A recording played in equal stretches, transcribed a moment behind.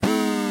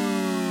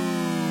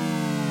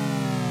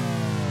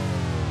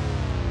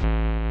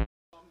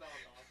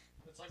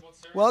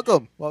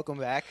Welcome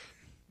back.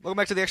 Welcome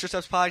back to the Extra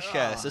Steps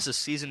Podcast. This is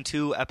Season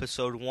 2,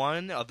 Episode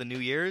 1 of the New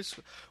Year's.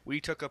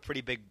 We took a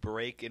pretty big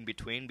break in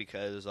between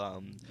because,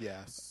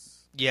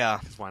 Yes. yeah.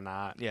 Why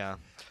not? Yeah.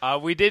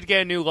 We did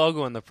get a new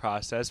logo in the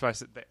process.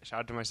 Shout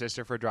out to my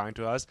sister for drawing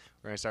to us.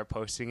 We're going to start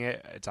posting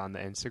it. It's on the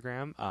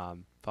Instagram.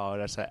 Follow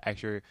us at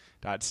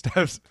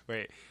extra.steps.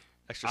 Wait.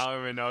 I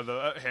don't even know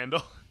the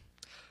handle.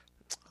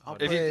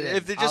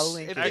 If they just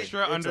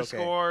Extra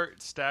underscore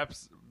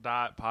steps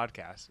dot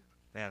podcast.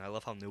 Man, I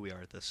love how new we are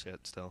at this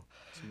shit still.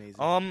 It's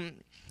amazing.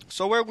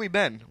 So where have we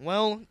been?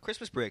 Well,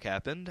 Christmas break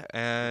happened,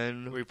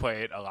 and We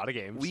played a lot of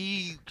games.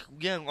 we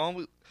got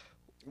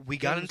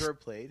Games were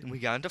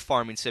played.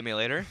 Farming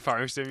Simulator,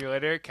 Farm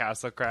Simulator,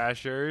 Castle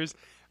Crashers,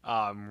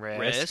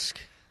 Risk.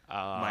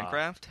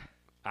 Minecraft.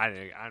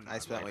 I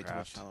spent way too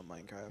much time on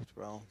Minecraft,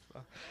 bro.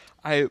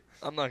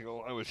 I'm not gonna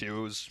lie with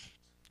you.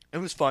 It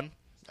was fun.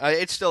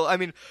 It's still. I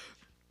mean,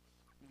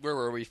 where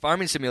were we?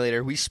 Farming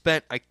Simulator. We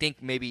spent, I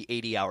think, maybe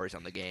 80 hours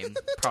on the game.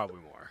 Probably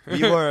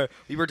more.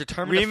 We were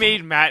determined. We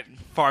made Matt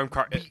farm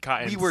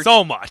cotton were-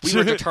 so much. We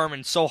were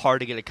determined so hard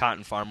to get a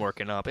cotton farm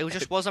working up. It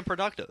just wasn't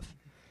productive.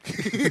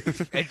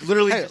 It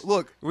literally. Hey,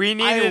 look, We I am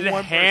needed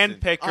one hand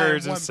person. I am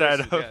pickers one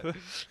instead person, of.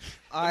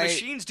 The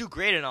machines do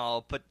great and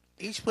all, but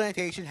Each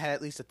plantation had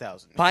at least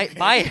 1,000. by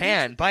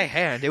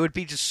hand, it would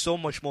be just so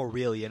much more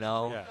real, you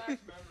know. Yeah.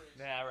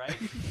 Yeah, right.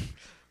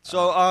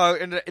 So,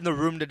 in the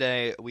room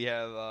today, we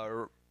have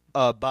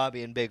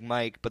Bobby and Big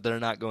Mike, but they're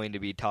not going to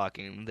be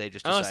talking. They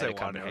just Unless decided they to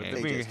come want to to.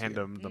 hang. We can just hand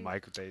do. them the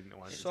mic if they didn't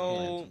want to.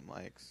 So-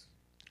 Mics.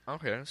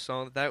 Okay,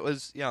 so that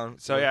was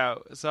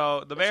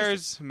So the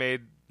Bears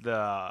made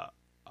the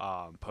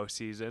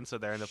postseason, so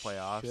they're in the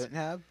playoffs. Shouldn't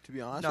have, to be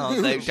honest. No,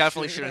 they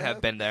definitely shouldn't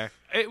have been there.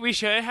 We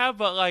should have,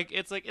 but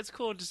it's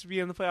cool just to be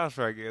in the playoffs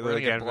for We're gonna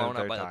get for blown the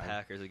out third by the time.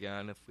 Packers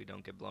again if we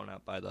don't get blown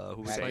out by the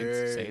who we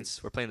Packers. playing?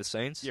 Saints. We're playing the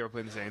Saints. Yeah, we're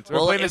playing the Saints.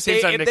 Well, we're playing the if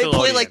Saints on they play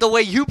Nickelodeon. like the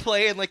way you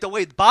play and like the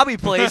way Bobby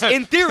plays,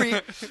 in theory,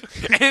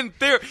 and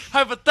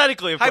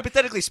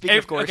hypothetically, speaking,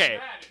 of course. Okay.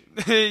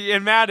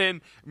 In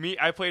Madden,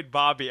 I played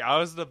Bobby. I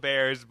was the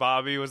Bears.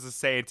 Bobby was the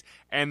Saints,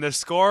 and the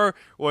score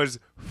was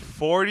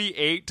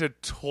 48 to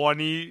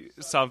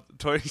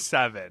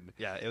 27.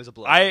 Yeah, it was a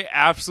blow. I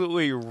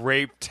absolutely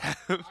raped him.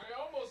 I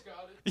almost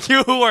got it.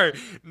 You were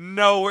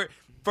nowhere.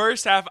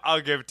 First half,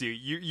 I'll give it to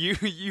you.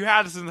 You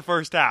had us in the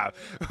first half,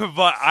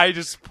 but I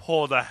just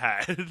pulled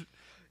ahead.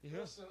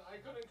 Listen, I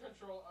couldn't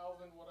control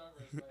Alvin, whatever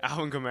his name.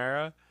 Alvin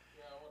Kamara.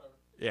 Yeah, whatever.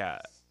 Yeah.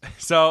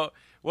 So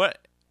what?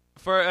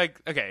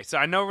 Okay. So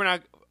I know we're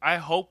not. I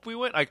hope we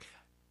win. Like,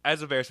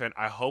 as a Bears fan,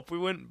 I hope we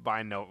win. But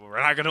I know we're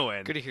not gonna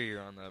win. Good to hear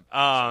you're on the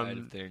side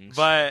of things.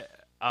 But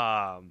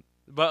I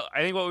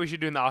think what we should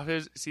do in the off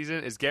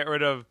season is get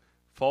rid of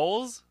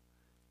Foles,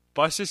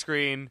 Buster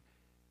Screen,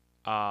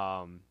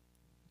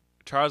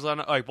 Charles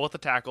Leno, like both the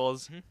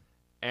tackles,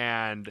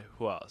 and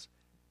who else?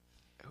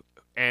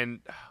 And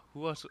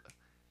who else?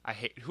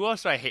 Who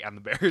else do I hate on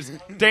the Bears?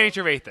 Danny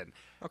Trevathan.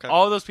 Okay.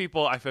 All those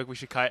people, I feel like we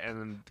should cut and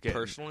then get.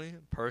 Personally,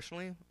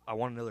 I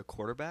want another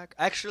quarterback.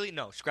 Actually,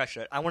 no, scratch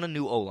that. I want a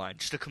new O-line,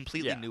 just a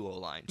completely new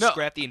O-line. No.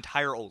 Scrap the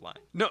entire O-line.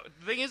 No,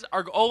 the thing is,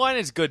 our O line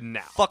is good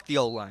now. Fuck the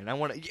O-line. I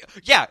want to.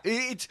 Yeah,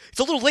 it's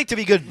a little late to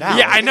be good now.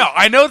 Yeah, I know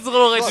it's a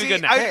little late to be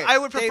good now. I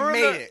would prefer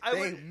They made it. I They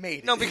would- made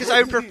it. No, because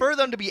I would prefer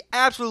them to be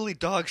absolutely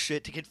dog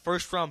shit to get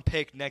first round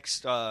pick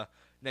next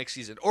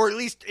season, or at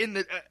least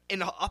in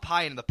up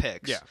high in the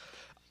picks. Yeah.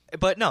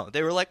 But no,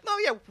 they were like, no,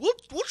 yeah, we'll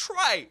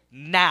try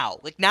now.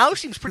 Like now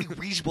seems pretty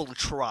reasonable to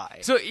try.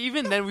 So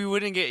even then, we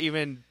wouldn't get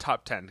even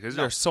top 10 because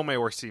there are so many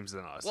worse teams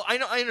than us. Well, I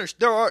know, I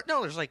understand.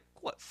 There's like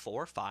what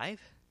 4 or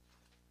 5.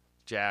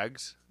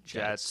 Jags,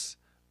 Jets.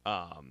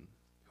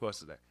 Who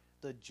else is there?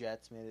 The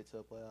Jets made it to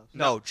the playoffs.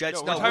 No,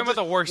 Jets. No, we're talking about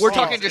the worst. We're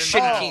teams talking just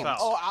in shitty the teams. NFL.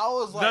 Oh, I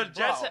was like, The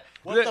Jets- bro,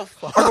 the- what the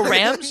fuck? Are the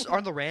Rams?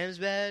 Are the Rams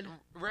bad?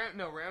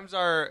 Rams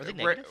are they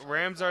negative?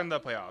 Rams are in the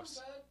playoffs.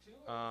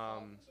 I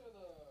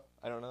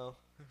don't know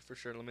for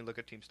sure. Let me look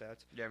at team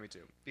stats Yeah, me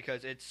too.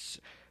 because it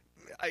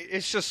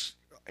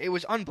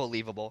was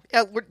unbelievable.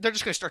 Yeah, they're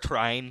just gonna start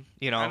trying.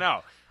 You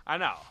know, I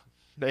know.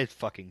 It's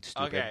fucking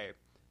stupid. Okay,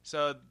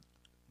 so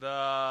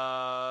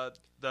the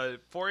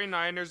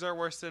 49ers are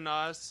worse than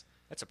us.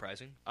 That's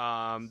surprising.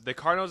 The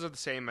Cardinals are the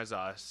same as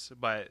us,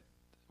 but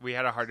we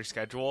had a harder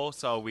schedule,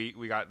 so we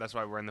got that's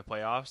why we're in the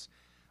playoffs.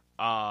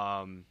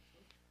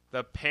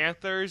 The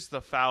Panthers,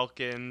 the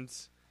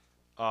Falcons,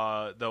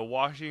 the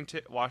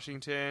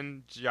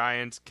Washington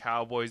Giants,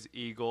 Cowboys,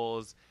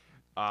 Eagles,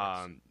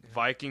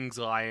 Vikings,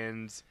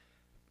 Lions,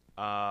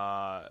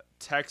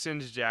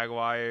 Texans,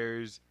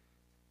 Jaguars,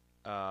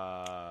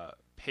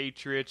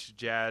 Patriots,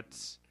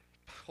 Jets,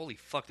 Holy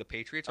fuck, the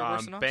Patriots are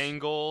worse than us?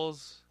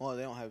 Bengals, Well,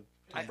 they don't have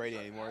Tom Brady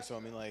anymore, so I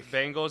mean, like,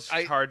 Bengals,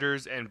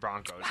 Chargers, and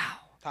Broncos.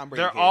 Tom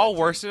Brady. They're gave all that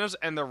worse team. than us,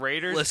 and the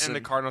Raiders Listen, and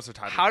the Cardinals are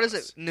tied. How with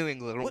does us. it, New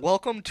England?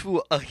 Welcome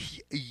to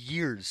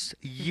years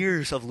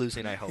of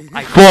losing. I hope.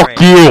 Fuck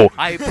you.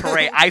 I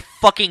pray. I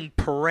fucking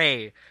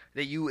pray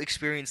that you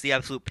experience the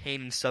absolute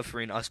pain and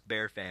suffering us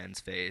Bear fans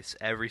face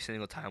every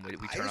single time we turn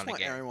on I a just want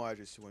game. Aaron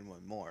Rodgers to win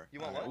one more. You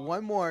want what?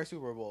 One more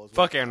Super Bowl. is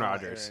Fuck what I Aaron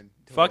want Rodgers.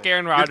 to Fuck win.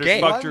 Aaron Rodgers. gay.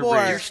 Fuck One Drew more,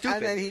 Brees. You're stupid.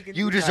 and then he can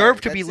You retire.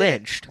 deserve to be That's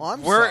lynched. it. Well,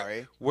 I'm We're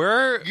sorry.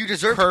 we're You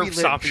deserve to curb be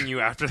stomping lynched. you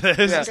after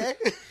this. Yeah. Okay.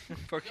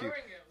 Fuck you. During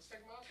it, let's take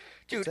him out.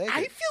 Dude, Take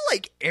I it. feel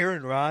like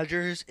Aaron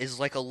Rodgers is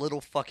like a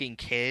little fucking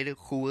kid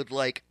who would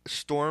like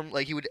storm,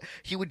 like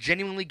he would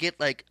genuinely get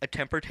like a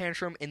temper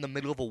tantrum in the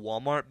middle of a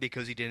Walmart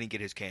because he didn't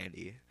get his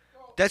candy.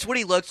 That's what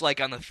he looks like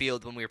on the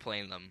field when we were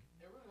playing them.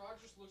 Aaron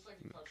Rodgers looks like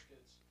he touched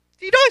kids.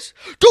 He does,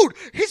 dude.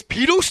 His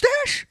pedo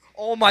stash.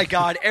 Oh my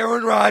god,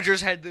 Aaron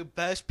Rodgers had the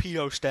best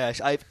pedo stash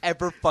I've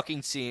ever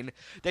fucking seen.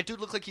 That dude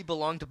looked like he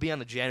belonged to be on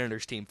the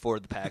janitors team for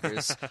the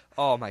Packers.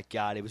 Oh my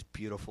god, it was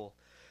beautiful.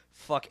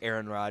 Fuck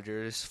Aaron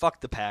Rodgers.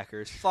 Fuck the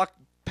Packers. Fuck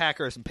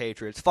Packers and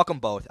Patriots. Fuck them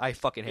both. I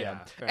fucking hate Yeah,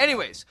 them. fair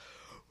Anyways,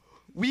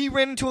 we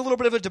ran into a little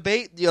bit of a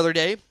debate the other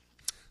day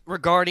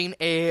regarding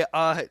a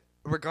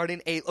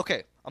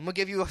okay, I'm gonna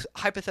give you a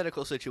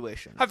hypothetical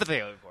situation.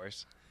 Hypothetically, of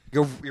course.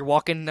 You're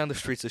walking down the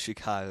streets of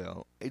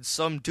Chicago, and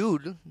some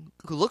dude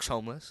who looks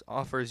homeless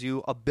offers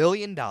you $1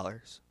 billion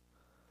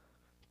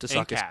to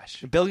suck his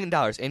cash. $1 billion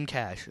in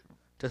cash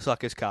to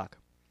suck his cock.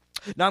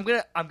 Now I'm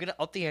gonna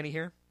up the ante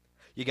here.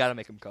 You gotta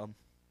make him come,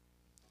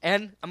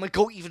 and I'm gonna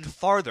go even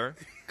farther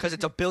because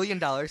it's $1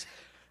 billion.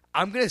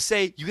 I'm gonna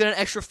say you get an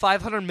extra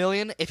 $500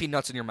 million if he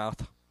nuts in your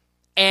mouth,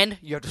 and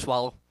you have to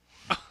swallow.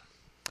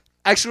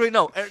 Actually,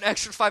 no, an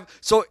extra $5.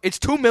 So it's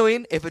 $2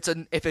 million if it's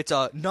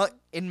a nut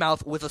in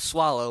mouth with a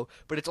swallow,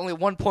 but it's only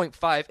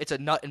 1.5. It's a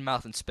nut in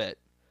mouth and spit.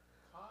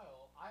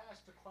 Kyle, I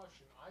asked a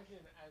question. I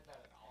didn't add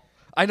that at all.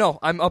 I know.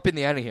 I'm up in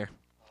the ante here.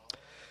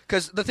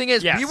 Because the thing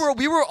is, Yes.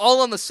 we were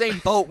all on the same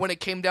boat when it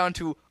came down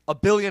to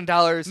 $1 billion.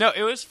 No,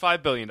 it was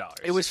 $5 billion.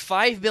 It was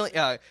 $5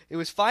 billion. It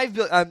was $5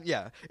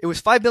 billion. It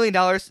was $5 billion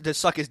to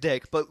suck his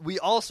dick. But we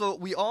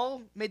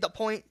all made the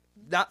point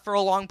not for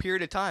a long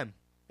period of time.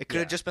 It could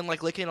have just been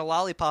like licking a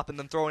lollipop and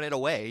then throwing it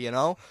away, you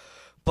know.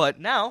 But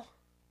now,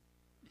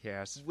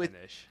 Yes, with-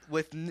 finish.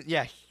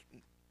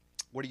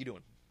 what are you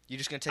doing? You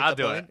just gonna take I'll the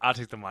do billion? it. I'll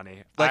take the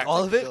money. Like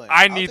all of it?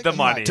 I I'll need take the a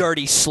money.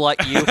 Dirty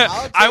slut, you.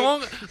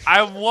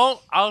 I won't.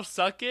 I'll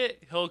suck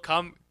it. He'll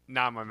come.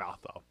 Not in my mouth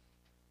though.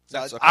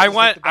 So I I'll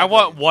want take the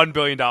 $1 $5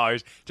 billion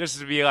just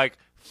to be like,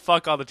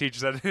 fuck all the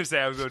teachers that didn't say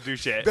I was going to do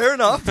shit. Fair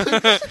enough.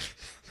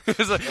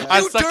 It's like,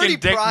 I'm You sucking dirty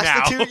dick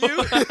prostitute, now.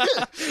 you.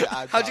 Yeah, How'd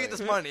I'd you probably- get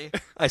this money?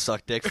 I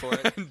suck dick for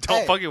it.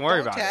 Don't fucking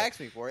worry about Don't it.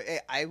 tax me for it. Hey,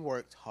 I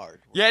worked hard.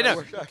 Yeah, I no.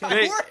 worked hard.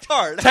 They- I worked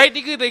hard.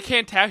 Technically, they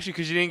can't tax you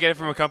because you didn't get it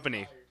from a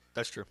company.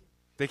 That's true.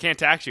 They can't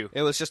tax you.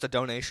 It was just a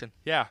donation.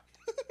 Yeah.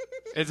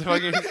 It's a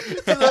fucking.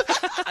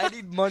 I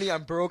need money.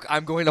 I'm broke.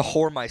 I'm going to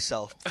whore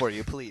myself for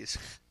you, please.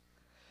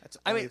 That's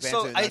I mean, OnlyFans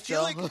so in a I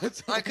feel nutshell.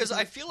 like because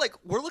I feel like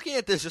we're looking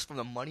at this just from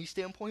the money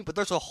standpoint, but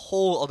there's a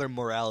whole other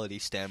morality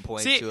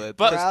standpoint See, to it.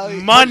 but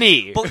Morality-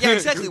 money. But yeah,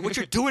 exactly. What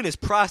you're doing is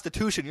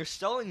prostitution. You're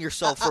selling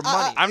yourself for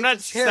money. I'm not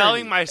It's a charity.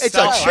 selling myself.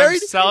 It's a charity?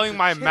 I'm selling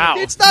my mouth.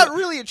 It's not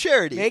really a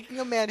charity. Making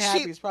a man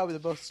happy See- is probably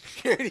the most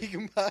charity you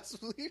can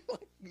possibly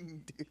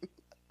fucking do.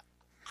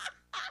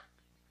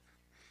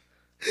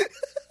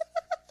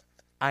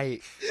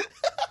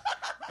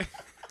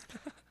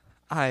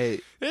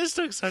 This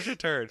took such a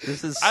turn.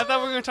 This is. I thought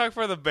we were going to talk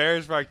for the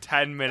Bears for like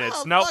 10 minutes.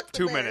 Oh, Nope, fuck the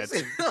 2 Bears.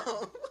 minutes.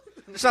 No.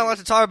 There's not a lot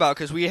to talk about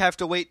because we have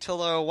to wait till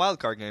the wild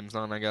card game's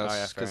on, I Oh, guess,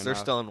 yeah, because fair they're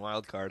enough. still in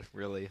wild card,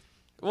 really.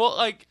 Well,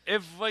 like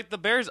if like the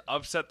Bears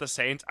upset the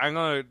Saints, I'm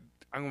gonna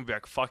be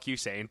like, "Fuck you,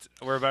 Saints.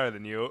 We're better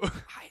than you."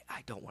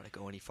 I don't want to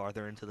go any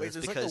farther into Wait, this so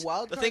it's like because the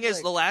wild the card, thing is,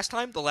 like- the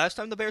last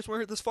time the Bears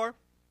were this far,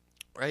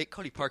 right?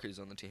 Cody Parker's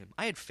on the team.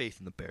 I had faith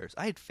in the Bears.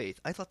 I had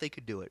faith. I thought they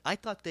could do it. I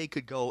thought they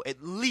could go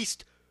at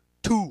least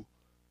 2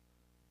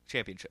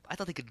 championship. I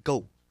thought they could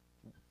go.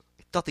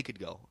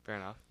 Fair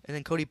enough. And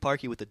then Cody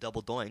Parkey with the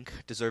double doink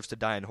deserves to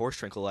die in horse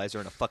tranquilizer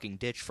in a fucking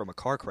ditch from a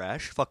car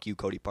crash. Fuck you,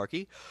 Cody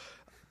Parkey.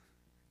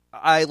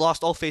 I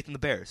lost all faith in the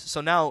Bears.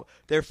 So now,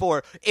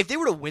 therefore, if they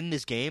were to win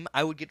this game,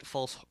 I'd get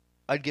false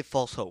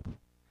hope.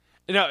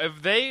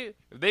 If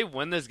they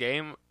win this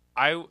game,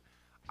 I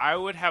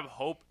would have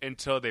hope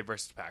until they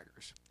versus the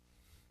Packers.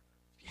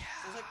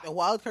 It's like a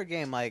wild card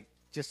game, like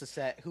just to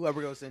set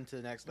whoever goes into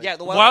the next. Like, Yeah,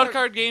 the Wild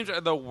card games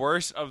are the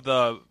worst of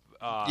the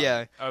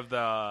Yeah. of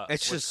the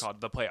It's what's just- it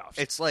called the playoffs.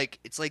 It's like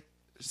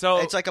so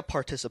it's like a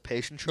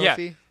participation yeah,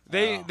 trophy.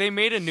 they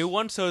made a new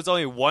one, so it's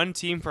only one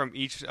team from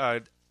each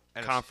it's-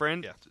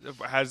 conference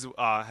has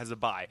a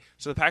bye.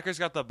 So the Packers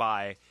got the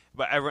bye,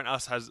 but everyone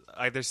else has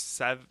like there's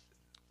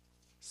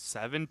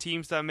seven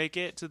teams that make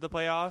it to the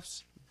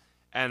playoffs,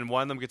 and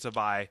one of them gets a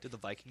bye. Did the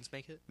Vikings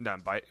make it? No,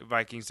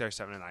 Vikings are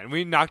 7-9.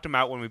 We knocked them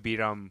out when we beat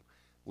them.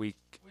 When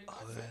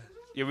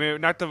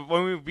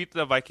we beat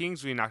the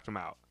Vikings, we knocked them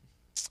out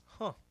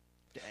Huh.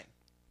 Dang.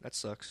 That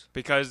sucks.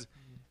 because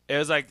it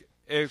was like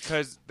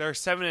because they're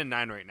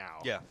 7-9 right now.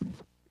 Yeah.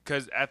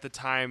 Because at the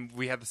time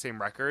we had the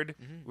same record,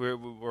 Mhm. we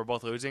were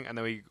both losing, and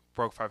then we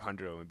broke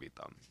 500 when we beat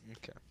them.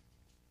 Okay.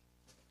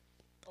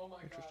 Oh my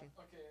god.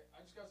 Okay,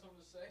 I just got something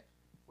to say.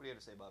 What do you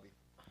have to say, Bobby?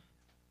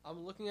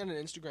 I'm looking at an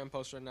Instagram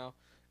post right now,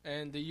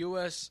 and the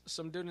U.S.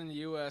 some dude in the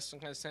U.S. some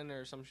kind of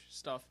senator or some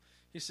stuff.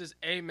 He says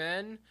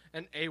amen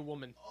and a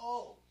woman.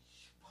 Oh,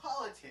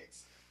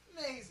 politics.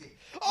 Amazing.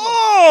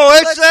 Oh,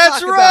 Let's that's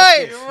talk about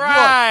right. this.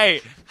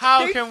 Right.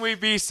 How can we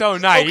be so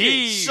naive?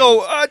 Okay,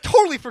 so I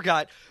totally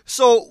forgot.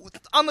 So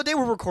on the day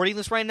we're recording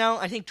this right now,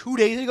 I think 2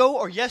 days ago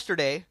or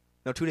yesterday,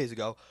 no, 2 days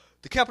ago,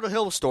 the Capitol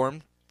Hill was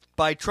stormed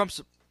by Trump's.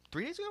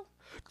 3 days ago?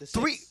 The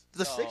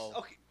 6th?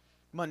 Okay.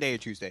 Monday or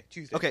Tuesday.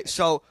 Tuesday. Okay,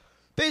 so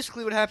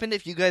basically what happened,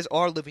 if you guys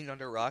are living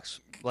under rocks,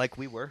 like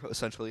we were,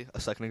 essentially, a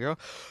second ago,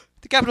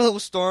 the Capitol Hill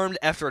was stormed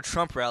after a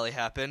Trump rally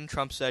happened.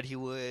 Trump said he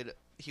would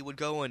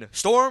go and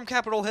storm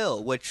Capitol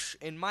Hill, which,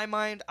 in my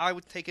mind, I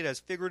would take it as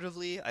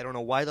figuratively. I don't know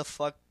why the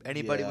fuck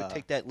anybody would Yeah.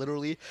 take that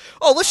literally.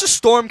 Oh, let's just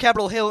storm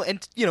Capitol Hill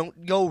and,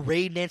 go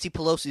raid Nancy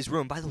Pelosi's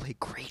room. By the way,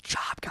 great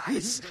job,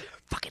 guys.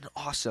 Fucking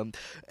awesome.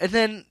 And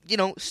then,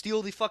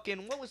 steal the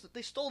fucking, what was it?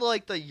 They stole,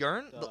 the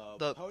urn?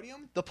 The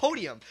podium? The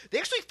podium. They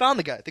actually found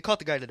the guy. They caught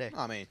the guy today.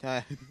 I mean,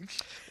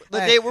 The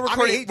day we're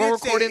recording, he did we're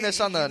recording this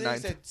on the he 9th.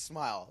 said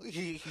smile.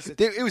 He said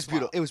It was smile.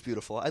 beautiful. It was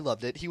beautiful. I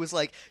loved it. It was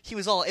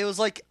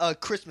like a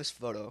Christmas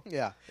photo.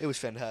 Yeah. It was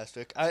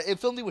fantastic. It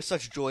filled me with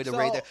such joy to So,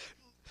 raid there.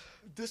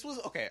 This was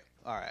okay.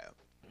 All right.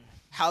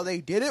 How they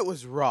did it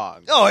was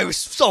wrong. Oh, it was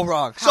so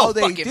wrong. How So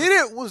they fucking. did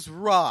it was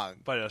wrong.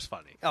 But it was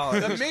funny. Oh,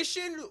 The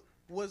mission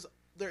was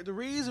the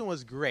reason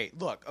was great.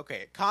 Look,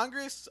 okay,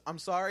 Congress. I'm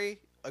sorry,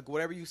 like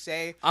whatever you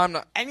say. I'm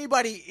not.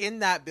 Anybody in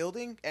that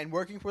building and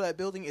working for that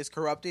building is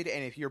corrupted,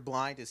 and if you're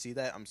blind to see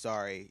that, I'm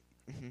sorry.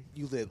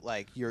 You live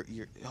like you're.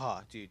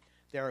 Dude,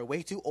 they're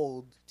way too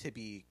old to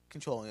be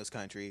controlling this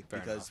country Fair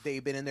because enough.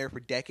 they've been in there for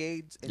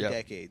decades and Yep.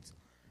 decades,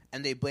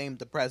 and they blame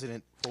the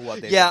president for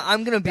what they. Yeah,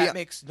 I'm gonna be. That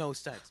makes no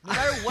sense. No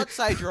matter what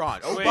side you're on,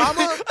 Wait.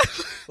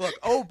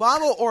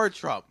 Obama or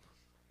Trump,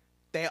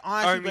 they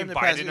honestly Or you blame mean the Biden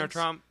president. or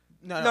Trump?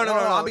 No. No,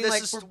 I mean, this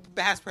like is- for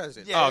past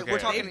president. Yeah, Okay. we're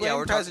talking. They Yeah, blame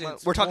we're talking.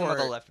 presidents We're talking about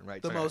for the left and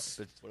right. the Sorry. most-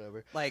 It's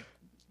whatever. Like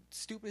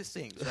stupidest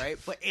things, right?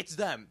 But it's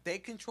them. They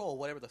control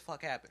whatever the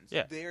fuck happens.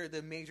 Yeah. They're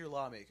the major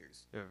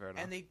lawmakers, Yeah, fair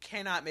enough. and they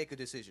cannot make a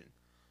decision.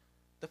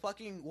 The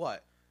fucking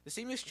what? The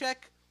stimulus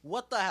check?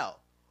 What the hell?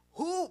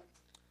 Who?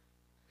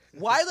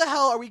 Why the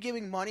hell are we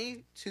giving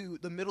money to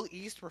the Middle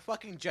East for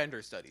fucking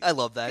gender studies? I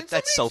love that. Can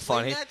That's so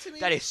somebody funny. explain that to me?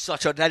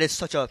 That is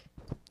such a.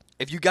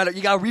 If you gotta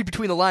read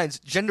between the lines.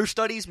 Gender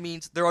studies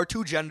means there are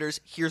two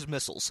genders. Here's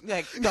missiles.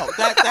 Like no,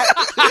 that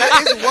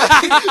is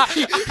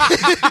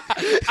what.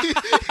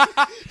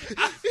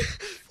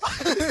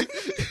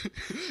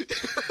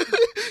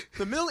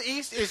 The Middle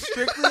East is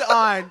strictly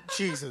on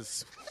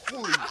Jesus.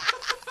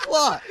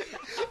 What?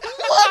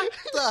 What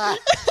the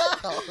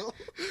hell?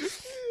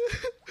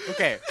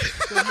 Okay.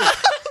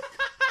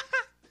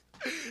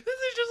 This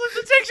is just like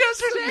the TikToks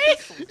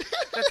today.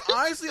 That's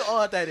honestly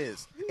all that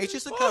is. It's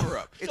just a cover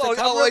up. It's Oh, a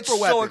cover up it's for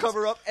so weapons. a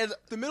cover up. And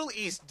The Middle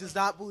East does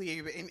not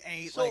believe in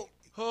any So-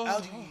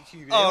 LGBT.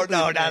 They Oh, don't no, believe in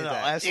no, any of no,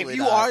 that. absolutely If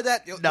you not. are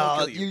that, they'll no,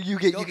 kill you. you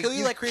They'll kill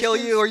you like kill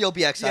Christians. you or you'll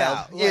be exiled.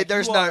 Yeah, like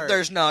there's you no, are-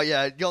 there's no,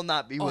 yeah, you'll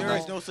not be. Oh, with there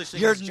us. is no such thing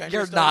You're as gender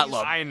you're studies. not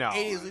loved. I know.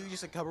 It is literally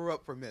just a cover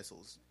up for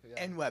missiles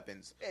and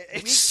weapons.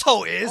 It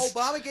so is.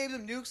 Obama gave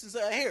them nukes and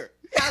said, "Here."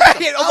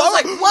 I was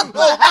like, what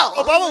the hell?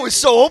 Obama was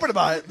so open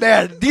about it.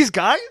 Man, these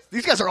guys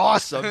are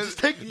awesome. Just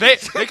take They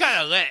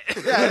kind of lit.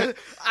 Yeah.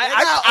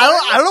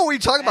 I don't know what you're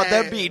talking about.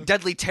 Them being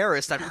deadly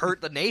terrorists that hurt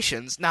the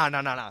nations. No.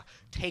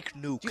 Take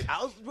nuke. Dude,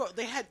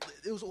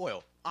 it was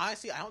oil.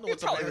 Honestly, I don't know It what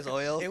the probably was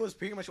oil. It was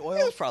pretty much It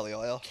oil. was probably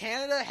oil.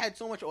 Canada had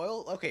so much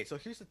oil. Okay, so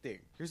here's the thing.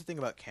 Here's the thing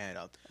about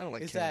Canada. I don't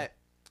like is Canada.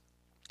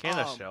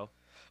 Canada Um, show.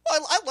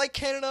 Well, I like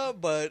Canada,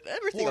 but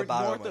everything for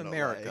about North them I don't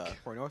America,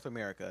 like. for North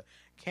America,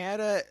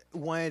 Canada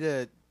wanted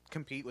to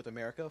compete with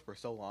America for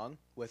so long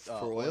with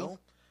For oil?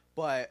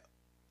 but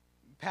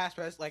past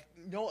president, like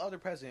no other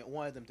president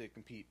wanted them to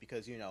compete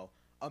because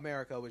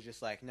America was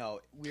just like, no,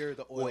 we're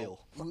the oil.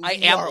 We I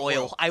am are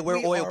oil. I wear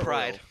We oil are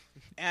pride. oil.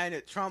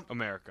 And Trump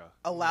America.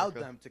 allowed America.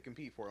 them to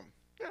compete for him.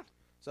 Yeah.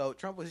 So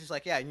Trump was just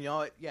like, yeah, you know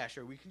what? Yeah,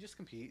 sure, we can just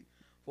compete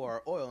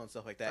for oil and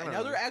stuff like that. I And don't now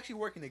know. they're actually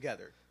working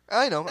together.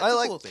 I know. That's I the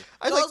like. cool thing.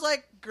 I So like. I was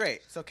like,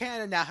 great. So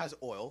Canada now has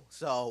oil.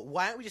 So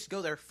why don't we just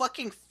go there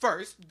fucking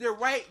first? They're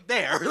right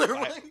there. They're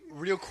like-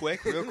 Real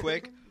quick.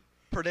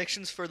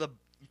 Predictions for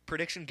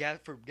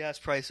gas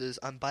prices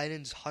on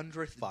Biden's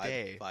 100th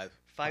day. $5.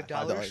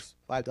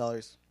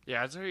 $5.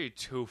 Yeah, it's already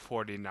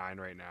 $2.49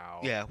 right now.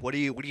 Yeah. What are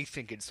you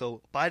thinking?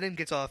 So Biden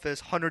gets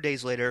office. 100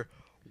 days later,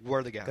 where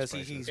are the gas Because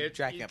prices? he's It's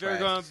jacking up either going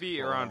prices. to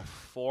be Oh. around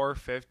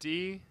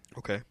 $4.50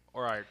 okay.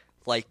 or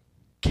Like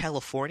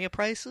California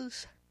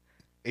prices.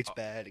 It's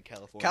bad in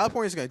California.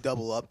 California's going to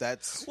double up.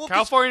 That's Well,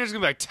 California's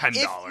going to be like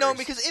 $10.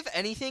 because if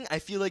anything, I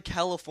feel like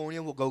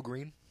California will go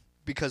green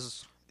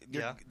because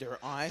they're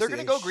honestly, they're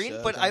gonna go green.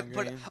 should But go I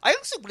green.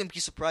 honestly wouldn't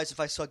be surprised if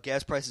I saw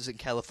gas prices in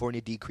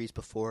California decrease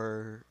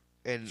before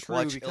and True,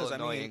 watch because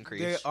Illinois I mean,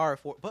 increase. they are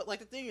but like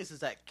the thing is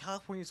that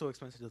California is so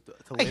expensive to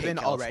I live hate in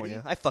California.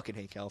 already. I fucking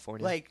hate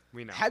California. Like,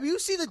 We know. have you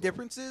seen the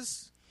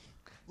differences?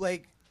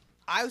 Like,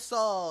 I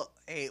saw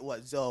a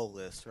Zillow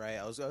list, right?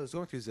 I was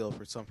going through Zillow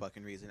for some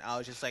fucking reason. I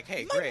was just like,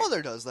 hey, my great.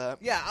 mother does that.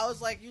 Yeah, I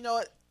was like, you know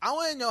what? I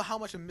want to know how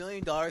much $1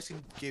 million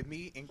can give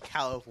me in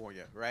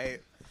California, right?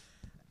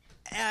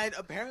 And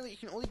apparently, it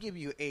can only give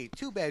you a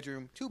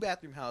 2-bedroom,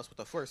 2-bathroom house with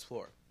a first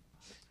floor,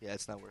 Yeah,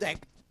 it's not worth. like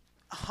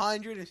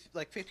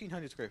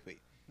 1,500 square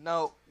feet.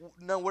 No,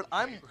 what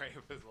I'm Right,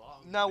 it was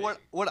long.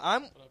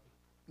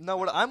 now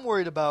what I'm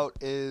worried about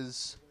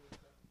is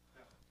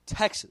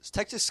Texas.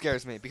 Texas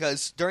scares me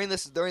because during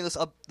this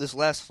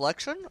last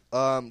election,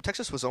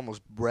 Texas was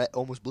almost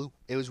blue.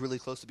 It was really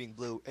close to being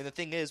blue. And the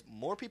thing is,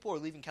 more people are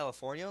leaving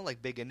California,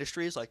 like big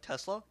industries like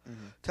Tesla.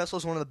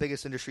 Tesla's one of the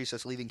biggest industries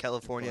that's leaving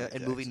California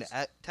and moving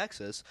to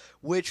Texas,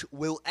 which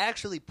will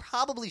actually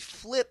probably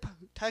flip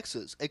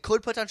Texas. It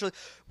could potentially,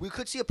 we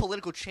could see a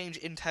political change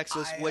in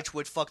Texas, which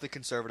would fuck the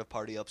conservative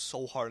party up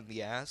so hard in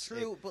the ass.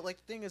 True, but like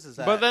the thing is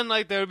that. But then,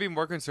 like, there would be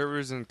more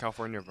conservatives in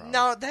California, bro.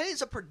 Now, that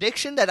is a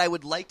prediction that I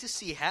would like to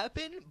see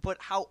happen, but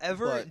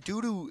however, But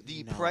due to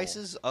the no.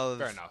 prices of...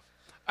 Fair enough.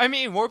 I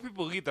mean, more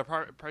people leave, the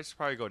prices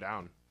probably go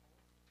down.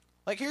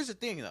 Like, here's the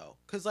thing, though.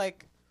 Because,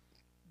 like,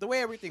 the way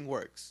everything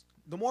works,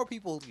 the more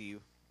people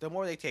leave, the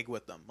more they take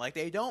with them. Like,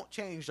 they don't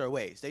change their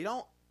ways. They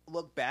don't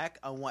look back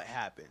on what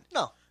happened.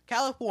 No.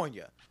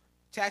 California,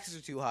 taxes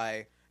are too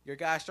high. Your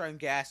guys throwing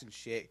gas and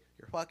shit.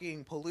 Your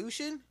fucking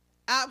pollution,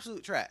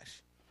 absolute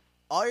trash.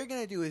 All you're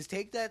going to do is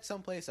take that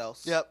someplace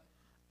else Yep,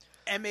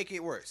 and make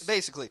it worse.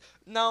 basically.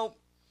 Now,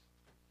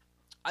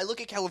 I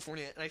look at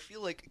California, and I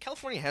feel like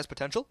California has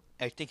potential.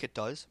 I think it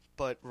does.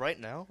 But right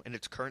now, in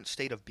its current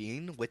state of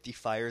being, with the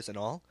fires and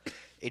all,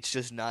 it's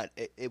just not...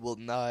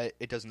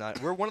 It does not...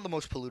 We're one of the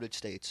most polluted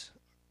states.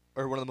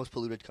 Or one of the most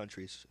polluted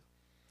countries.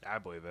 I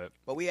believe it.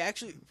 But we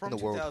actually, from the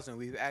world. 2000,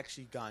 we've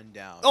actually gone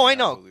down. Oh, I in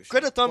know. pollution.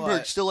 Greta Thunberg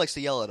But still likes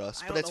to yell at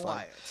us, I but don't it's know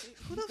fine. why.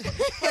 Who the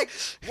fuck? Like,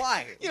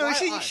 why? You know, Why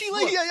she us?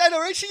 like, Look, yeah, I know,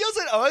 right? She yells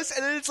at us,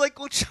 and then it's like,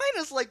 well,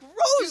 China's like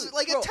rose, Dude,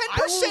 like bro, a 10%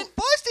 I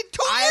bust in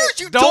 2 I- years.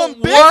 You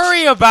Don't dumb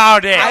worry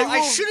about it. I I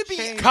will shouldn't be-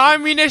 change-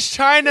 Communist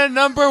China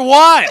number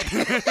 1.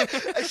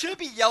 bitch. I shouldn't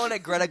be yelling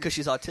at Greta because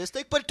she's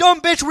autistic, but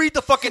dumb bitch, read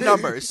the fucking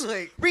numbers.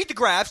 Like- read the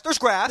graphs. There's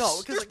graphs. No,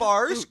 'cause, there's like,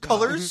 bars, dude, no.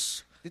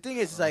 colors. The thing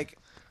is, like,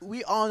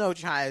 we all know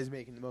China is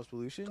making the most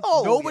pollution.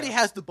 Oh, Nobody yeah.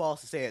 has the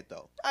balls to say it,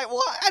 though. I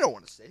don't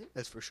want to say it.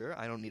 That's for sure.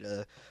 I don't need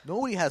a.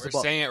 Nobody has We're the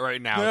balls. saying it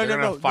right now. No, They're no,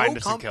 going no, to find no,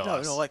 us and kill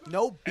us. No, like,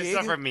 no big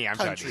Except for me, I'm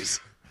country. Chinese.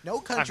 No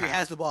country I'm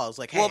has the balls.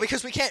 Like, hey, Well,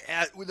 because we can't.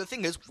 Well, the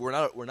thing is, we're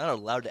not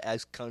allowed to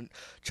ask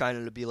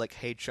China to be like,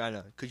 hey,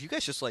 China, because you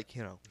guys just like,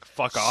 you know,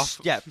 Fuck off.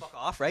 Yeah, fuck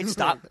off, right?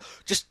 Stop.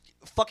 Just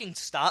fucking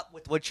stop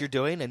with what you're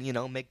doing, and you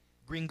know, make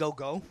green go,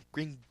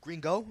 green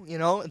go. You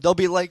know, they'll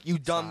be like, you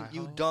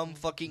dumb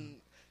fucking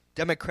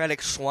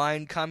democratic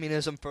swine,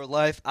 communism for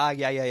life.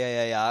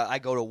 Yeah. I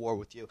go to war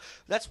with you.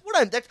 That's what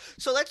I'm.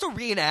 So that's a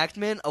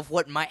reenactment of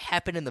what might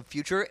happen in the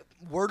future,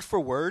 word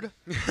for word.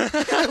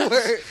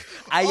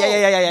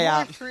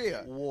 Yeah. North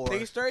Korea. War.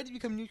 They started to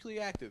become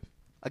nuclear active.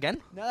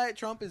 Again? Now that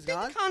Trump is Did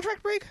gone, the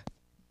contract break?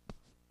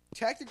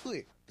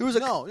 technically, There was a.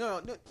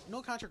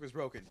 no contract was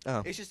broken.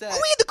 Oh. It's just Are that we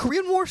in the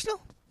Korean War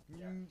still?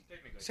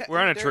 We're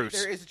on a there- truce.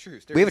 There is a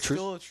truce. We have a There's truce?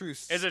 still a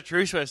truce. It's a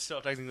truce, but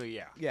still technically,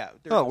 yeah. Yeah.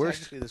 Oh, we're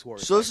technically this war.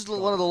 So this is like,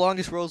 one of the going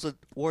longest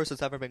wars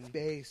that's ever been. on.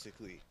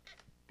 Basically,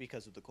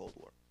 because of the Cold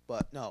War.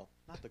 But no,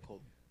 not the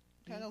Cold.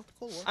 Yeah, no, the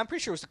Cold War. I'm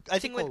pretty sure it was. I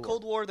think it went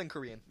Cold Cold War then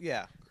Korean.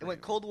 yeah. It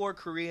went Cold War,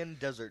 Korean,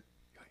 Desert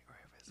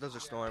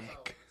Storm.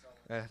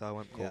 I thought it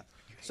went cold. Yeah.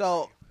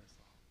 So,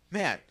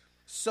 man.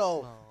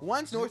 So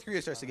once North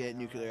Korea starts to get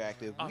nuclear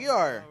active, we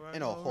are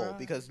in a hole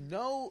because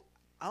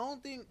I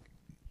don't think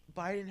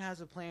Biden has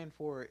a plan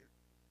for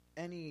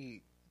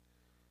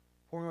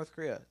North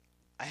Korea.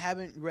 I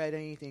haven't read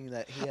anything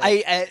that he has.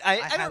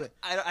 I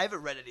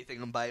haven't read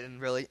anything on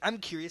Biden really. I'm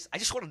curious. I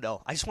just want to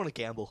know. I just want to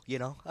gamble. You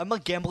know, I'm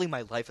like gambling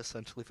my life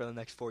essentially for the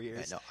next 4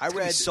 years. I know. It's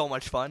gonna be so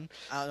much fun.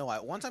 I don't know why.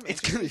 Once I'm It's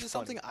gonna be into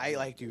something, fun. I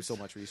like do so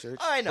much research.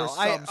 I know. For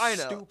I some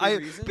know. stupid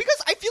reason.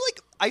 Because I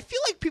feel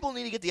like people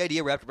need to get the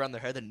idea wrapped around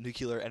their head that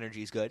nuclear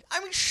energy is good.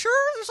 I mean, sure,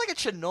 there's like a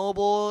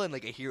Chernobyl and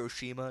like a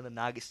Hiroshima and a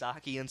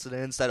Nagasaki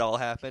incidents that all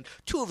happened.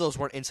 2 of those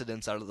weren't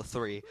incidents out of the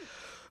 3.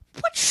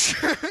 But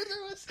sure,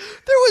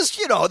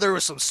 there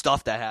was some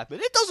stuff that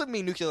happened. It doesn't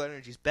mean nuclear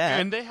energy is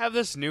bad. And they have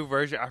this new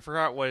version. I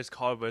forgot what it's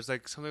called, but it's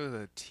like something with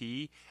a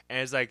T, and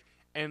it's like,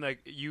 it's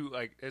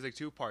like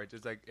 2 parts.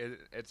 It's like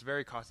it's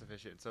very cost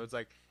efficient. So it's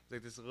like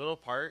this little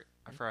part.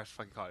 I forgot what to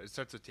fucking call it. It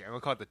starts with T. I'm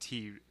gonna call it the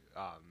T.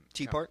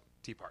 T part.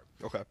 T part.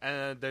 Okay. And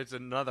then there's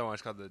another one.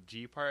 It's called the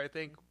G part, I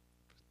think.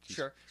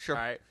 Sure. All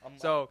right.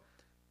 So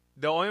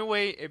the only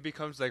way it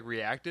becomes like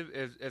reactive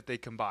is if they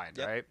combine,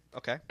 Yep. right?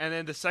 Okay. And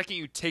then the second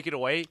you take it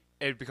away,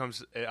 it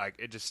becomes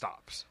it just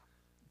stops.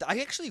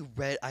 I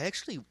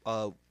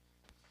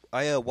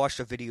watched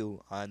a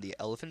video on the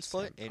elephant's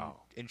foot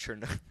in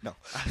Chernobyl. No.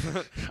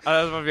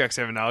 That was my be like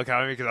Salmonella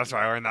Academy because that's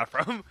where I learned that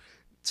from.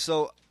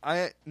 So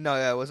it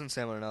wasn't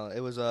salmonella.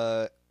 It was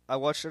I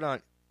watched it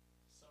on.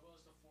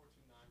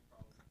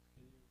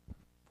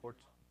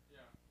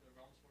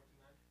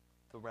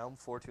 The realm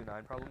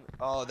 429 problem.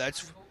 Oh,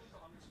 that's.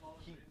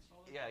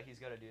 He's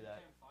got to do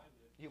that.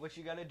 What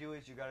you got to do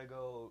is you got to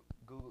go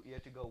Google. You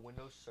have to go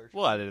Windows search.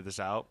 We'll edit this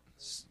out.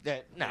 No,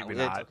 Maybe it's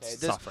not. okay.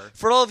 Suffer.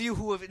 For all of you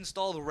who have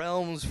installed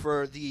Realms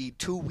for the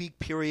 2-week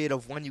period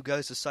of when you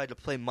guys decide to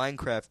play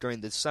Minecraft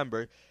during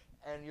December,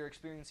 and you're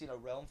experiencing a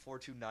Realm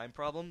 429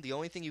 problem, the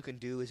only thing you can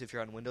do is, if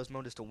you're on Windows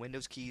mode, is to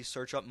Windows key,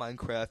 search up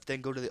Minecraft,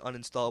 then go to the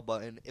uninstall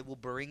button. It will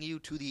bring you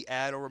to the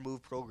add or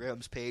remove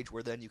programs page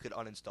where then you can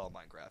uninstall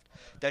Minecraft.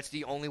 That's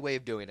the only way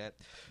of doing it.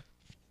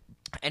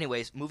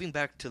 Anyways, moving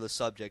back to the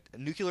subject,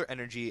 nuclear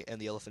energy and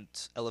the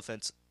elephant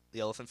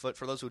foot.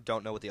 For those who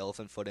don't know what the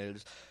elephant foot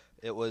is,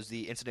 it was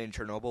the incident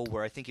in Chernobyl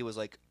where I think it was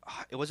like,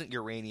 it wasn't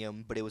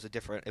uranium, but it was a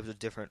different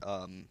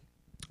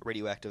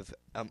radioactive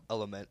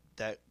element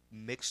that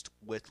mixed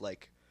with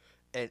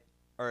it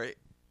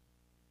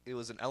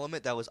was an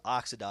element that was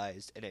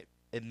oxidized, and it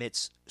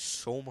emits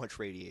so much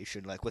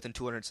radiation, like within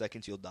 200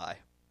 seconds you'll die.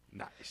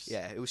 Nice.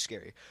 Yeah, it was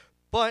scary.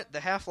 But the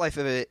half-life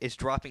of it is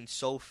dropping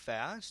so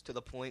fast to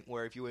the point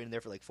where if you were in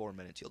there for like 4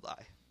 minutes, you'll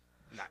die.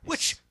 Nice.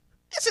 Which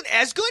isn't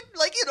as good.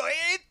 Like,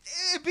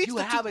 it beats You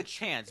the have a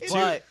chance,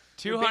 but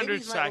 200 your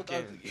babies might look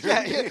seconds. ugly.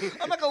 yeah,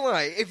 I'm not gonna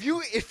lie. If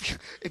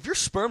your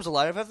sperm's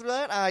alive after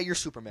that, you're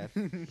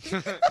Superman.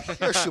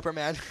 You're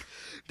Superman.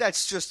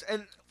 That's just,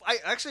 and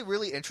actually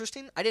really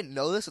interesting. I didn't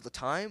know this at the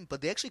time,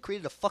 but they actually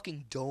created a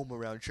fucking dome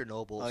around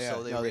Chernobyl, Oh, yeah.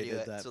 so No, they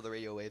did that. so the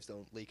radio waves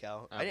don't leak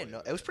out. I I didn't know.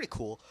 believe It was pretty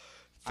cool.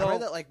 I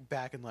read that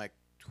back in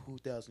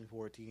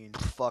 2014.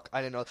 Fuck,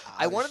 I didn't know.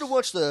 I I wanted to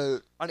was- watch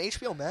on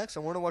HBO Max. I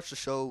wanted to watch the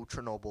show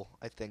Chernobyl.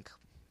 I think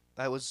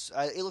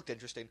it looked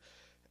interesting.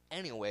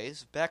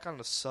 Anyways, back on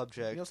the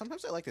subject. You know,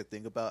 sometimes I like to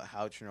think about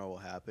how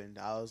Chernobyl happened.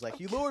 I was like,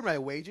 you lowered my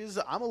wages,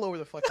 I'm gonna lower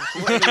the fucking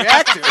coolant in the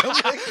reactor. I'm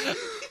like,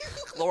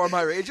 Lower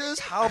my wages?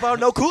 How about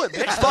no coolant,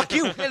 bitch? Fuck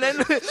you. And then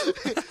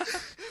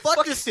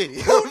fuck the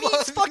city. who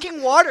needs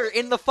fucking water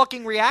in the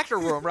fucking reactor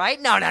room, right?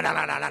 No.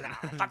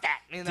 Fuck that.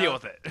 You know? Deal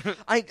with it.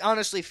 I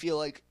honestly feel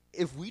like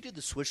if we did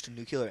the switch to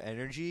nuclear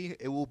energy,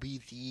 it will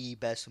be the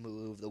best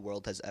move the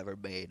world has ever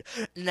made.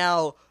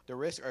 Now, The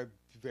risks are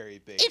very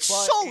big. it's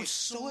but so it's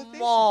so efficient.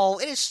 small.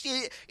 It's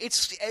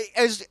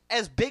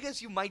as big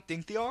as you might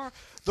think they are.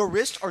 The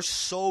risks are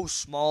so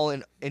small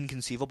and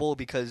inconceivable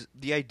because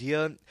the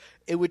idea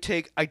it would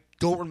take, I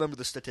don't remember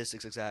the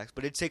statistics exact,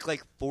 but it'd take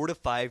like 4 to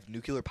 5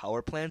 nuclear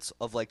power plants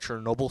of like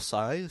Chernobyl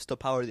size to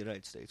power the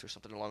United States or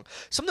something along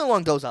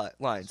those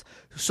lines.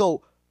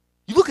 So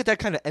you look at that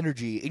kind of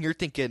energy and you're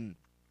thinking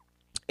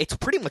it's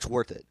pretty much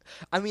worth it.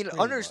 I mean, Pretty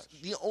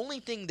much. the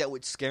only thing that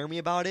would scare me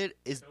about it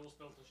is It was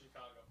built in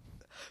Chicago.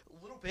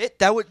 a little bit.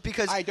 That would,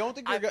 because I don't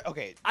think we're good.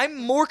 Okay, I'm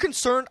more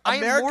concerned.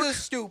 America's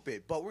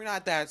stupid, but we're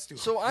not that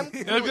stupid. So I'm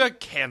It would be like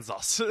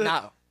Kansas.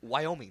 nah,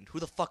 Wyoming. Who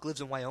the fuck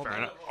lives in Wyoming? Fair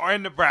enough. Or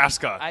in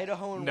Nebraska.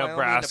 Idaho and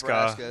Nebraska.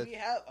 Wyoming, Nebraska. we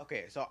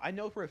have so I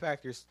know for a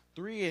fact there's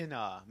 3 in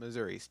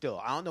Missouri. Still,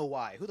 I don't know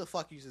why. Who the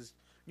fuck uses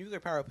nuclear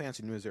power plants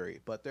in Missouri?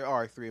 But there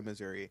are 3 in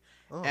Missouri,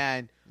 Oh.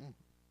 and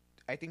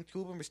I think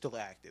 2 of them are still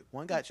active.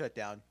 One got shut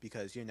down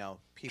because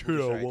people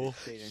Terrible. decided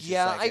to stay in.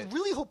 Yeah, I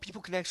really hope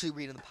people can actually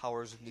read in the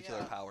powers of nuclear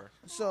Yeah. power.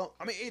 So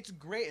I mean, it's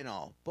great and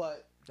all,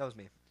 but That was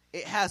me.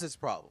 it has its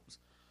problems.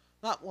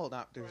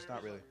 There's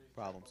not really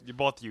problems.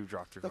 Both you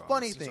dropped your The phones.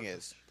 funny thing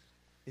is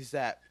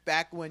that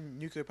back when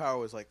nuclear power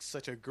was like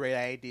such a great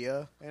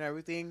idea and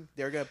everything,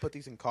 they were gonna put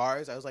these in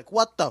cars. I was like,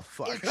 what the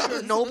fuck? If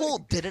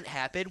Chernobyl didn't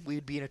happen,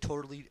 we'd be in a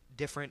totally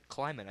different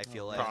climate, I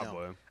feel like. Right.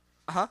 Probably.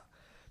 Uh-huh.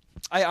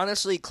 I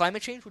honestly,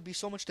 climate change would be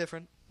so much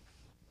different.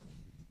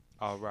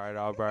 All right.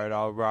 All So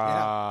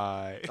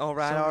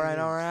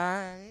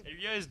right.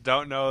 If you guys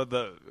don't know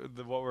the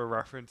what we're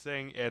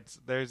referencing,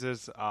 there's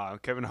this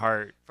Kevin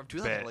Hart From bit.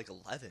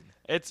 2011.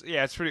 It's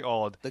pretty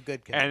old, the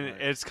good Kevin and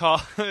Hart. it's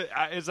called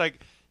it's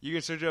like you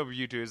can search it up on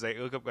YouTube. It's like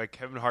look up like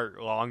Kevin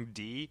Hart long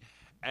D,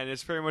 and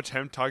it's pretty much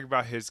him talking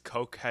about his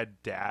cokehead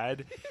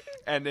dad,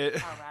 and it.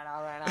 All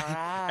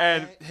right.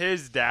 And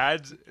his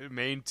dad's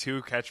main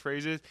 2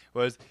 catchphrases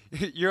was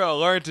 "You're gonna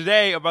learn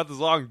today about this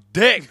long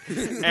dick,"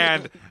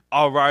 and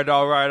all right.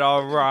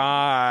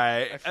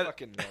 I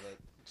fucking love it.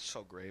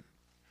 So great.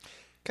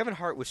 Kevin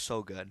Hart was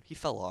so good. He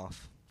fell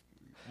off.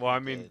 Well, I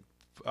mean,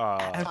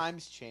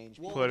 Times change.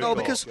 Well, people no,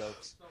 make because-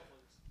 jokes.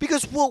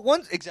 Because, well,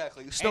 one...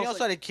 Exactly. And he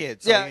also had a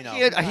kid. So, yeah, you know,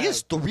 he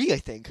has 3, I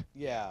think.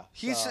 Yeah,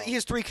 He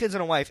has 3 kids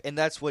and a wife, and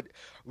that's what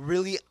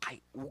really... I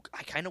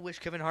kind of wish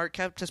Kevin Hart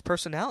kept his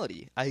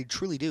personality. I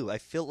truly do. I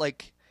felt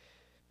like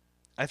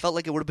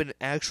it would have been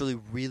actually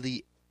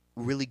really,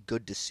 really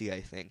good to see,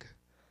 I think.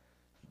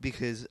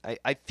 Because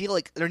I feel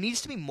like there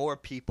needs to be more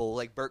people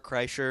like Bert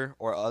Kreischer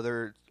or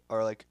other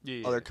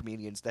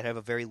comedians that have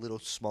a very little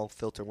small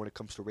filter when it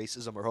comes to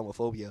racism or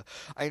homophobia.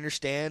 I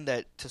understand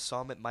that to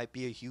some it might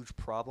be a huge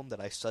problem that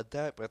I said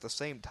that, but at the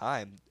same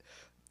time,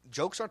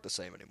 jokes aren't the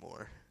same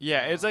anymore.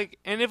 yeah, it's like,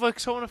 and if like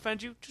someone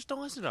offends you, just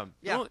don't listen to them.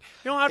 Yeah. You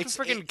don't have to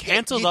freaking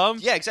cancel them.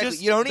 Yeah, exactly.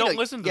 Just You don't need to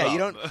listen to yeah, them. you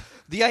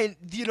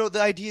don't.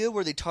 The idea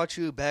where they taught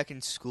you back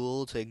in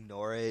school to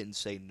ignore it and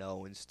say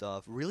no and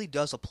stuff really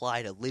does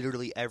apply to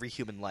literally every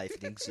human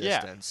life in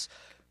existence.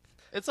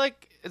 It's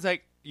like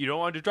you don't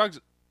want to do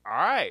drugs. all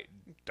right,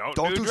 don't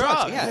Don't do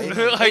drugs.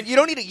 Yeah, Like, you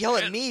don't need to yell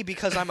at me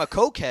because I'm a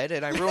cokehead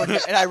and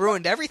I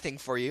ruined everything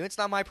for you. It's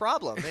not my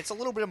problem. It's a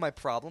little bit of my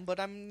problem, but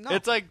I'm not.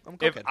 it's like I'm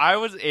if cokehead. I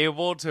was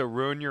able to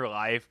ruin your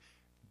life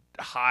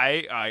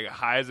high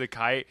as a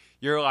kite,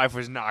 your life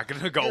was not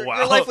going to go your, well.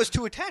 your life was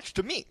too attached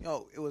to me.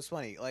 No, it was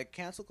funny. Like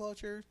cancel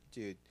culture,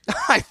 dude.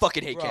 I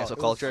fucking hate Bro, cancel it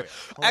was culture.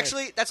 hilarious.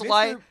 Actually, that's a Mr.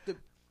 lie.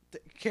 The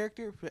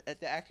character,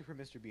 the actor for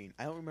Mr. Bean.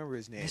 I don't remember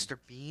his name. Mr.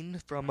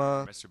 Bean from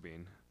Mr.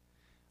 Bean.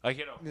 Like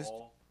hit a Mis-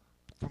 hole.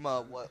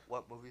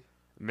 what movie?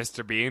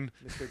 Mr. Bean.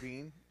 Mr.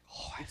 Bean.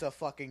 It's a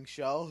fucking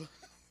show.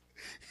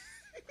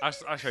 I'll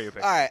show you a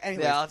picture. All right.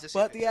 Anyways, Yeah, I'll just see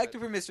but a the picture actor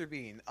for Mr.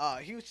 Bean,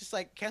 he was just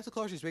like cancel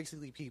culture is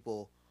basically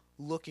people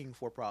looking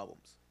for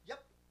problems.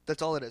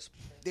 That's all it is.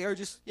 They are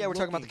just Yeah, we're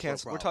talking about the looking for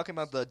cancel. We're problems. talking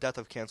about the death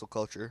of cancel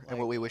culture and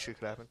what we wish it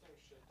could happen.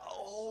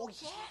 Oh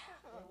yeah.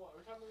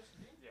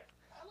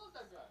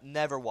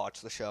 Never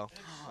watched the show.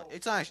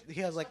 It's not.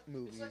 He has like It's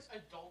movies. like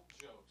adult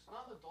jokes.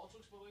 Not adult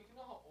jokes, but like, you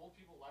know how old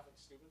people laugh at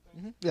stupid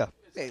things? Yeah.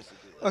 Basically.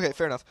 Okay,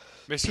 fair enough.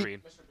 Mr. Bean.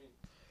 Mr. Bean.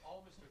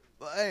 All Mr. Bean.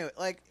 But anyway,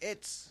 like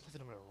it's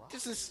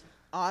this is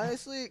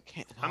honestly.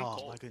 I'm Oh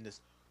cold. my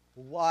goodness.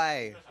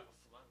 Why?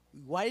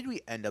 Why did we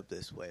end up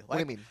this way? Like, What do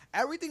you mean?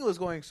 Everything was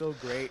going so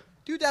great.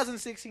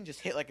 2016 just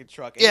hit like a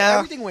truck. And Yeah.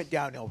 Everything went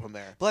downhill from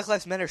there. Black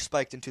Lives Matter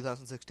spiked in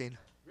 2016.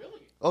 Really?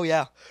 Oh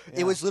yeah. Yeah.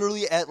 It was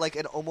literally at like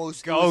an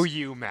almost. Go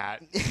you,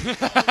 Matt.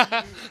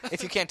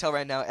 If you can't tell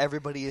right now,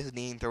 everybody is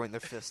kneeing, throwing their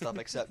fist up,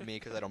 except me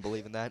because I don't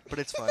believe in that. But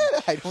it's fine.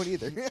 I don't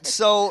either.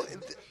 So,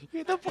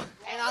 And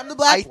I'm the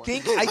black one.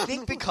 I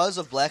think because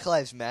of Black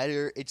Lives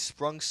Matter, it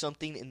sprung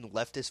something in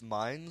leftist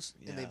minds,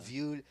 and they Yeah.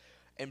 viewed,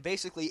 and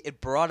basically it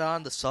brought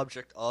on the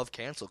subject of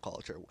cancel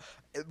culture.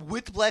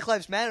 With Black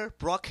Lives Matter,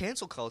 brought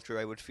cancel culture.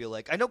 I would feel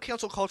like I know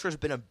cancel culture has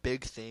been a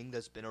big thing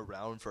that's been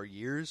around for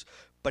years,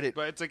 but it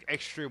But it's like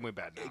extremely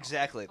bad now.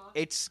 exactly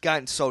it's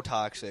gotten so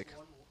toxic.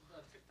 On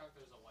TikTok,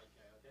 there's a white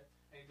guy, okay?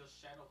 And he does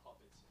shadow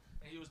puppets.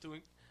 And he was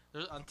doing...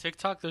 on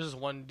TikTok, there's this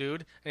one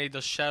dude, and he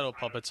does shadow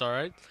puppets, all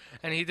right?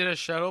 And he did a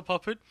shadow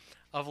puppet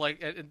of, like,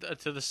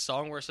 to the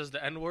song where it says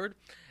the N-word.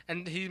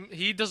 And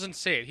he doesn't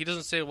say it. He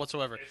doesn't say it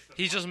whatsoever.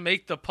 He just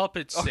make the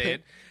puppets say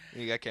it.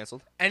 You got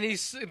canceled. And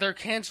they're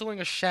canceling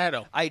a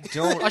shadow. I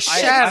don't. A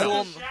shadow. I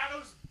will,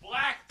 Shadow's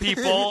black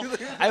people.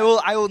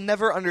 I will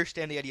never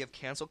understand the idea of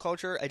cancel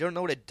culture. I don't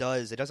know what it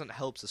does. It doesn't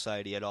help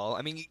society at all.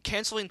 I mean,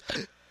 canceling,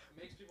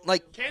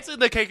 like, Canceling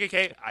the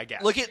KKK, I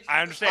guess. Look at-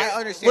 I understand. I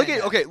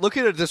understand. look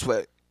at it this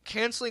way.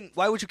 Canceling.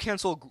 Why would you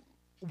cancel?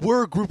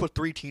 We're a group of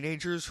 3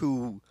 teenagers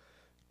who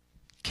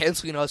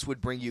canceling us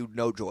would bring you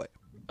no joy.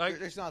 Like,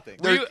 There's nothing.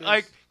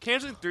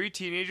 canceling 3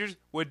 teenagers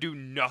would do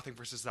nothing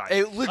for society.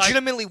 It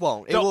legitimately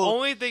won't. It The will.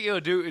 only thing it will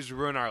do is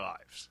ruin our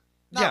lives.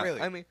 Not yeah,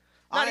 really. I mean,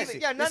 not Honestly,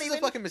 even. Yeah, not this even.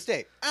 is a fucking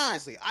mistake.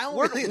 Honestly, I don't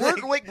we're really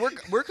like,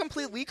 we're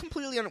completely. We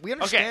completely. We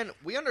understand.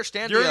 We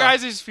understand. Your the,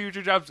 guys'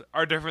 future jobs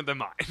are different than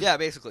mine. Yeah,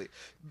 basically,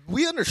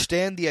 we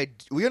understand the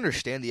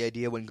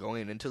idea when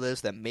going into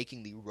this that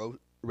making the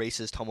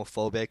racist,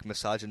 homophobic,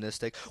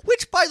 misogynistic.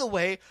 Which, by the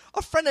way,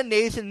 a friend of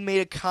Nathan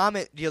made a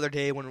comment the other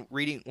day when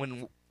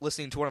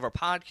listening to one of our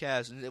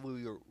podcasts, and that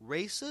we were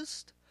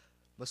racist,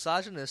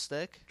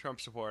 misogynistic, Trump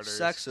supporters.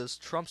 sexist,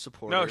 Trump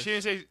supporters. No, she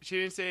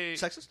didn't say.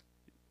 Sexist.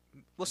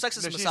 Well,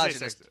 sexist, No, and she didn't say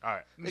misogynist. sexist. All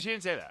right. She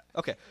didn't say that.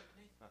 Okay.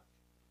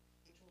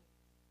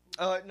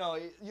 No,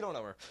 you don't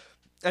know her.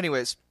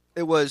 Anyways,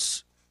 it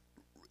was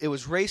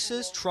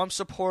racist, Trump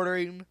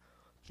supporting,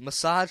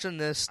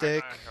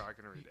 misogynistic. I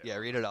can read it. Yeah,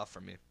 read it off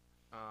for me.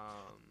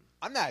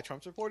 I'm not a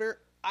Trump supporter.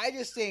 I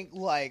just think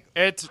like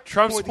It's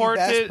Trump for the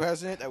best supported.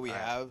 president that we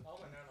have.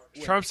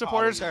 Trump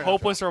supporters, Fair enough.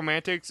 hopeless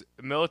romantics,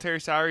 military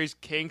salaries,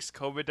 kinks,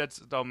 COVID deaths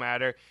don't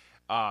matter,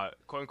 quote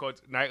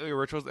unquote, nightly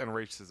rituals, and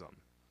racism.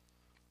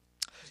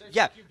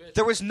 Yeah,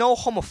 there was no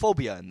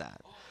homophobia in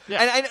that.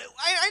 Yeah. And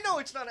I know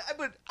it's not,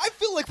 but I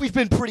feel like we've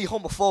been pretty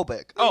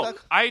homophobic. Oh,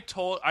 I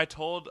told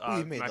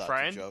We've made my lots of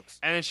friend, jokes.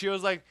 and then she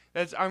was like,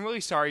 "I'm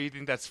really sorry you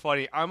think that's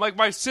funny." I'm like,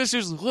 "My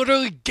sister's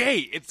literally gay.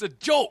 It's a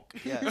joke."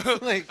 Yeah.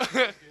 Like,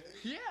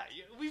 Yeah,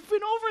 we've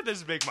been over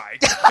this, Big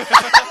Mike.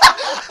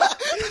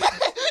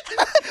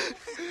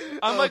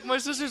 I'm like, my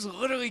sister's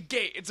literally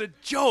gay. It's a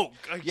joke.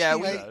 Like, Yeah,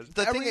 Jesus.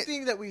 the thing is,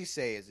 everything that we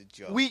say is a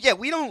joke. we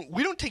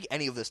don't take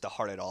any of this to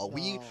heart at all.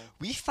 No.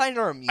 We find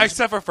our amusement.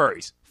 Except for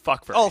furries.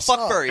 Fuck furries. Oh, fuck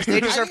Oh, furries. They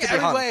deserve to be hung.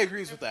 Everybody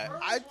agrees with that.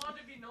 I want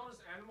to be known as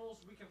animals.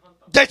 We can hunt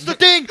them. That's the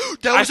thing.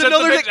 That I was sent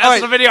another the thing. vid-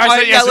 that's the video I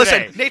sent yeah,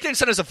 yesterday. listen. Nathan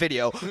sent us a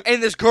video,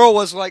 and this girl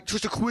was like,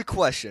 "Just a quick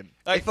question: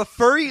 if a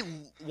furry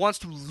wants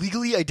to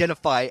legally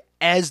identify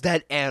as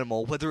that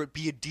animal, whether it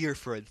be a deer,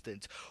 for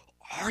instance,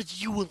 are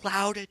you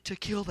allowed to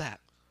kill that?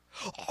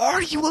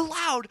 Are you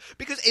allowed?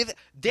 Because if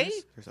they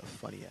There's a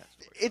funny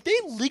ass. if they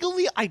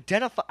legally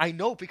identify, I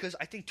know because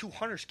I think 2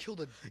 hunters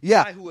killed a guy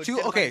Yeah. who Two,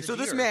 identified okay, as a so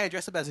this deer. man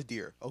dressed up as a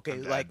deer. Okay,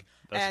 I'm dead. like,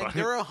 That's and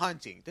funny. they're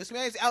hunting. This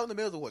man is out in the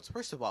middle of the woods.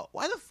 First of all,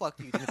 why the fuck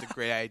do you think it's a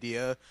great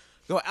idea?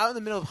 Go out in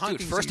the middle of hunting.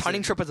 Dude, first season.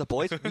 hunting trip as a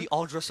boys, we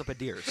all dress up as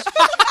deers.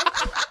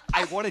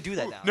 I want to do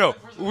that now. No,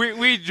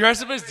 we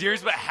dress up as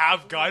deers but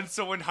have guns,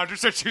 so when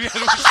hunters are shooting at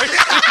us,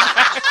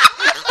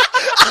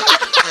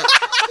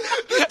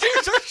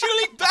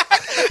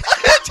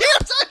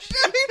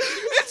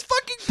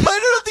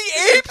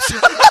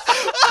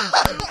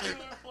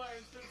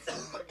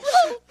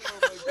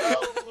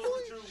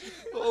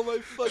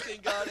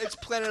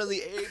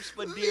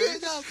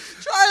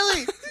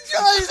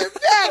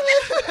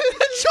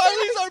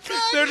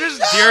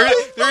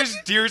 there's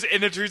deers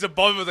in the trees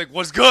above him. Like,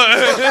 what's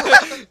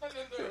good?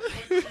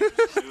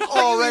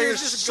 Oh, that hear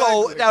is just so.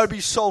 gun clicks. That would be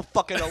so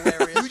fucking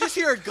hilarious. You just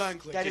hear a gun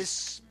click. That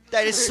is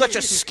such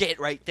a skit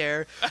right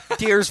there.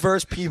 Deers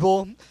versus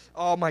people.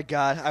 Oh my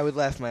god, I would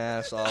laugh my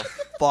ass off.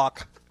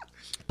 Fuck.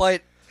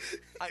 But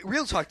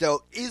real talk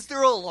though, is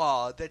there a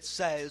law that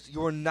says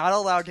you're not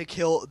allowed to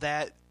kill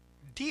that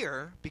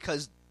deer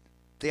because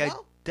they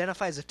No.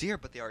 identify as a deer,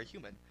 but they are a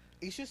human?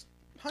 It's just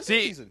hunting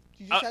See, season.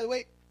 You just gotta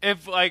wait.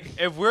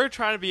 if we're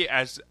trying to be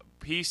as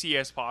PC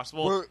as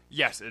possible, We're-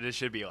 yes, it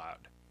should be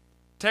allowed.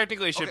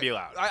 Technically, it should be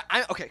allowed.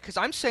 Okay, because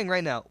I'm saying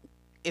right now,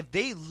 if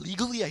they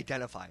legally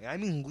identify, and I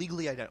mean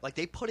legally identify, like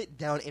they put it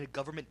down in a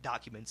government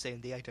document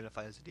saying they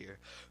identify as a deer,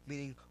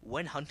 meaning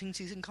when hunting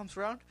season comes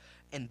around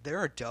and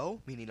they're a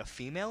doe, meaning a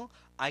female,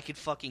 I could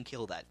fucking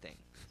kill that thing.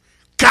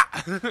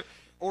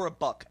 Or a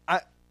buck.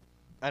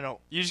 I don't.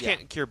 You just yeah.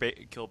 can't kill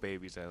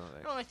babies. I don't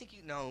think. No, I think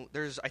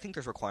I think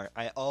there's requirement.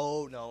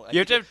 You You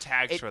have to have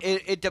tags for them.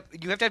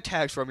 You have to have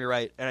tags for them. You're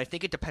right, and I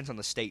think it depends on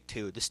the state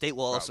too. The state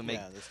will also make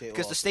Yeah, the state will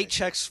because the also state make it.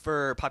 checks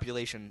for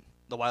population,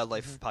 the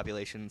wildlife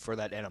population for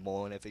that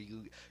animal, and if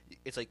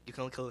it's like you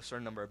can only kill a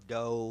certain number of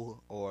doe,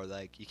 or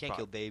like you can't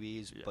kill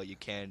babies, yeah. but you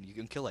can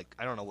kill like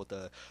I don't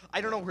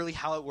know really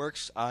how it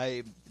works.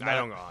 I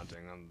don't go hunting.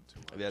 I'm too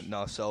much. Yeah,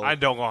 no, so I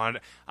don't go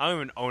hunting. I don't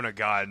even own a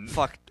gun.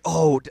 fuck.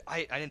 Oh,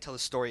 I didn't tell the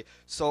story.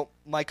 So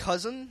my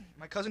cousin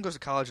goes to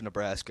college in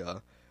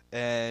Nebraska,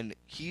 and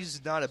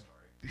he's not a,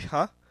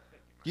 huh?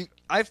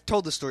 I've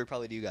told this story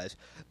probably to you guys,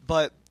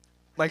 but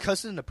my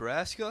cousin in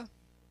Nebraska,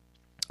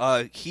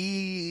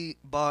 he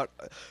bought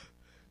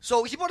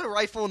a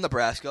rifle in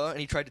Nebraska, and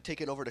he tried to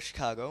take it over to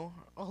Chicago.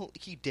 Oh,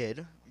 he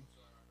did.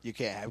 You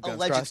can't have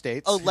guns cross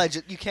states.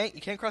 You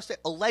can't cross state.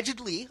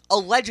 Allegedly.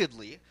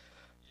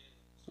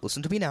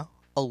 Listen to me now.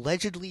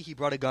 Allegedly, he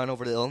brought a gun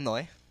over to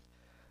Illinois,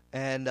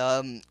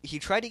 and he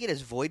tried to get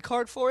his void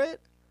card for it,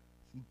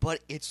 but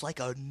it's like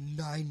a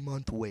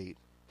 9-month wait.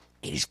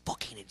 It is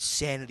fucking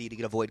insanity to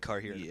get a void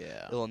card here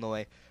Yeah. in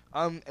Illinois.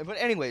 But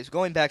anyways,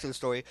 going back to the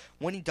story,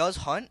 when he does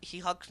hunt, he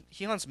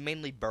hunts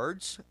mainly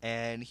birds,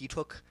 and he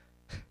took.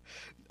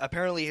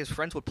 Apparently, his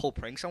friends would pull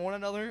pranks on one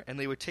another, and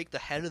they would take the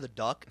head of the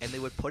duck and they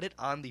would put it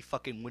on the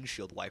fucking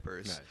windshield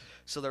wipers. Nice.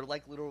 So they're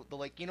like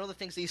the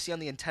things that you see on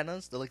the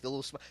antennas. They're like the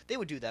little. They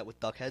would do that with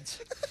duck heads.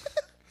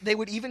 They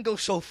would even go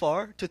so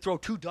far to throw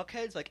 2 duck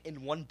heads like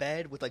in one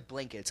bed with like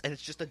blankets, and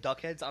it's just the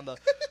duck heads on the.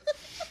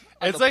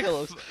 It's the like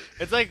pillows.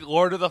 it's like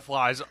Lord of the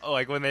Flies,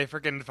 like when they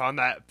freaking found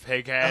that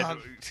pig head.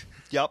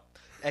 Yep,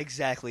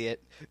 exactly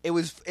it.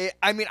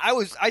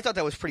 I thought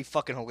that was pretty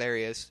fucking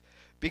hilarious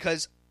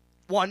because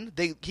one,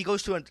 he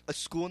goes to a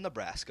school in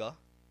Nebraska,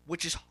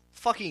 which is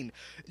fucking.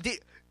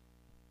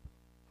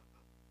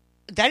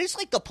 That is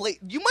like the place.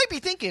 You might be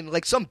thinking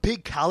like some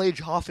big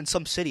college off in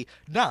some city.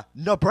 Nah,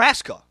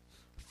 Nebraska,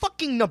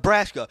 fucking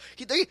Nebraska.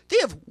 They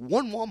have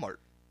one Walmart.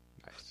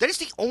 Nice. That is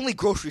the only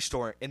grocery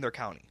store in their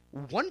county.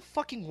 One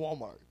fucking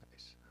Walmart.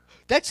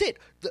 That's it.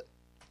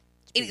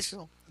 It is.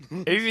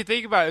 If you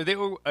think about it,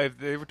 if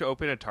they were to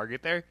open a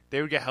Target there,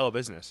 they would get hella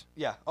business.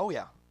 Yeah. Oh,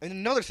 yeah. And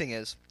another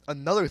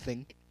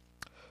thing.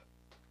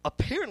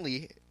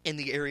 Apparently, in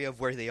the area of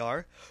where they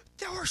are,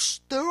 there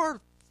are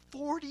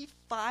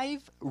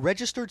 45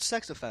 registered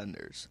sex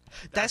offenders.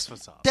 That's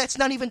what's up. That's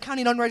not even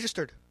counting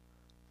unregistered.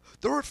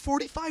 There are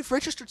 45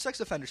 registered sex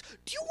offenders.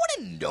 Do you want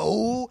to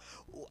know?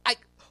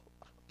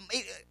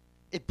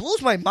 It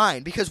blows my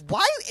mind because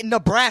why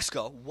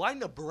Nebraska? Why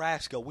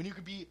Nebraska when you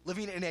could be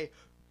living in a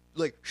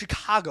like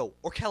Chicago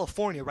or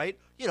California, right?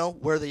 You know,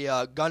 where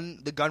the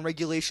gun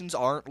regulations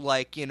aren't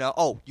like, you know,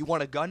 oh, you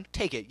want a gun?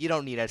 Take it. You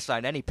don't need to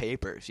sign any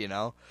papers, you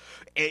know?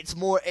 It's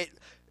more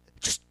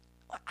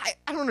I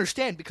don't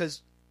understand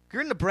because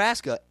you're in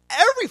Nebraska,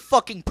 every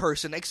fucking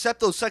person except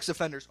those sex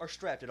offenders are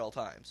strapped at all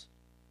times.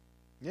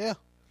 Yeah.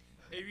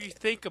 If you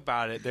think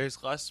about it,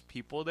 there's less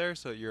people there,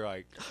 so you're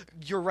like,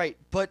 You're right,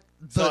 but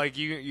so like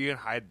you can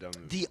hide them.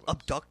 the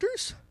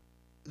abductors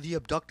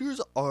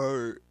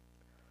are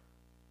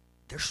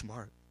they're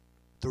smart.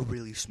 They're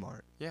really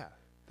smart. Yeah,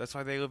 that's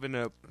why they live in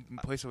a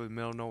place in the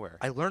middle of nowhere.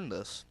 I learned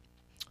this.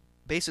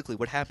 Basically,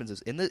 what happens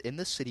is in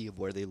the city of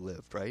where they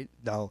live, right?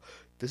 Now,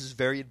 this is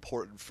very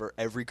important for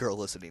every girl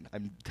listening.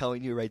 I'm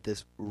telling you, write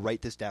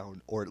this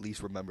down, or at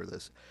least remember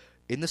this.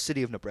 In the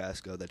city of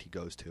Nebraska that he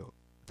goes to,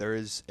 there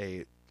is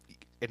in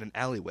an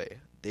alleyway,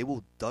 they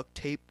will duct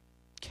tape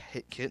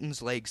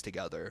kittens' legs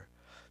together,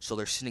 so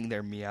they're sitting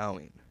there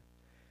meowing.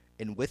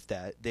 And with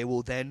that, they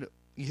will then,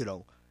 you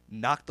know,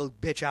 knock the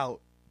bitch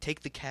out,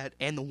 take the cat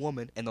and the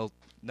woman, and they'll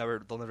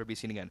never be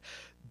seen again.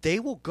 They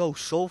will go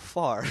so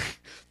far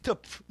to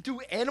do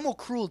animal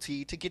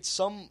cruelty to get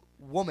some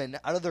woman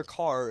out of their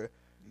car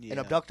and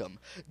abduct them.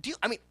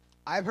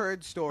 I've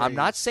heard stories. I'm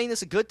not saying this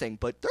is a good thing,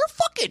 but they're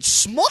fucking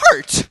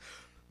smart.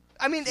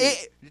 I mean,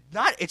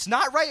 it's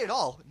not right at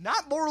all.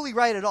 Not morally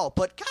right at all,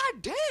 but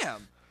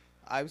goddamn.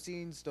 I've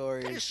seen That is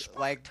stories smart.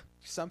 like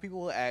some people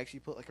will actually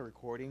put like a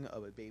recording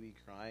of a baby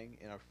crying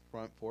in a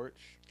front porch,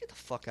 Get the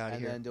fuck out of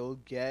and here. then they'll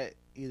get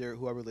either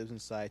whoever lives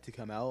inside to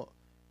come out,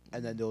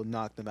 and then they'll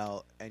knock them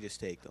out and just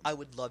take them. I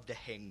would love to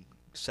hang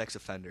sex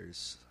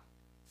offenders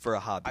for a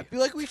hobby. I feel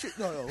like we should.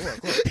 No, look.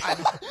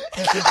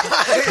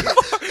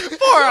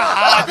 For a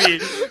hobby.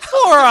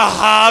 For a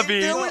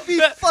hobby. That would be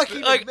That-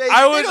 fucking like, amazing.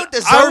 I They was, don't I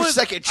deserve was,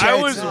 second I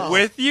was chances. No.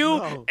 with you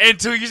No.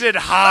 until you said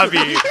hobby.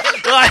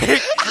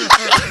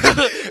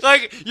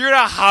 like you're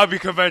at a hobby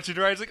convention,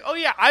 right? It's like, oh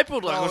yeah, I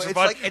pulled Legos No, for it's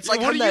fun. like- it's like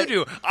what on do you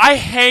do? I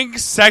hang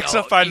sex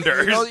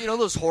offenders. You know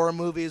those horror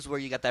movies where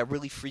you got that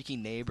really freaky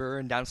neighbor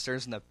and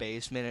downstairs in the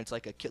basement, and it's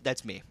like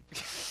that's me.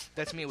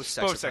 That's me with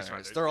sex Both offenders. sex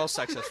offenders. They're all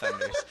sex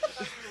offenders.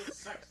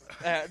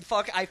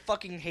 I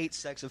fucking hate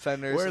sex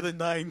offenders. Where are the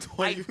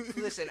 920?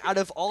 Listen, out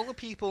of all the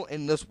people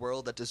in this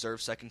world that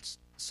deserve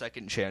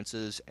second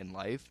chances in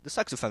life, the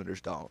sex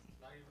offenders don't.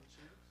 Not even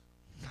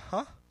cheaters.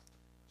 Huh?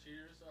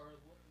 Cheaters are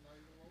not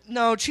even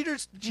low. No,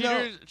 cheaters.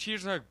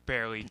 Cheaters are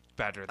barely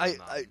better than I,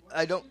 them.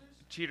 I don't.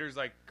 Cheaters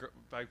like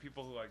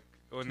people who like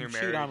when they're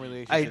Cheat married. on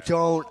relationships.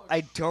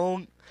 I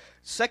don't.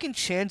 Second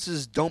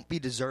chances don't be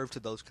deserved to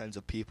those kinds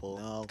of people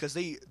No. because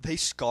they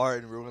scar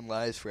and ruin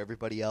lives for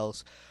everybody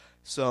else.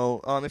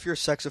 So, if you're a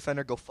sex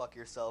offender, go fuck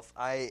yourself.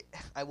 I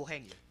will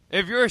hang you.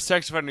 If you're a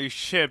sex offender, you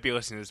shouldn't be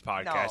listening to this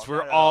podcast. No, We're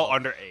not at all all.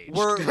 underage.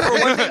 For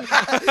one thing,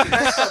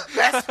 That's the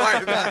best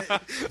part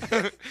about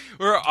it.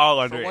 We're all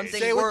underage. one thing-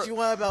 Say we're- what you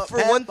want about for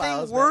one thing,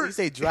 pedophiles, but we're- you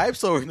say drive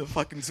slower in the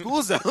fucking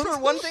school zone. for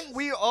one thing,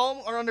 we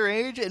all are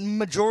underage, and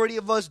majority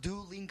of us do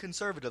lean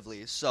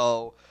conservatively.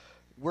 So,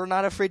 we're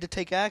not afraid to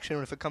take action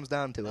if it comes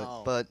down to it.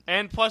 No. But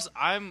And plus,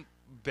 I'm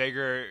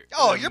bigger.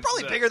 oh, than you're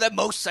probably the- bigger than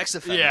most sex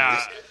offenders.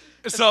 Yeah.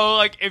 So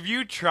like, if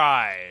you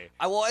try,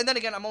 And then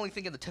again, I'm only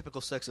thinking the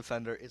typical sex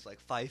offender is like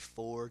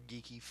 5'4",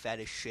 geeky, fat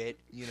as shit.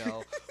 You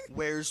know,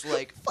 wears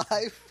like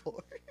 5'4",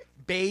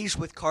 beige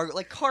with cargo,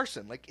 like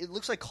Carson. Like it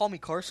looks like Call Me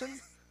Carson.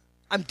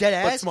 I'm dead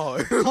but ass.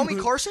 smaller. Call Me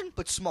Carson,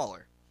 but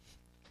smaller.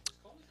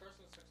 Call me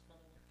Carson a sex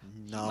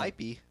offender. No, Might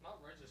be. Not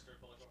registered,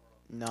 but like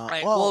overall. no. All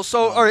right, Well,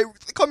 so no. all right,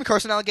 Call Me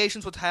Carson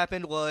allegations. What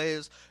happened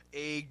was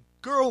a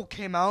girl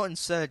came out and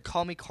said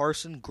Call Me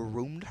Carson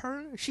groomed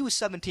her. She was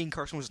 17.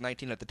 Carson was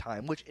 19 at the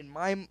time, which in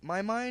my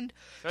mind,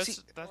 that's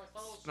See- that's I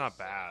thought it was not just-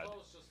 bad. I thought it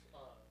was just,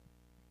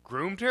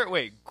 Groomed her?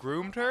 Wait,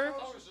 groomed her? I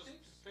thought it was just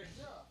pics.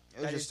 Yeah.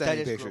 It was that just is, that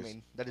sending is pictures.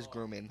 grooming. That is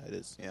grooming. That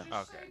is, yeah.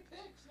 Okay.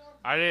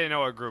 I didn't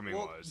know what grooming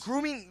Well, was.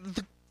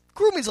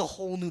 grooming's a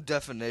whole new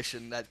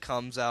definition that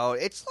comes out.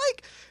 It's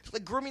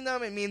like grooming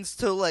them. It means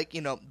to like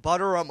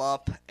butter them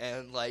up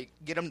and like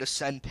get them to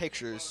send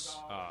pictures.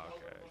 Oh,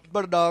 okay.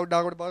 But a dog,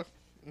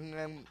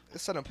 and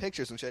send them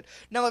pictures and shit.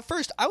 Now at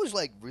first I was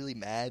like really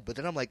mad, but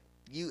then I'm like,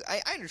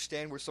 I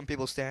understand where some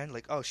people stand.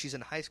 Like, oh, she's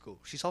in high school.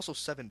 She's also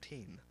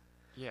 17.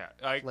 Yeah,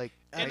 like Like,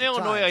 in at the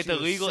Illinois, time, like she the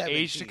was legal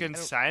age to 17.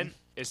 consent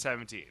is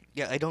 17.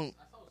 yeah, I don't.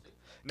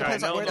 No,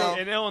 Depends in on where Illinois,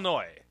 they- in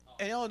Illinois.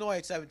 In Illinois,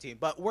 it's 17,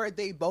 but where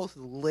they both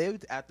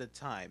lived at the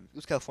time, It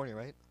was California,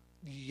 right?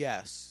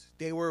 yes,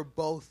 they were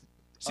both.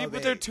 See, of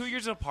but they're age. 2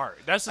 years apart.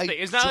 That's the I thing.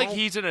 It's not like don't-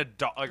 he's an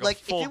adult, like a Like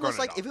full if it grown was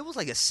like adult. if it was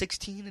like a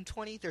 16 and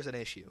 20, there's an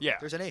issue. Yeah.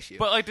 there's an issue.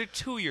 But like they're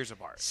 2 years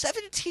apart.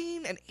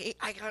 17 and 8,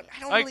 I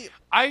don't Like really.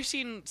 I've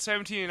seen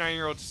 17 and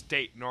 9-year-olds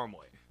date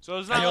normally, so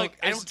it's not I don't, like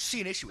I it's- don't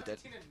see an issue with it.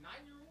 17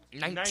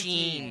 and 9-year-old?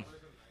 19.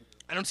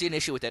 I don't see an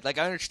issue with it. Like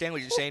I understand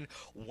what you're saying.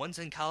 One's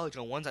in college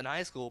and one's in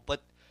high school,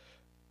 but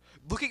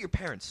look at your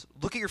parents.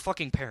 Look at your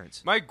fucking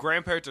parents. My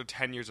grandparents are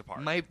 10 years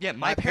apart. My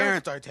My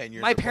parents are 10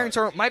 years. My apart. parents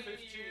are my.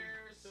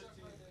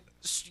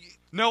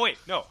 No, wait,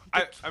 no,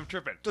 I'm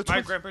tripping. the My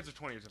twins- grandparents are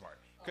 20 years apart.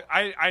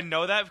 I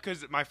know that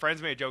because my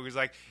friends made a joke. He's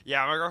like,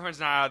 yeah, my girlfriend's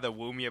not out of the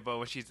womb yet, but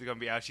when she's gonna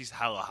be out, she's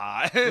hella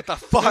hot. What the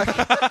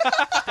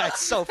fuck? That's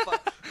so fun.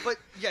 But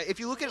yeah, if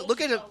you look at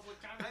it,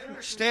 I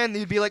understand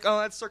you'd be like, oh,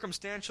 that's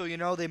circumstantial. You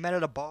know, they met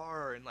at a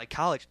bar in like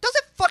college. Does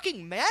it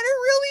fucking matter?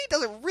 Really?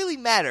 Does it really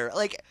matter?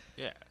 Like,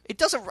 Yeah. it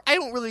doesn't. I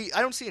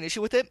don't see an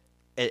issue with it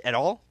at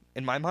all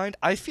in my mind.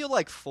 I feel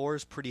like 4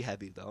 is pretty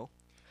heavy though.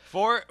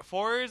 Four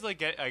is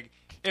like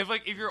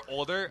if you're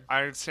older,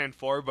 I understand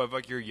 4, but if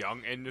like you're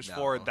young and there's No.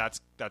 4,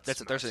 there's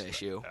There's an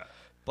issue. Yeah.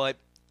 But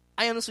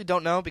I honestly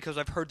don't know because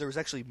I've heard there was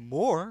actually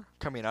more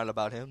coming out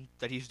about him,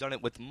 that he's done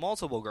it with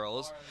multiple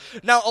girls.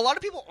 Now, a lot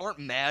of people aren't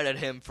mad at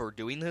him for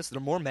doing this. They're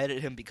more mad at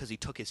him because he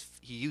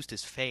used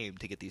his fame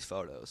to get these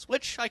photos,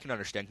 which I can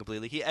understand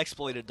completely. He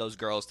exploited those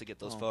girls to get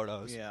those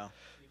photos. Yeah.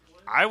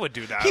 I would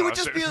do that. He would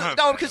just be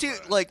no, because he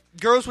like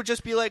girls would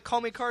just be like,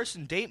 "Call me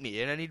Carson, date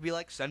me," and then he'd be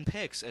like, "Send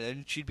pics," and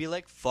then she'd be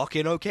like,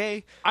 "Fucking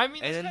okay." I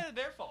mean, and it's then- kind of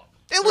their fault.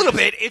 A little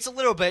bit. It's a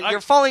little bit. Like,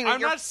 You're falling. I'm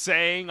you're- not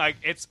saying like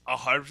it's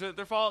 100%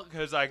 their fault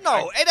because like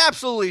No, it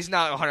absolutely is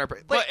not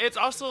 100%. but it's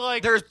also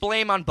like there's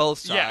blame on both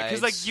sides. yeah,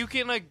 because like you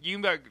can be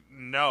like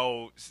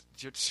no,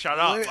 shut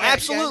up. Literally, Like,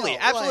 Absolutely, Yeah,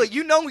 no, absolutely. like-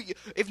 You know,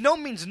 if no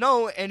means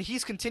no, and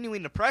he's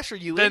continuing to pressure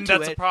you Then into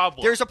that's a it,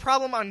 problem. there's a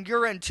problem on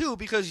your end too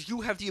because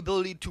you have the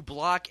ability to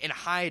block and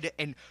hide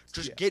and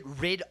just Yeah. get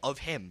rid of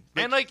him.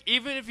 and like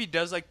even if he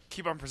does like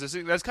keep on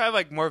persisting, that's kind of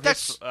like more of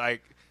That's- his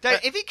like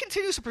That if he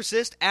continues to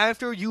persist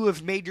after you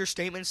have made your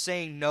statement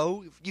saying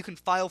no, you can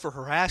file for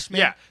harassment,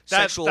 Yeah,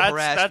 sexual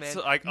harassment, that's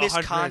like 100% fault.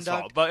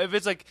 misconduct. But if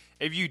it's like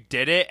if you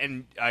did it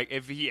and like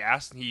if he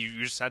asked and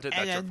you just sent it, that's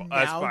And your then fault.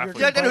 That's now my you're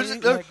fault. Yeah, no,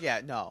 complaining, like,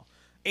 yeah, no.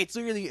 It's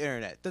literally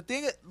internet.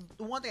 The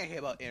one thing I hate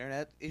about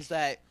internet is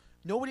that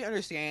nobody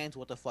understands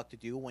what the fuck to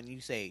do when you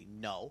say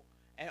no.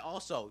 And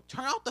also,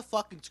 turn out the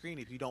fucking screen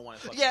if you don't want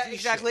to fucking Yeah, see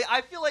exactly. shit.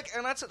 I feel like,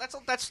 and that's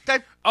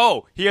that.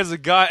 Oh, he has a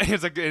gun. He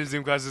has a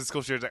Zoom class in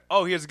school. She's like,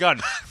 oh, he has a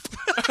gun.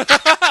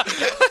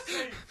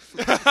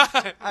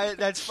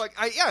 That's fuck.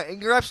 Yeah,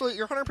 and you're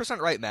 100%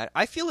 right, Matt.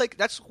 I feel like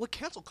that's what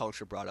cancel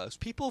culture brought us.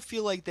 People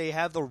feel like they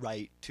have the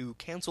right to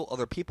cancel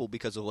other people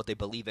because of what they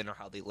believe in or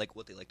how they like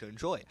what they like to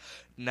enjoy.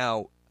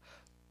 Now,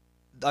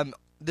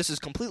 this is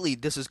completely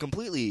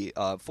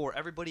for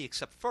everybody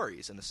except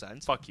furries in a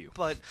sense. Fuck you.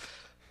 But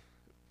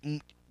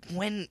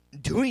when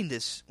doing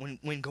this,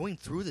 when going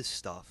through this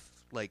stuff,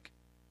 like,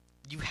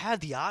 you have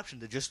the option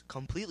to just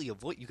completely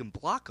avoid. You can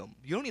block them.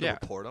 You don't need to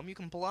report them. You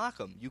can block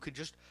them. You could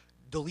just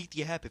delete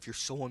the app if you're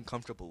so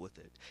uncomfortable with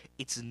it.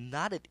 It's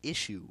not an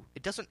issue.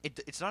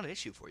 It's not an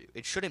issue for you.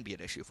 It shouldn't be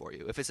an issue for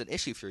you. If it's an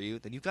issue for you,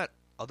 then you've got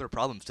other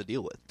problems to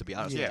deal with, to be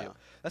honest with Yeah. you.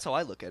 That's how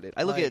I look at it.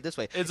 I look at it this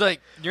way. It's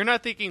like you're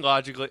not thinking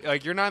logically.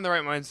 Like you're not in the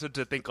right mindset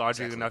to think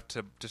logically Exactly. enough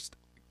to just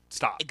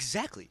stop.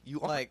 Exactly. You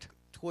Like aren't.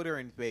 Twitter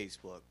and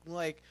Facebook.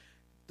 Like,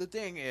 the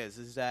thing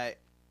is that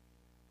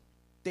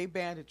they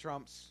banned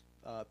Trump's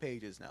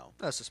pages now.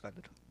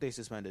 Suspended. They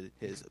suspended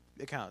his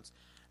accounts.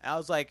 And I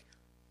was like,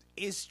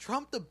 is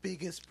Trump the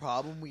biggest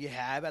problem we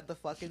have at the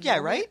fucking Yeah,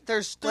 moment? right?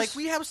 There's Like,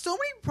 we have so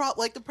many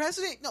like, the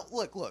president... No,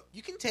 look.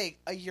 You can take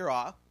a year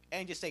off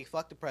and just say,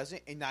 fuck the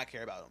president and not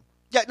care about him.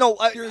 Yeah, no,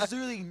 There's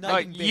literally nothing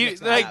like, big you- that's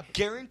gonna like, happen.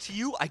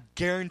 I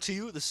guarantee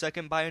you, the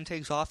second Biden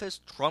takes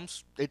office,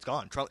 it's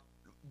gone.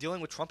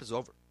 Dealing with Trump is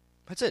over.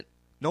 That's it.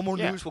 No more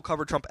Yeah. news will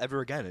cover Trump ever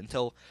again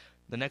until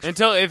the next.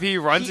 Until if he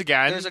runs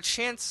again. There's a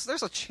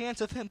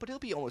chance of him, but he'll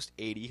be almost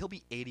 80. He'll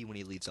be 80 when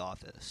he leaves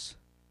office.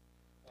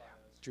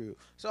 True.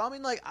 So, I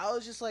mean, like, I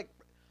was just like,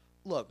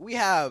 look, we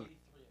have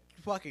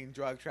fucking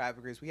drug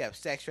traffickers, we have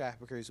sex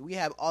traffickers, we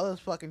have all those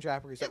fucking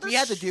traffickers that we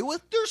had to deal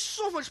with There's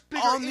so much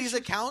bigger on these issues.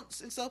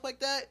 accounts and stuff like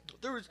that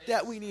There's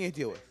that we need to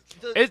deal with.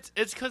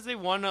 It's because they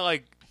want to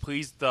like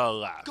please the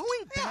left. going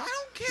Yeah, back.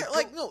 I don't care.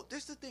 Like, no,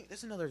 there's the thing.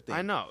 There's another thing.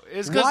 I know.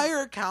 It's because Why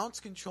are accounts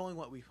controlling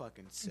what we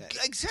fucking say?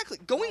 Exactly.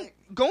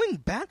 Going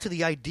back to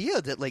the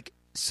idea that, like,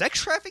 sex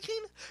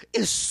trafficking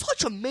is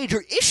such a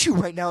major issue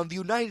right now in the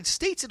United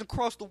States and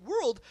across the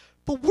world,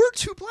 but we're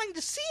too blind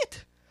to see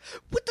it.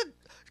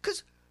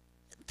 Because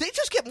they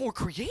just get more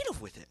creative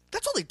with it.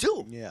 That's all they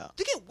do. Yeah.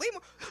 They get way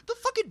more. The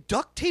fucking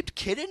duct taped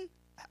kitten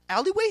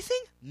alleyway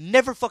thing.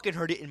 Never fucking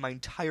heard it in my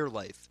entire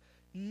life.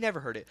 Never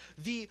heard it.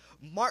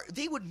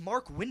 They would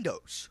mark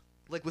windows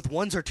like with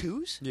ones or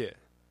twos yeah.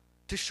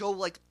 to show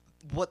like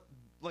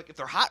if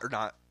they're hot or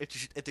not,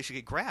 if they should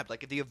get grabbed.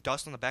 Like if you have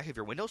dust on the back of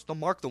your windows, they'll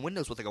mark the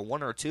windows with like a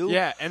 1 or a 2.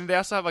 Yeah, and they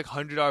also have like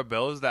 $100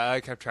 bills that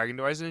like have tracking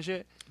devices and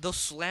shit.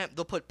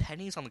 They'll put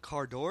pennies on the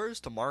car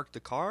doors to mark the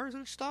cars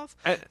and stuff.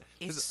 And-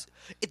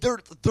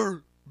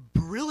 They're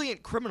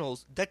brilliant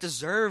criminals that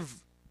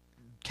deserve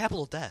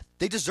capital death.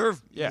 They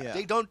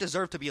don't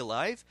deserve to be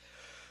alive.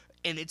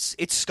 And it's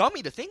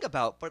scummy to think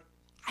about, but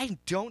I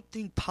don't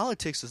think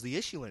politics is the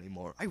issue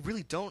anymore. I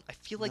really don't. I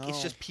feel like it's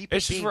No. just people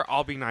It's just being... we're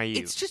all being naive.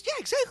 It's just, yeah,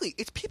 exactly.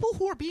 It's people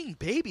who are being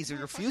babies and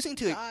refusing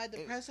to... God, the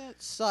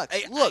president sucks.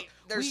 Look, we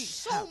there's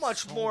so have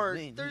much so more.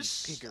 many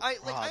There's, bigger I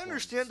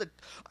problems.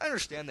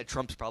 understand that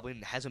Trump's probably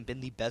hasn't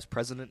been the best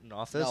president in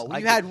office. No, I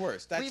we've get- had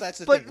worse. That's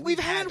the but thing. we've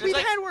had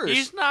worse.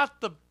 He's not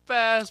the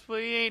best,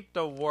 but he ain't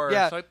the worst.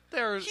 Yeah. Like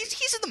there's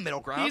He's in the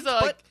middle ground. he's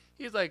but like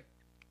he's like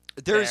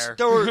there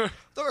there.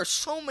 are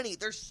so many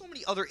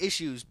other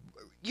issues.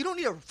 You don't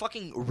need to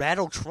fucking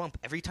rattle Trump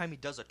every time he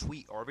does a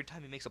tweet or every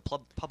time he makes a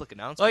public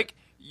announcement. like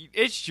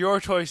it's your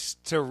choice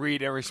to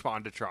read and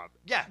respond to Trump.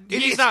 yeah,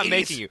 He's not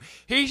making you.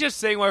 He's just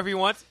saying whatever he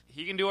wants.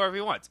 He can do whatever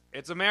he wants.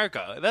 It's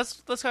America.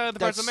 That's kind of the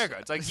parts of America.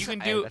 It's like you can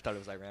do. I thought it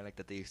was ironic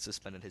that they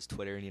suspended his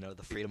Twitter and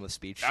the freedom of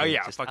speech. Oh, thing.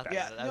 yeah, Just- fuck that.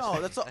 Yeah,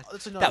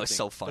 that's another. That was thing.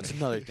 so funny. That's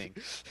another thing.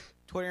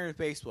 Twitter and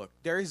Facebook.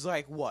 There is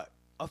like what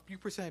a few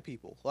percent of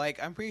people.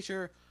 Like I'm pretty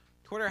sure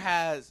Reddit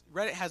has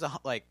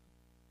I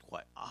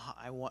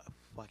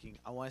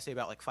want to say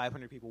about like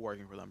 500 people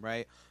working for them,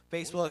 right?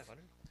 Facebook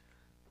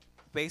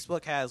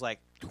has like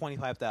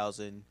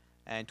 25,000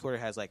 and Twitter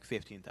has like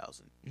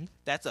 15,000. Mhm.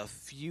 That's a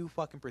few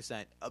fucking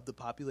percent of the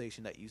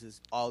population that uses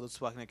all those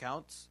fucking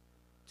accounts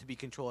to be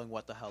controlling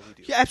what the hell we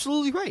do. You're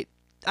absolutely right.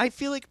 I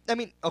feel like,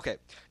 okay,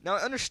 now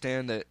I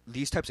understand that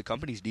these types of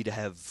companies need to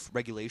have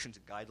regulations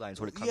and guidelines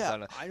when it comes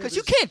down to, I know because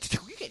you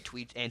can't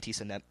tweet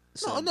anti-Semitic.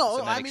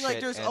 No, I mean like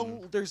there's a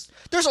line there's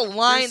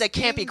that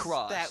can't be things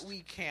crossed. that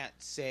we can't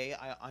say.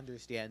 I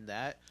understand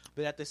that,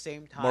 but at the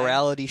same time,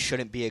 Morality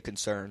shouldn't be a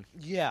concern.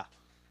 Yeah,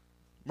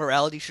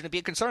 Morality shouldn't be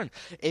a concern.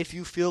 If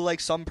you feel like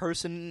some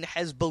person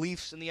has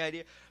beliefs in the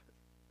idea,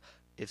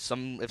 if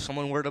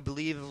someone were to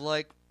believe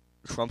like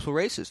Trump's a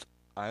racist,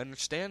 I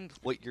understand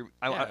what you're.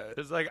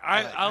 It's like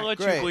I'll let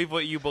great. you believe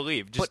what you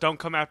believe. Just But- don't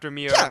come after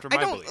me or Yeah, after my I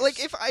don't beliefs.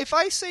 like if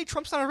I say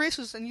Trump's not a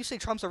racist and you say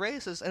Trump's a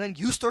racist and then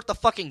you start the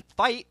fucking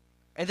fight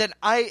and then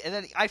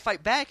I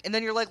fight back and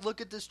then you're like,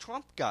 look at this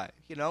Trump guy,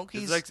 you know?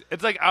 He's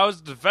It's like I was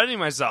defending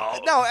myself.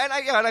 no, and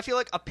I feel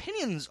like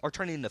opinions are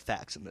turning into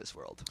facts in this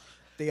world.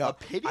 They are.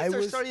 Opinions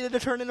are starting to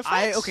turn into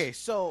facts. Okay,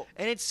 so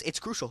and it's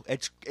crucial.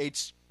 It's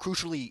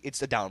crucially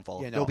it's a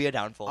downfall. Yeah, no. There'll be a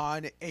downfall.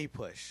 on a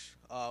push,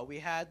 we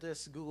had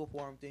this Google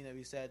form thing that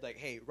we said like,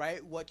 hey,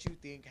 write what you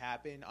think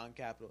happened on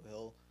Capitol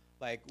Hill.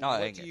 Like,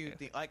 what do you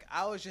think? Like,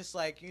 I was just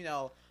like,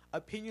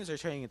 opinions are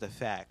turning into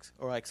facts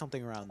or like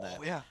something around that.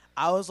 Oh, yeah.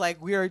 I was like,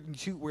 we are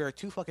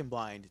too fucking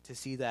blind to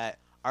see that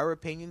our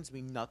opinions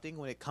mean nothing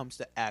when it comes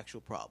to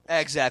actual problems.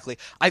 Exactly.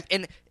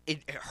 And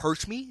it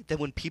hurts me that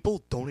when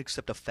people don't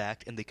accept a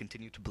fact and they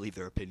continue to believe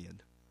their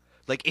opinion.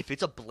 Like, if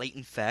it's a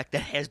blatant fact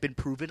that has been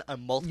proven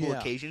on multiple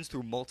occasions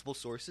through multiple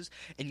sources,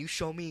 and you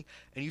show me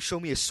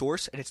a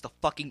source and it's the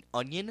fucking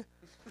Onion,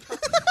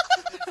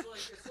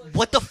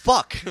 what the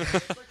fuck? It's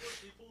like those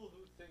people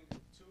who think 2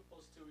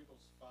 + 2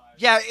 = 5.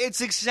 Yeah,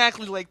 it's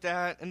exactly like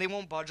that, and they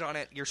won't budge on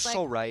it. You're Like,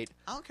 so right.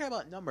 I don't care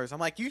about numbers. I'm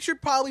like, you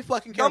should probably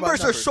fucking care about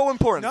Numbers numbers. are so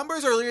important.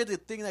 Numbers are literally the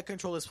thing that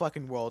control this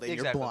fucking world, and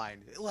Exactly. you're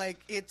blind. Like,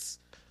 it's...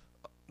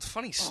 It's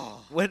funny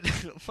Oh.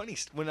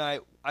 when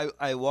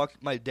I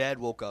walked. My dad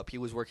woke up. He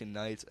was working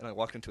nights, and I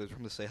walked into his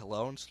room to say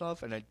hello and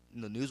stuff. And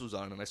the news was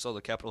on, and I saw the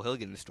Capitol Hill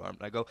getting stormed.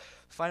 And I go,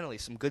 finally,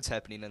 some good's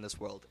happening in this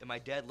world. And my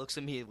dad looks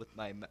at me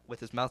with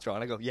his mouth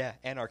drawn. I go, yeah,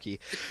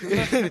 anarchy.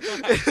 And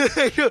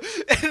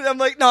I'm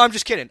like, no, I'm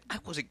just kidding. I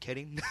wasn't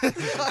kidding.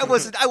 I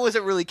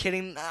wasn't really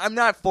kidding. I'm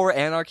not for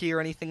anarchy or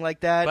anything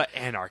like that. But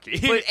anarchy.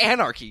 But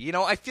anarchy,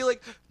 I feel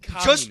like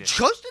just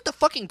at the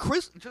fucking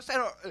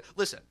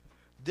listen.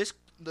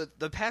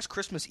 The past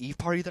Christmas Eve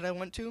party that I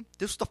went to,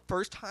 this was the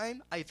first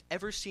time I've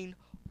ever seen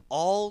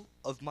all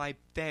of my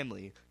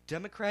family,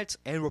 Democrats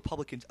and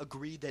Republicans,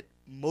 agree that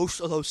most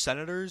of those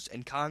senators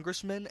and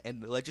congressmen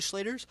and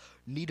legislators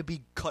need to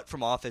be cut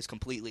from office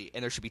completely,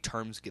 and there should be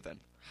terms given.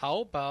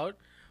 How about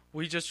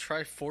we just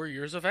try 4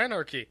 years of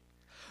anarchy,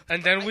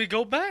 and then we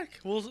go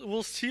back?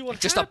 We'll see what.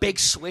 Just a happens. big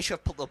switch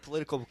of the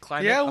political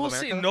climate. Yeah, of we'll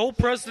America. see. No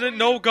president,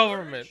 no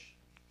government.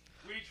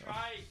 We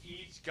try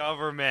each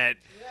government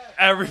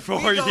every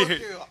 4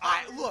 years.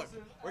 Look,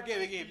 we're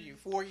giving you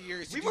 4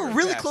 years. To We do were your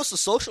really best. close to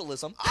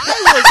socialism.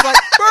 I was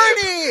like,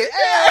 Bernie!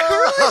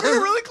 Yeah,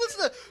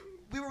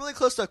 we were really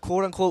close to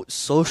quote unquote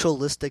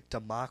socialistic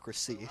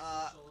democracy.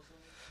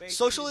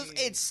 Socialism,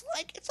 it's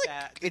like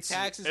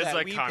taxes it's that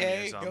like we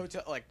communism. pay go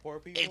to like poor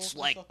people. it's and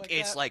like stuff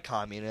it's that. like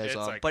communism,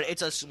 It's like but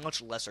it's a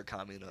much lesser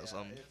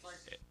communism.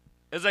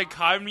 It's like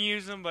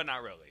communism, but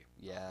not really.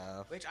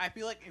 Yeah, Which I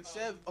feel like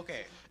instead of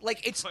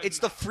like it's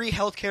the free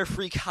healthcare,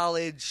 free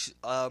college.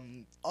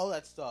 all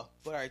that stuff,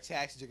 but our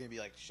taxes are gonna be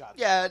like shot.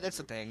 Yeah, that's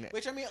the thing.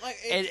 Which I mean, like,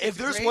 And it's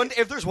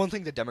if there's one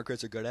thing the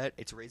Democrats are good at,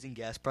 it's raising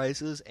gas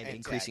prices and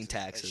increasing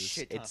taxes. A taxes.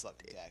 shit ton of It's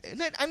fucking taxes.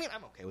 and then, I mean,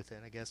 I'm okay with it,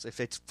 I guess, if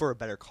it's for a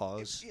better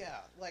cause. Yeah,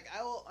 like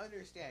I will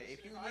understand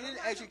if you need an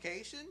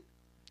education.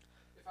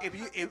 If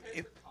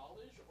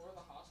college or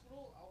the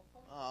hospital,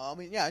 I'll I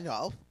mean, yeah, no,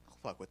 I'll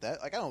fuck with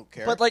that. Like I don't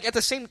care. But like at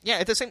the same,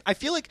 I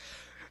feel like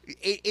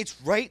it's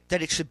right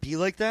that it should be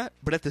like that.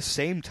 But at the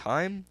same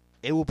time,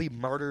 it will be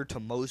murder to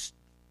most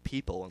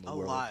people in the a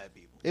world. lot of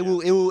people.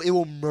 It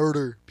will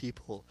murder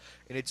people,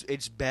 and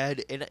it's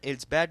bad. And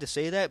it's bad to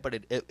say that, but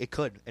it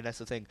could, and that's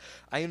the thing.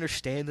 I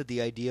understand that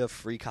the idea of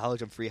free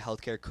college and free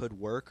healthcare could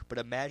work, but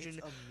imagine,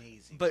 It's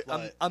amazing.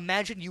 but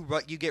imagine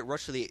you get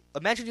rushed to the.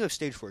 Imagine you have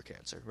stage 4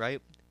 cancer,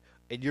 right?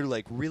 And you're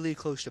like really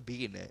close to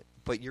beating it,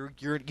 but you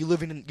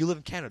live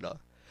in Canada.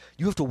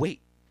 You have to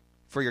wait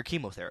for your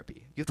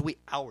chemotherapy. You have to wait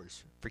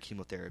hours for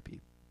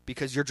chemotherapy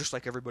because you're just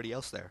like everybody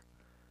else there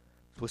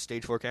with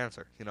stage 4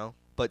 cancer,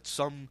 But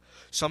some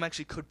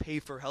actually could pay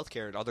for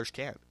healthcare and others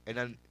can't, and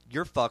then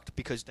you're fucked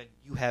because then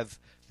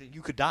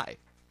you could die.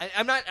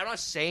 I'm not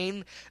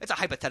saying it's a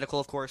hypothetical,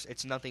 of course.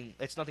 It's nothing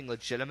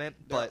legitimate,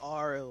 but there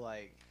are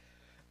like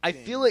I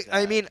feel like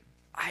things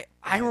that-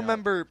 I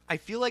remember I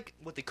feel like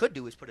what they could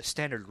do is put a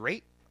standard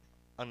rate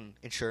on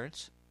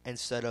insurance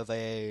instead of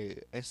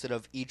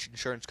each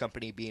insurance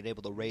company being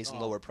able to raise and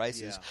lower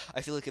prices. yeah.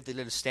 I feel like if they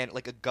did a standard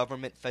like a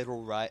government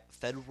federal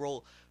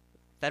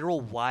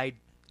wide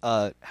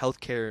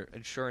healthcare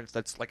insurance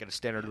that's like at a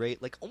standard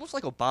rate, like almost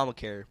like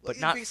Obamacare, but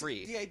not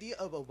free. The idea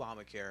of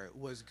Obamacare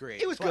was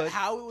great. It was but good.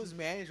 How it was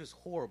managed was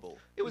horrible.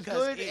 It was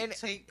because good, it and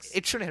takes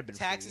it shouldn't have been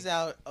taxes free.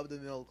 out of the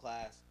middle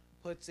class,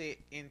 puts it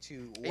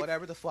into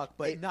whatever the fuck,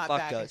 but not fucked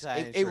back us.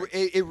 inside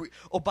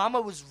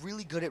Obama was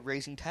really good at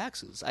raising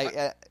taxes.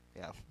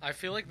 Yeah. I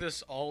feel like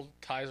this all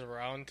ties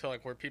around to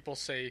like where people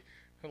say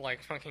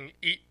like fucking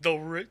eat the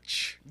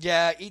rich.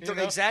 Yeah, You know?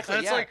 exactly.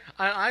 And it's Yeah. like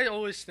I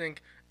always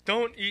think,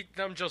 don't eat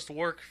them, just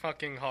work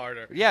fucking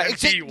harder. Yeah, and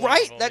be one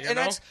right. of them, you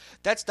know?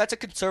 That's a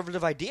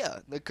conservative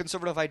idea. The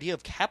conservative idea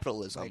of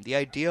capitalism. The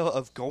idea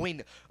of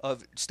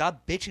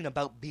stop bitching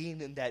about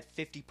being in that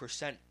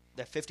 50%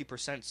 that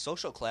 50%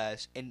 social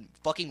class and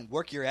fucking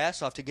work your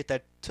ass off to get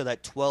that to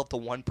that 12 to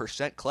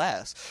 1%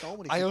 class. So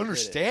many I people did it.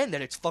 understand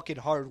that it's fucking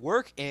hard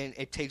work and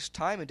it takes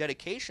time and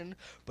dedication,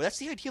 but that's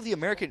the idea of the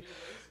American.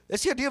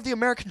 That's the idea of the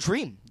American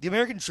dream. The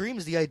American dream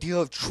is the idea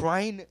of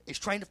trying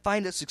to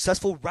find a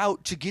successful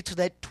route to get to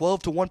that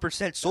 12 to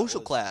 1%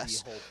 social was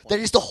class. the whole point That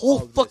is the whole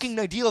of this. fucking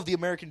idea of the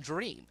American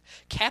dream.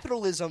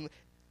 Capitalism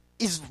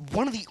is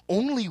one of the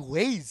only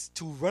ways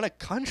to run a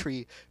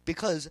country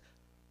because,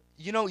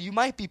 you know, you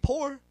might be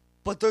poor,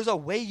 but there's a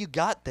way you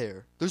got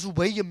there. There's a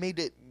way you made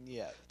it.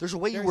 Yeah. There's a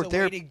way There's you were a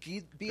there. way to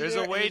be There's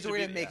there, a way and there's to a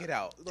way be- to make yeah. it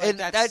out. Like, And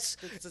that's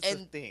that's the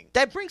and thing.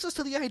 that brings us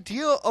to the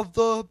idea of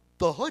the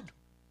hood,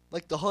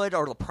 like the hood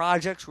or the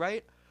projects,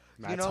 right?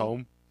 Matt's you know,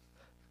 home.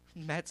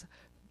 Matt's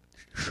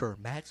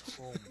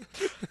home.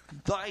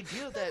 the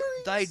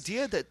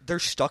idea that they're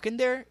stuck in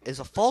there is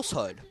a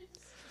falsehood.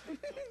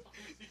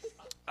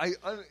 You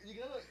gotta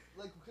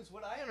like because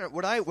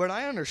what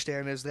I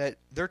understand is that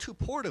they're too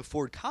poor to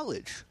afford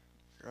college.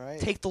 Right.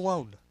 Take the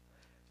loan,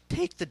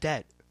 take the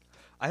debt.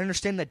 I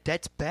understand that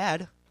debt's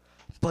bad,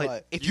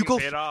 but if You you can go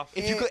pay it off.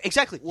 if you It go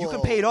exactly you can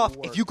will pay it off.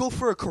 work. If you go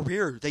for a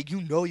career that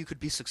you know you could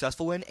be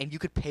successful in and you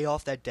could pay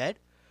off that debt,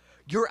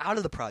 you're out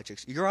of the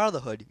projects. You're out of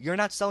the hood. You're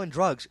not selling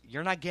drugs.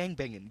 You're not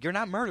gangbanging. You're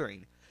not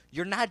murdering.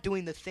 You're not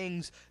doing the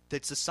things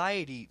that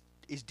society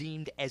is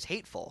deemed as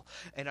hateful.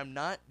 And I'm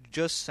not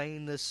just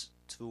saying this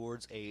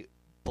towards a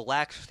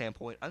black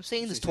standpoint. I'm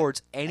saying this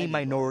towards any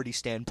Anybody. minority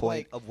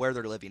standpoint Like- of where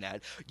they're living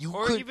at. You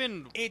Or could,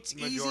 even It's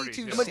easy majority,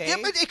 to yeah. but, say. yeah,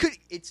 but it could.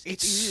 It's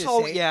easy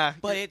so to say, yeah.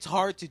 but it's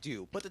hard to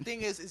do. But the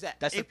thing is that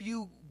That's the- if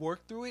you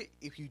work through it,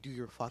 if you do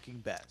your fucking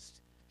best,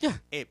 Yeah.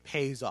 it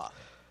pays off.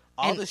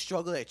 All And- the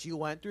struggle that you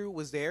went through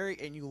was there,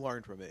 and you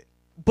learned from it.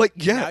 But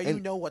yeah, now you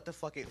and know what the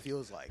fuck it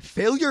feels like.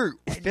 failure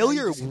And now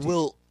failure you just do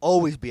will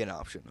always be an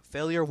option.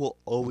 Failure will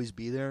always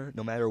be there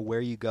no matter where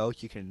you go.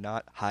 You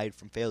cannot hide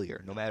from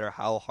failure no matter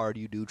how hard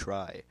you do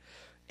try.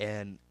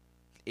 And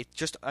it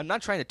just I'm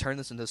not trying to turn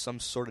this into some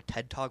sort of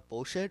TED Talk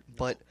bullshit,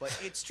 but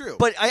it's true.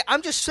 but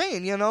I'm just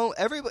saying, you know,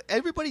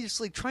 everybody's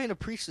like trying to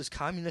preach this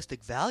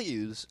communistic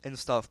values and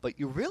stuff, but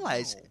you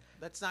realize No,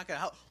 that's not gonna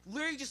help.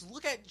 Literally, just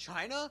look at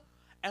China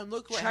and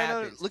look what China-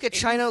 happens. look at If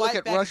you China, look fight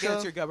at back Russia.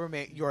 Against your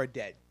government, you're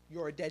dead.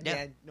 You're a dead Yeah.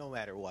 man, no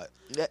matter what.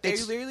 that They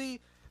it's- literally,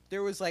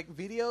 there was like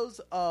videos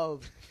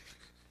of,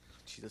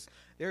 Jesus,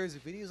 there was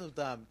videos of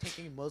them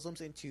taking Muslims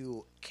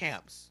into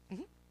camps.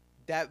 Mhm.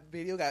 That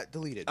video got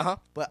deleted. Uh-huh.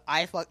 But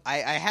I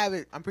have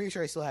it. I'm pretty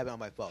sure I still have it on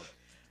my phone.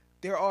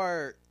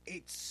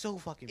 It's so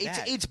fucking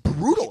bad. it's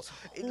brutal.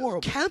 It's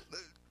horrible.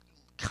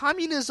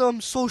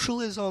 Communism,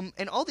 socialism,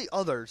 and all the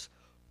others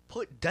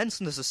put dents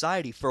into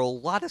society for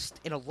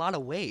in a lot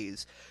of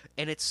ways,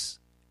 and it's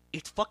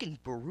fucking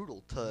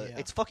brutal. Yeah.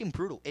 It's fucking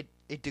brutal.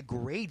 It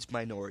degrades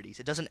minorities.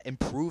 It doesn't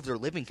improve their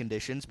living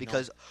conditions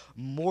because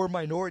more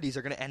minorities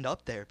are going to end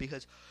up there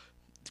because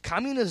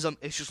communism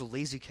is just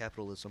lazy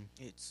capitalism.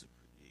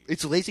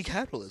 It's lazy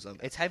capitalism.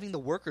 It's having the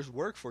workers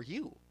work for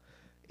you.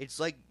 It's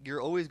like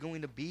you're always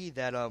going to be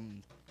that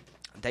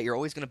you're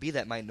always going to be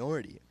that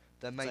minority,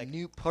 that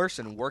minute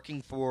person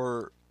working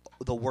for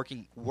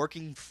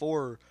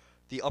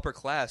the upper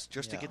class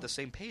just to Yeah. get the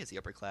same pay as the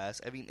upper class.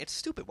 I mean, it's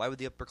stupid. Why would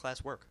the upper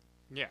class work?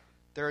 Yeah.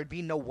 There would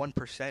be no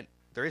 1%.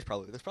 There's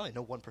probably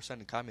no 1%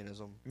 in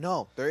communism.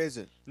 No, there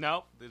isn't.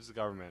 No, this is the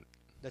government.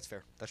 That's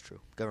fair. That's true.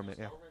 Government,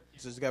 yeah.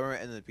 It's just the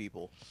government and the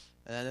people.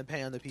 And then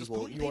depending on the Does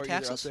people, Putin you pay are either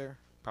taxes? up there.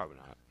 Probably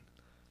not.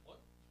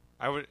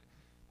 I would.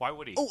 Why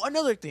would he? Oh,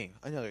 another thing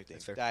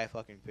That's fair. that I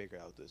fucking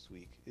figured out this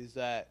week is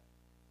that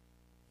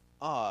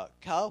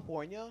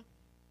California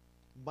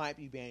might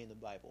be banning the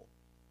Bible.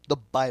 The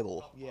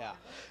Bible. Yeah,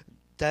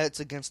 That's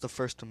against the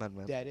First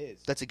Amendment. that is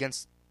That's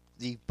against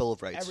the Bill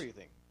of Rights.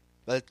 everything.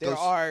 That There goes-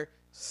 are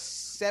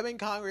 7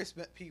 Congress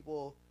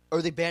people.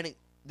 Or they banning.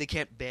 They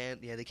can't ban.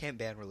 Yeah, they can't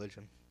ban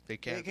religion. They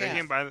can't. They They can't.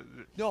 came by.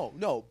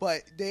 No,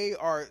 but they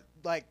are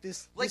like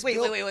this. Like this wait,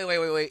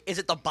 bill- wait. Is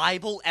it the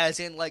Bible as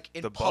in like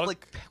in The public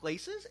book?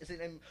 places? Is it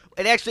in?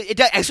 It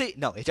actually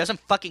no. It doesn't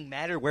fucking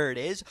matter where it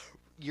is.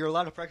 You're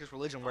allowed to practice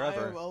religion I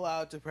wherever. am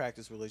allowed to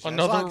practice religion. as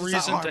Another long as it's not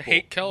reason to harmful.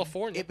 hate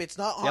California. If it's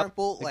not Yep,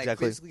 harmful, like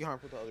exactly. physically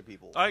harmful to other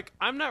people. Like,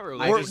 I'm not We're-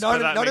 religious. but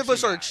that none makes of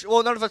us me are. mad.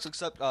 Well, none of us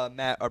except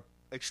Matt are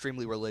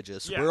extremely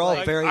religious. Yeah, we're all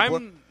like, very.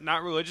 I'm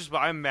not religious, but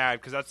I'm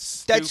mad because that's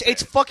stupid.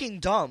 It's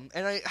fucking dumb,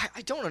 and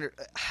I don't under.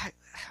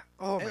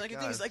 Oh my And like the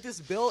god! thing is, like this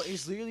bill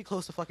is literally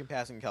close to fucking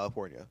passing in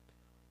California.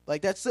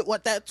 Like that's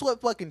what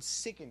fucking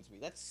sickens me.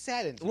 That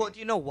saddens me. Well, do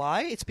you know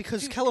why? It's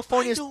because Dude,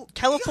 California's I know.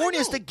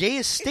 the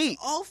gayest state.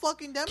 It's all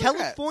fucking Democrats.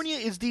 California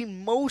is the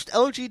most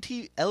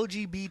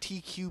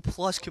LGBTQ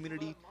plus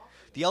community.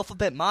 The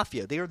Alphabet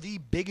Mafia. They are the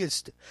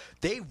biggest.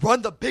 They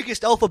run the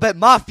biggest Alphabet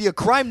Mafia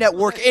crime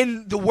network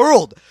in the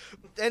world.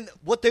 And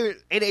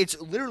it's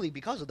literally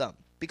because of them.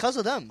 Because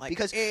of them. Like,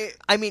 because it-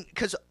 I mean,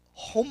 because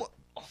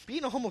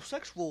being a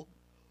homosexual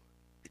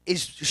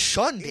is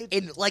shunned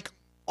in like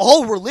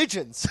all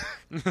religions.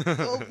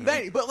 Well,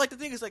 many, but like the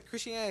thing is, like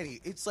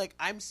Christianity, it's like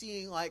I'm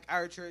seeing like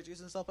our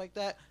churches and stuff like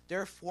that.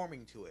 They're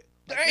forming to it.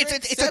 Like, it's they're a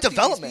accepting these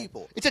development.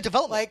 people. It's a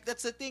development. Like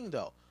that's the thing,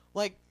 though.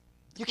 Like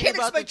You thing can't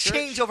about the expect church-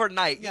 change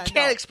overnight. Yeah, you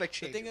can't no. expect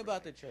change. The thing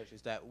about the church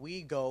is that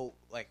we go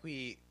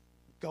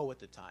with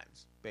the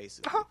times,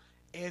 basically. Uh-huh.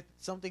 If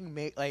something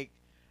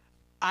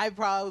I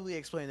probably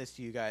explained this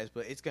to you guys,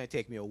 but it's gonna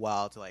take me a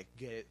while to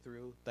get it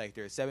through.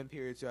 There's 7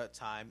 periods throughout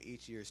time.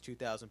 Each year is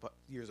 2,000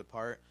 years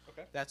apart.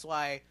 Okay. That's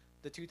why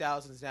the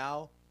 2000s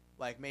now,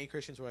 many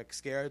Christians were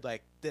scared.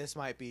 This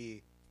might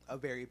be a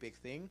very big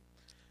thing.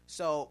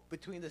 So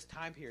between this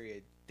time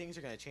period, things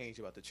are gonna change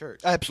about the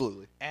church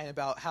Absolutely. and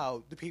about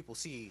how the people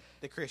see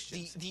the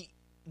Christians.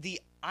 The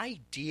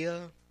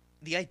idea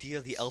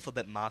of the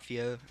alphabet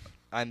mafia.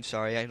 I'm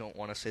sorry, I don't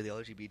want to say the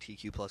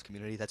LGBTQ plus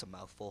community. That's a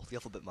mouthful. The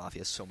alphabet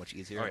mafia is so much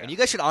easier, Oh, yeah. and you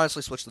guys should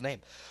honestly switch the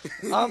name.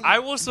 I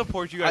will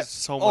support you guys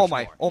so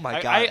much. Oh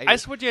my god! I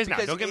support you guys now.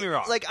 Because Don't get me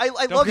wrong. I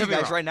Don't love get you me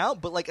guys wrong. right now,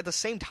 but at the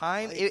same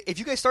time, if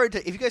you guys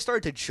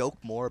started to joke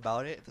more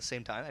about it at the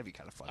same time, that'd be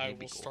kind of funny. I It'd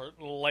be will cool. start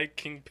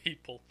liking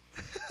people.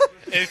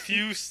 If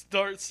you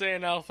start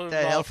saying alphabet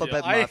That mafia,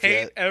 alphabet I mafia.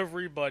 hate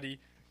everybody,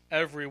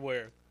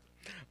 everywhere.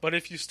 But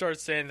if you start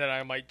saying that,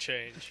 I might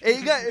change. Hey,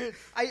 you got,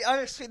 I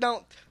honestly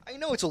now I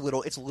know it's a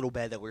little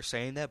bad that we're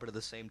saying that, but at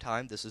the same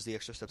time, this is the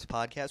Extra Steps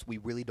podcast. We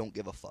really don't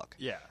give a fuck.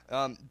 Yeah.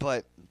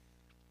 But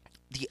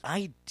the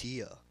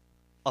idea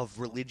of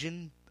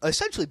religion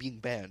essentially being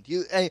banned.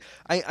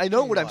 I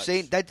know what I'm much.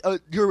 saying. That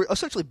you're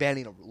essentially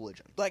banning a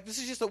religion. This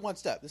is just one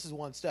step. This is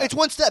one step. It's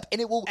one step,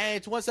 and it will. and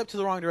it's one step to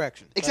the wrong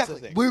direction. That's the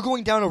Exactly. thing. We're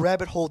going down a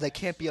rabbit hole that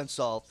can't be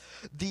unsolved.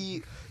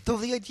 The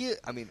idea.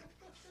 I mean,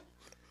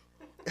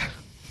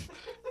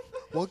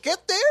 We'll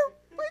get there.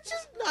 But it's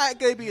just not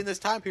going to be in this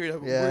time period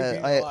of Yeah,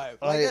 we're being alive.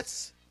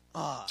 That's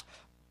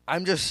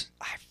I'm just.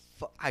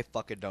 I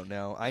fucking don't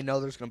know. I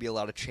know there's going to be a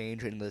lot of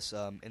change in this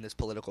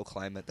political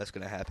climate that's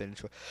going to happen.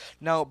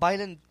 Now,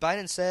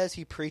 Biden says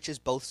he preaches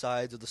both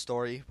sides of the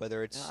story,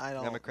 whether it's I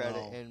don't Democrat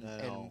know. and I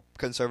know.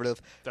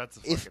 conservative. That's a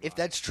If fucking lie.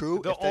 that's true,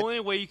 The if that-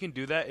 only way you can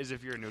do that is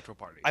if you're a neutral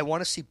party. I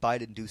want to see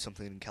Biden do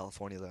something in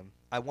California. Then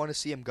I want to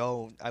see him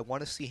go. I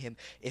want to see him.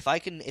 If I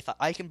can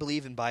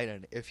believe in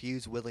Biden, if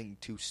he's willing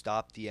to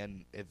stop the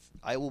end,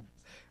 I will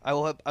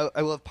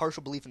have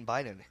partial belief in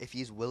Biden if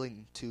he's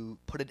willing to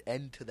put an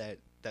end to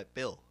that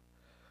bill.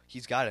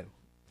 He's got to.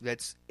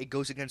 It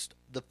goes against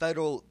the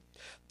federal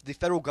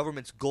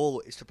government's goal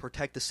is to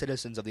protect the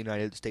citizens of the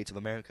United States of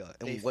America.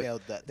 And They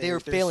failed that. They are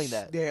failing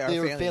that. They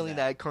are failing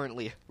that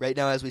currently, right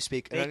now as we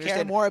speak. They And I care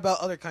understand- more about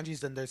other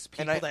countries than there's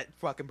people I- that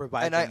fucking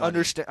provide. And them I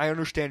money.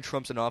 understand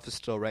Trump's in office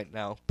still right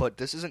now, but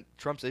this isn't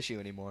Trump's issue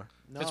anymore.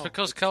 No, it's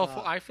because not.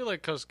 California. I feel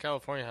like because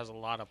California has a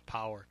lot of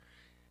power.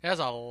 It has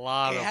a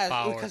lot It of has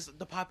power. because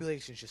the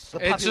population is just The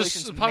so It's population's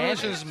just the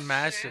population is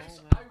massive.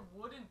 massive. I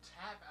wouldn't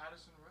tap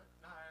Addison Rae.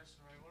 Not Addison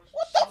Rae.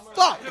 What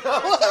the fuck?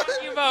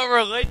 Talking about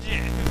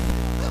religion.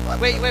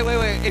 Wait.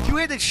 If you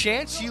had the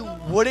chance, you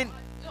wouldn't.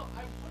 No,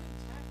 I wouldn't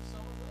tap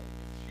Summer Rae.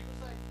 If she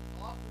was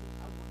offered,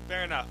 I wouldn't.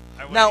 Fair enough.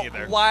 I wouldn't Now,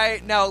 either.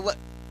 why? Now,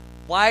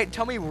 why?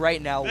 Tell me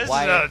right now This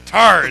why. is a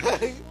turd. She's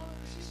just one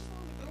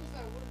of the girls that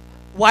I wouldn't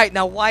tap. Why?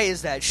 Now, why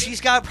is that?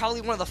 She's got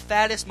probably one of the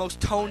fattest, most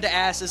toned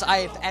asses I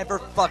have ever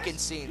fucking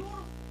seen.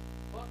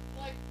 But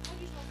I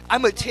just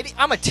don't.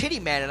 I'm a titty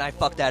man, and I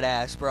fuck that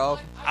ass, bro.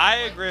 I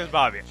agree with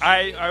Bobby.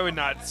 I would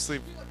not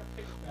sleep.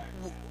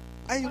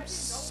 I am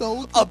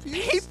so A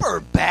confused.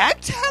 paper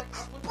bag tap,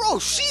 bro.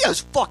 She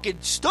is fucking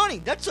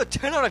stunning. That's a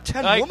 10 out of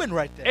 10 Like, woman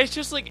right there. It's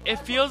just it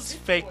feels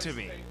fake to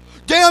me.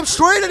 Damn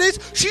straight it is.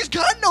 She's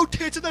got no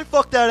tits, and I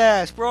fuck that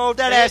ass, bro.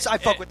 That ass, I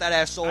fuck with that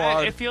ass so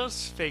hard. It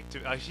feels fake to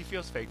me. She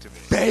feels fake to me.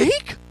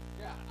 Fake?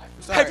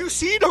 Sorry. Have you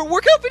seen her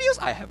workout videos?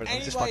 I haven't.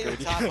 I'm just Anybody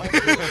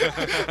fucking in with the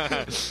you. top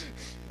 100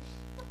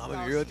 I'm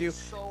gonna be real with you.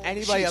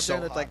 Anybody she's up there so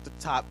that's hot. the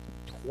top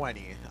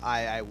 20,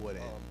 I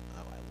wouldn't.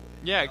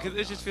 Yeah, because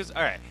it just feels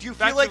all right. Do you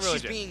back feel to like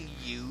she's religion. being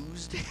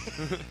used?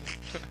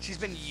 She's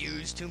been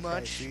used too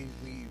much.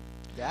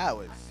 That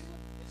was.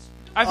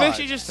 I think Oh,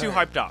 she's just sorry. too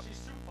hyped up.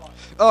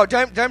 Oh,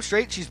 damn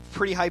straight. She's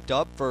pretty hyped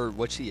up for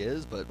what she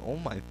is, but oh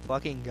my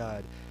fucking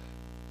god,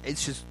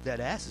 it's just that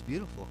ass is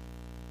beautiful.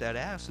 That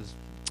ass is,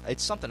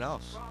 it's something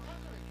else. Bro, I'm not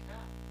gonna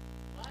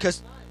cap. Last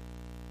 'Cause- night,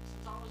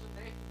 since I was at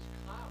Nathan's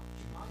couch,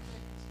 on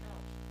Nathan's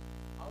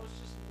couch, I was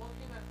just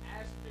looking at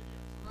ass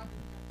videos. I'm not gonna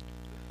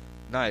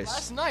cap. Nice.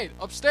 Last night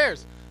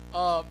upstairs,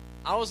 I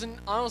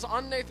was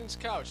on Nathan's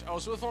couch. I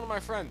was with one of my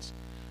friends.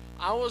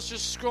 I was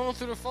just scrolling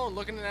through the phone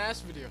looking at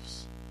ass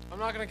videos. I'm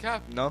not gonna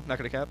cap. No, not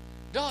gonna cap.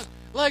 Dog,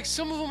 like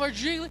some of them are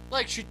jiggling.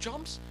 Like she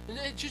jumps and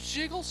it just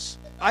jiggles.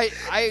 I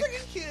Like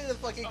a kid in a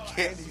fucking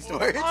candy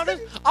store.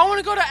 I want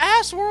to go to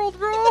Ass World,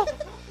 bro.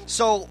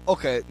 so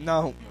okay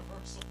now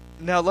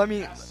let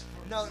me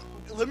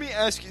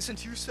ask you,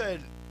 since you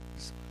said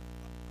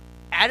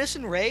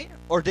Addison Rae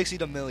or Dixie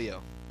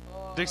D'Amelio.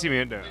 Dixie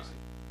Mute.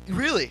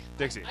 Really?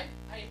 Dixie. I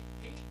hate.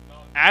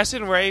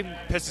 Addison Rae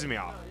pisses me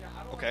off.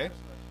 Okay.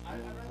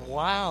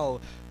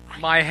 Wow.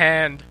 My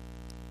hand.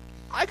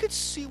 I could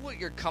see what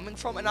you're coming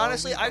from, and Love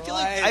honestly, you, I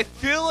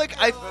feel like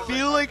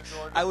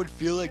I would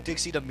feel like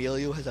Dixie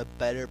D'Amelio has a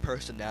better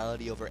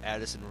personality over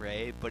Addison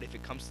Rae, but if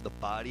it comes to the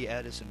body,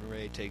 Addison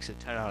Rae takes a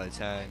 10 out of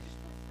 10.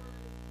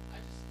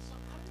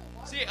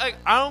 See,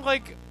 I don't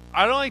like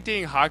I don't like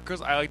dating hot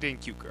girls. I like dating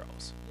cute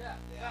girls.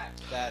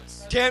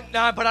 That's Damn,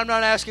 nah, but I'm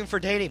not asking for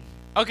dating.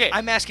 Okay,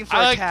 I'm asking for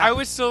I a like. tap. I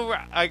would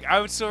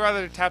still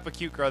rather tap a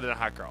cute girl than a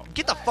hot girl.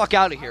 Get the fuck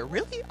out of here!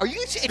 Really? Are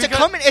you? It's Because-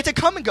 a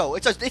come and go.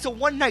 It's a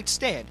one night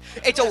stand.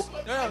 It's a.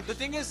 no. The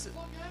thing is,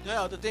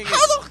 the thing How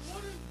is,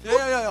 the?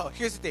 no.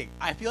 Here's the thing.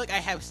 I feel like I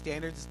have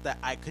standards that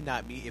I could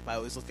not meet if I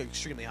was like an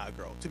extremely hot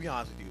girl. To be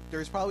honest with you,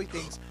 there's probably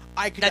things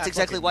I could. That's not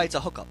exactly fucking why meet. it's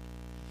a hookup.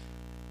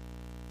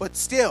 But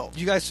still,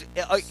 You guys.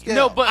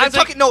 No, but I'm it's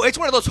like- talking. No, it's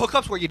one of those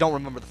hookups where you don't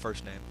remember the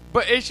first name.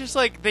 But it's just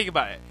like, think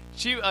about it.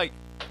 She like,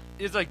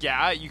 it's like,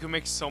 yeah, you can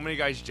make so many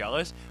guys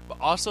jealous, but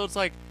also it's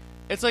like,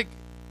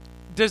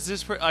 does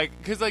this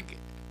because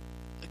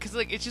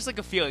it's just like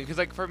a feeling. Because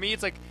like for me,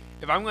 it's like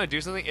if I'm gonna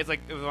do something, it's like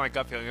with my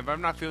gut feeling. If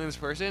I'm not feeling this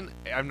person,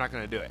 I'm not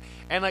gonna do it.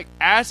 And like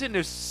Addison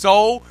is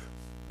so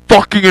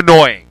fucking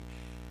annoying.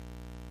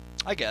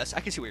 I guess I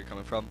can see where you're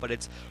coming from, but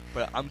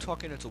I'm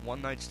talking. It's a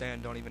one night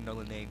stand, don't even know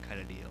the name kind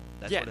of deal.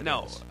 That's Yeah, what it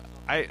no, is.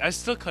 I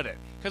still couldn't.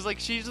 Because like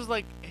she's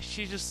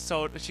just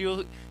so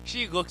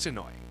she looks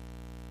annoying.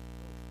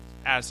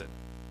 Addison.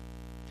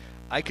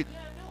 I could.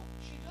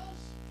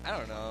 I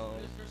don't know.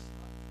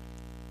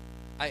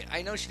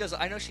 I know she does.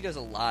 I know she does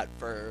a lot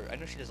for. I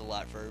know she does a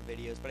lot for her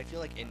videos, but I feel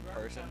like in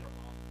person.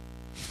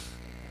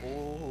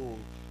 Oh,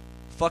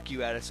 fuck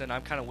you, Addison.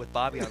 I'm kind of with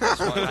Bobby on this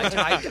one.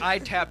 I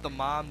tap the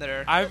mom that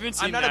are. I haven't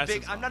seen I'm not a Addison's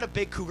big. I'm mom. not a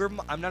big cougar.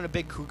 I'm not a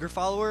big cougar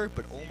follower,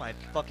 but oh my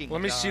fucking.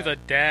 Let me God. see the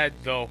dad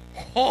though.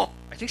 Oh,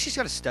 I think she's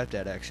got a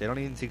stepdad. Actually, I don't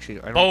even think she.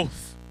 I don't,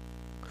 both.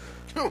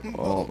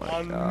 Oh my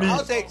On god. me.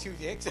 I'll take 2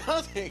 dicks.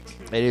 I'll take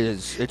 2. It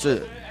is.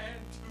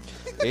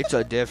 It's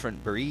a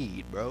different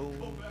breed, bro.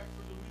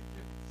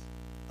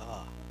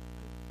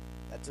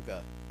 That took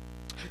a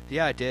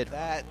Yeah, I did.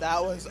 that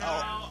was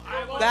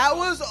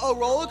a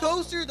roller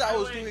coaster that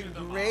was doing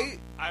great,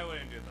 I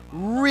wouldn't do the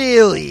mom.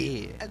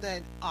 Really? and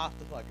then off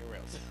the fucking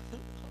rails.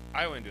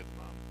 I wouldn't do the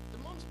mom. The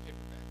mom's a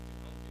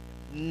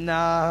paperback.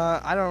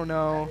 Nah, I don't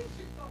know.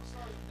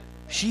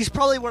 She's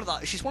probably one of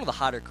the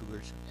hotter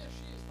cougars. Yeah,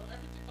 she is. But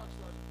every TikTok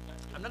star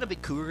is a I'm not a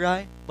big cougar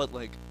guy, but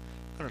like,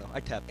 I don't know. I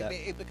tap that.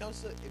 If it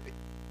becomes if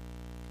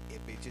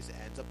it just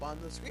ends up on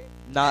the screen.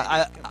 Nah,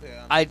 and you compare it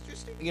on I, the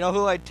interesting. you know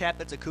who I'd tap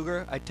that's a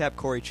cougar? I'd tap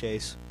Corey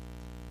Chase.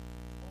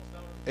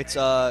 It's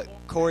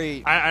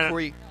Corey. I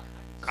Corey.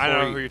 I know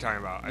Corey- who you're talking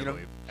about. I you know,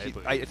 believe. I she-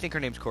 believe. I think her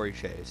name's Corey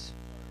Chase.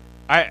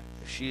 I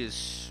She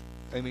is.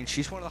 I mean,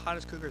 she's one of the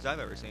hottest cougars I've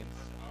ever seen.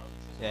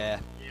 Yeah.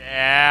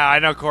 yeah, I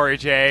know Corey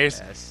Chase.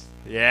 Yes.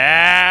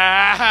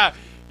 Yeah,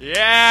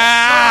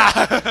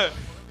 yeah.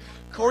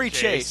 Corey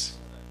Chase.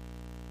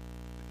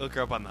 Look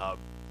her up on the hub.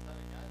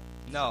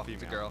 No,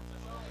 it's a Female. girl.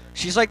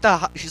 She's like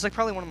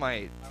probably one of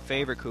my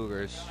favorite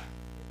cougars.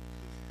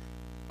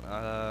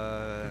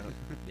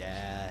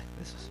 Yeah.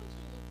 This is,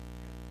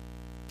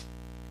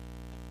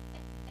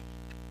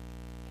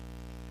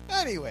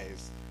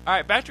 Anyways, All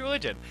right, back to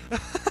religion. I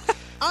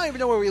don't even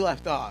know where we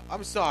left off.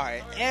 I'm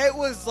sorry. It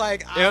was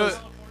like I It was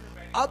was-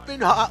 up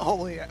in hot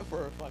holy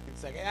for a fucking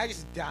second. I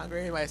just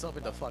downgraded myself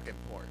into fucking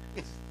porn.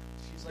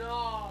 She's like,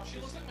 no, she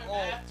looks like my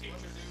math teacher,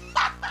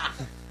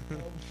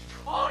 dude.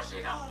 Oh,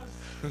 she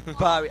does.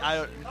 Bobby,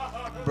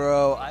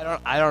 bro.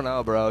 I don't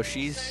know, bro.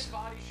 She's Same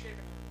body shape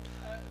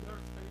and her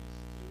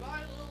face. Got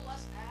a little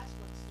less ass,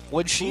 but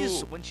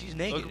still. when she's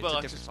naked. Look It's up a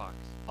Alexis different- Fox.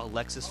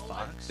 Alexis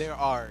Fox. There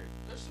are.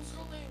 There's some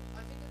girl named, I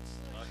think it's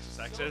Alexis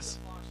Zelda Exis? Fox or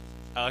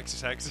something.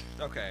 Alexis X.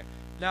 Okay.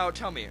 Now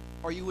tell me,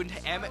 are you into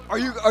are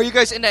you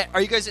guys into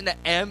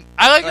am?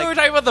 I like Like- that we're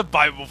talking about the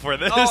Bible before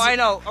this. Oh, I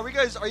know. Are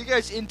you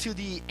guys into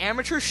the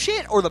amateur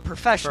shit or the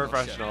professional?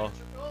 Professional.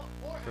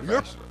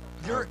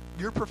 Shit?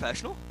 You're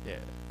professional? Yeah.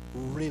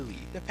 Really?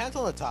 Depends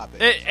on the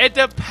topic. It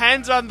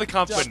depends on the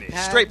company.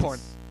 Depends. Straight porn.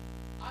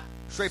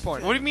 Straight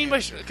porn. What do you mean by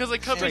because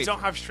like companies Straight.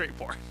 don't have straight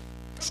porn?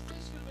 This could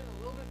have been a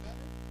little bit better.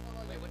 But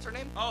like, Wait, what's her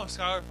name? Oh,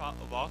 Skylar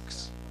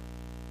Box.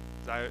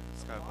 Skylar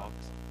Box.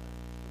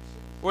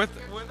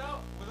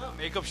 Without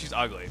makeup, she's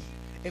ugly.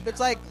 If it's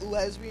like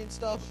lesbian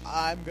stuff,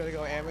 I'm gonna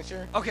go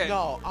amateur. Okay.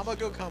 No, I'm gonna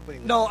go company.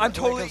 No, I'm When it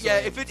totally comes to, yeah.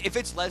 like, If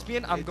it's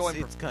lesbian, I'm going.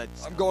 It's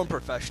cuts. I'm going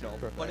professional.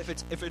 But if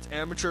it's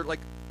amateur, like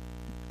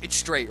it's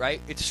straight,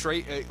 right? It's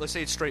straight. Let's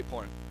say it's straight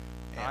porn.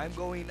 I'm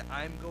gonna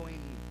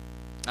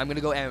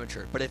go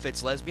amateur. But if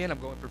it's lesbian, I'm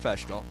going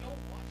professional.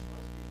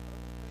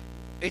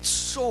 It's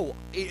so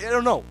I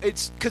don't know.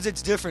 It's because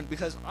it's different.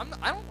 Because I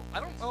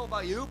don't know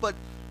about you, but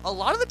a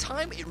lot of the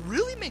time it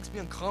really makes me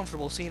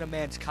uncomfortable seeing a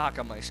man's cock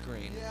on my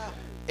screen. Yeah.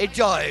 It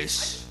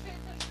does.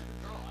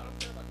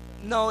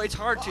 No, it's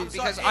hard to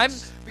because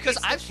it's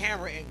I've the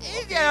camera angle.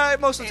 yeah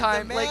most of the If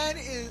time like.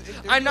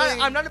 if they're I'm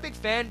doing- not a big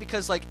fan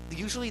because like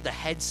usually the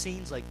head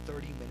scene's like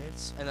 30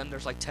 minutes and then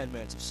there's like 10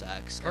 minutes of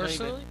sex. I don't even-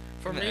 Personally,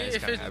 for Yeah, me, it's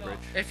kinda if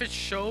average. it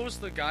shows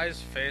the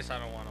guy's face, I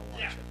don't want to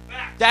watch it.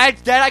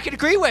 that I could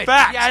agree with.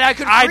 Facts. Yeah, I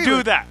could. I Agree do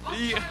with. that.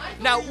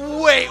 Now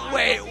wait.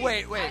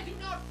 I do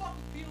not fuck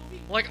with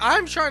POV. Like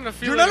I'm trying to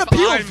feel You're like not a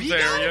if I'm POV there,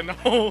 guy? you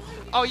know.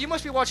 Oh, you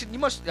must be watching. You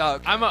must.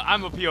 I'm a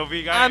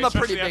POV guy. I'm a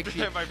pretty especially big after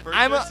P- my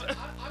I'm a- purchase. I'm a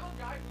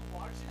guy who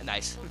watches.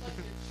 Nice. But like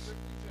it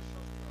strictly just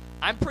shows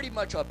I'm pretty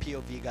much a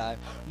POV guy.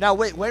 Now,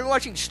 wait, when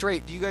watching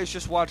straight, do you guys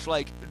just watch,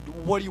 like,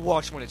 what do you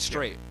watch when it's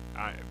straight?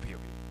 POV.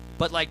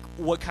 But, like,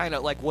 what kind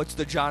of, like, what's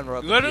the genre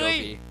of the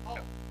Literally,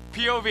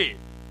 POV.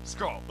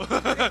 Scroll.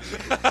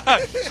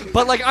 POV?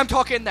 But, like, I'm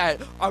talking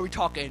that, are we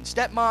talking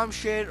stepmom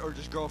shit or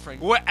just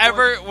girlfriend?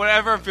 whatever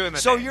I'm feeling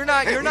that So day. you're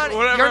not Whatever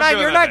I'm feeling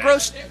you're that not day.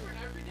 gross.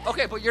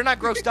 Okay, but you're not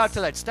grossed out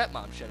to that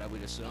stepmom shit, I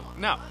would assume.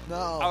 No.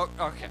 No.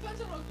 Oh, okay.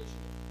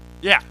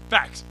 Yeah,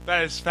 facts.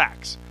 That is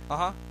facts.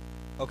 Uh-huh.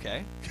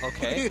 Okay.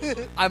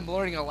 I'm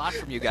learning a lot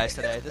from you guys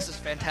today. This is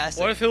fantastic.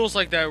 What if it was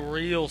like that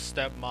real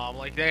stepmom?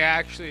 Like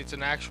it's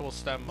an actual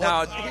stepmom.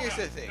 Now, Here's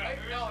the thing.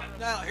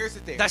 No, here's the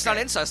thing. That's not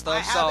incest, though, I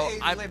have so a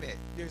I'm- limit.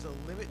 There's a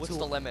limit. What's to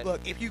the limit?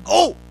 Look, if you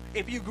Oh!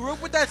 if you grew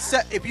up with that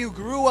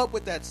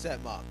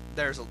stepmom,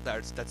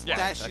 that's Yeah.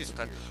 that's just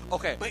weird.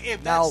 okay. But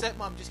if now, that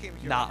stepmom just came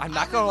to your Nah, life, I'm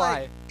not I gonna would lie.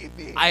 like it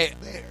being I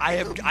there.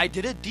 I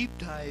did a deep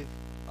dive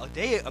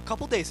a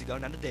couple days ago,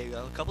 not a day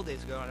ago, a couple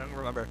days ago. I don't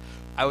remember.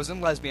 I was in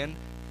Lesbian,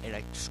 and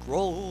I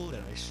scrolled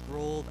and I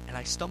scrolled, and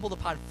I stumbled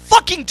upon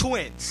fucking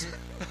twins.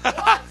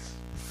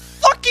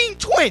 Fucking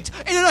twins!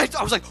 And then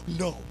I was like,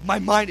 no, my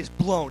mind is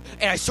blown.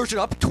 And I searched it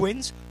up,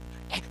 twins.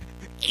 And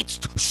it's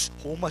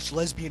so much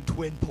lesbian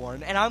twin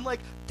porn, and I'm like,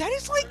 that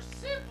is like,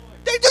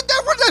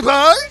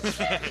 that was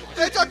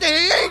that's a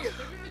thing.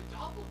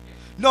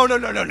 No.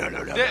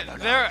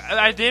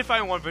 I did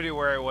find one video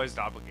where it was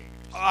doppelgangers.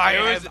 I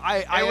it was, have- I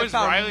it have was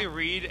found- Riley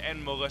Reid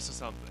and Melissa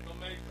something.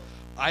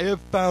 I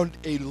have found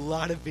a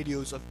lot of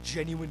videos of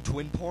genuine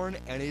twin porn,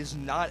 and it is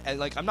not and,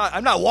 like I'm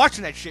not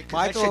watching that shit. 'Cause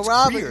Michael that shit's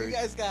Robin, weird. you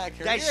guys got a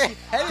career That shit,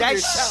 ahead of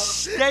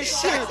yourself.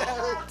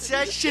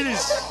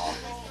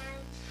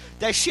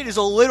 that shit is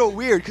a little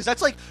weird because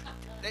that's like,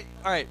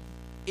 all right,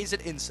 is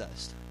it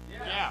incest?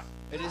 Yeah.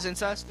 It is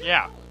incest.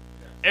 Yeah.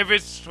 If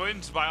it's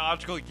twins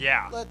biological,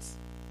 yeah. Let's.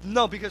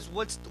 No, because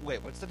what's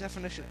the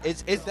definition?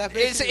 Is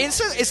Definition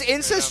incest? Is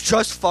incest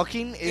just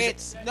fucking?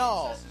 Is It's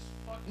no.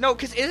 no?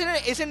 Because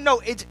it's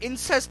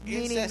incest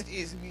meaning Incest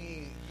is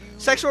me. You,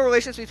 sexual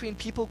relations between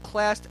people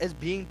classed as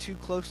being too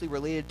closely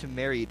related to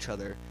marry each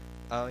other.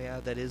 Oh yeah,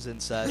 that is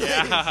incest.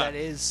 Yeah. that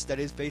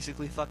is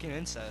basically fucking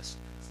incest.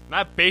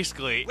 Not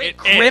basically. Wait, it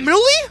is.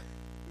 criminally?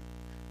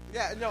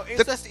 Yeah, no.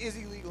 Incest is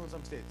illegal in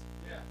some states.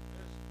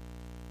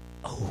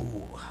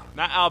 Oh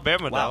Not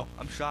Alabama, wow,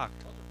 I'm shocked.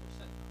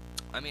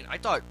 I mean, I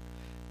thought,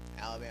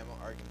 Alabama,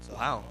 Arkansas.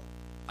 wow.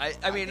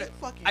 I mean, think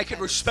fucking I could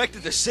Tennessee. respect the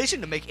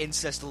decision to make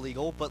incest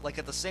illegal, but like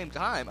at the same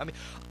time, I mean,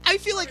 I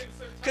feel like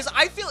because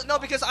I feel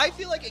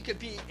like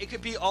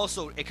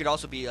it could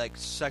also be like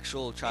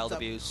sexual child It's a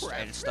abuse and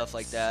preference. stuff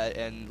like that,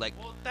 and like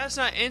Well, that's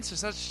not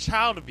incest. That's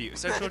child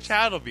abuse. Sexual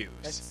child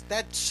abuse.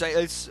 That's say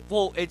it's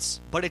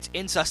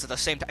incest at the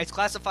same time. It's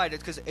classified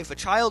because if a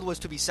child was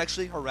to be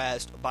sexually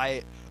harassed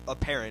by a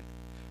parent,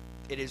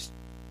 it is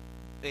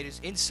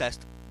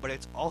incest, but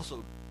it's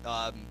also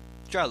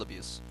child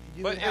abuse.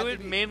 you But it have to would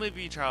be- mainly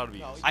be child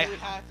abuse. No, you I- would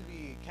have to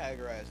be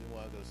categorized in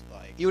one of those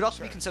like. You would also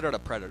be terms. considered a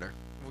predator.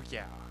 Well,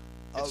 yeah.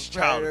 A It's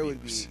child predator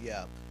abuse. would be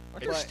yeah.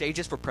 Aren't there But-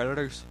 stages for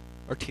predators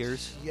or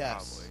tiers?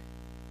 Yes. Probably.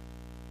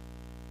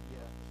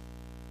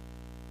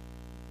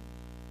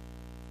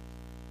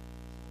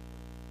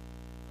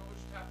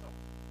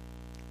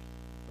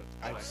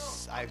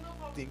 I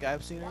think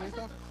I've seen it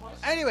before.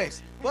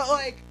 Anyways, but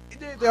like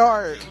there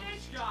are.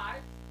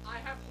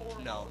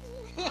 No.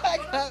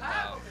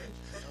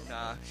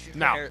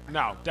 Nah.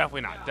 No,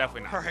 definitely not.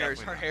 Definitely not. Her hair's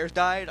definitely not. hair's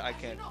dyed. I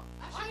can't.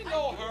 I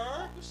know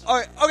her. All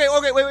right. Okay.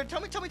 Wait.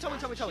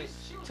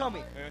 Tell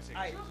me.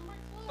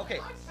 Okay.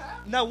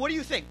 Now, what do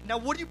you think? Now,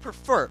 what do you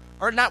prefer,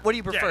 or not? What do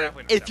you prefer?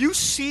 definitely not, if you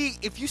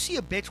see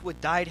a bitch with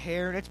dyed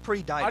hair and it's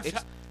pretty dyed,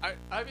 it's,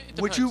 I mean,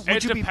 it would you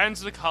depends. It be depends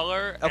the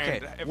color. okay?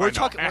 And if I We're know,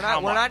 talking. and We're how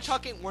not. We're not much.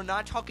 talking. We're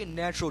not talking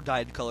natural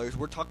dyed colors.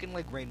 We're talking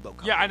like rainbow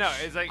colors. Yeah, I know.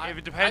 It's like I, if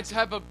it I'd depends.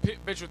 tap a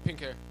bitch with pink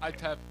hair. I'd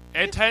tap.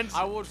 It tends.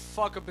 I would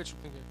fuck a bitch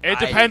with pink hair. It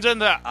depends on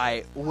the.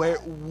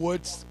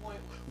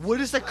 What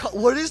is the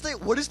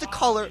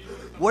color?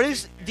 What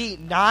is the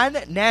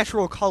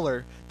non-natural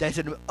color that's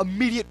an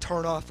immediate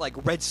turn off, like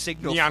red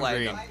signal Neon flag?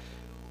 green.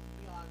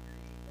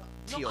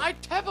 Teal. No,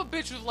 I'd tap a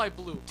bitch with light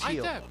blue. I'd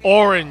Teal. tap.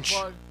 Orange.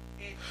 But,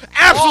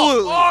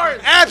 Absolutely, Oh,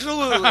 orange.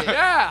 absolutely.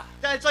 yeah.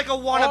 That's like a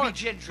wannabe Orange.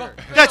 ginger.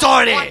 But- That's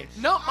all it White-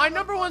 is. No, my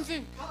number one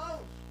thing.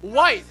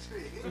 White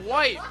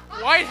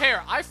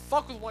hair. I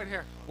fuck with white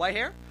hair. White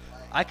hair?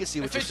 I can see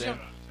what If you're it's saying.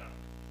 young-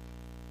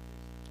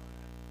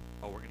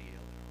 Oh, we're gonna get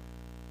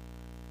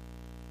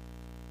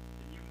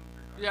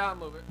Yeah, I'll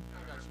move it.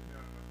 I got you.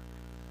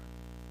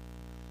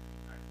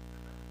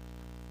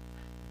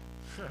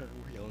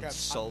 We're yelling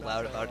so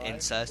loud about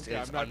incest. Okay,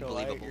 It's I'm not gonna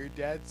lie, unbelievable. your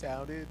dad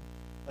sounded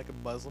like a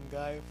Muslim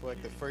guy for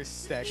like the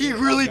first second. He of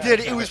really that did.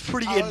 It song. was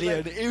pretty I was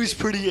Indian. like, It was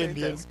pretty "Hey,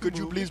 Indian. that's Could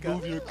you cool, please guy."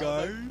 move your I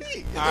car? was like,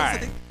 "Hey." All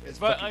right. It's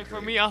But fucking like for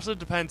great. me, also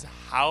depends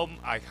how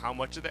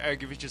much of the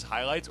like, if it's just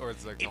highlights or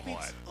it's like the If whole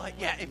it's head. like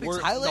yeah, if it's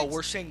We're, highlights, no,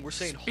 we're saying whole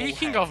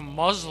Speaking head. of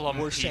Muslim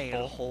we're saying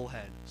people, whole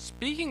head.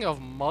 Speaking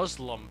of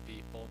Muslim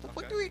people,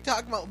 what are we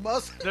talking about,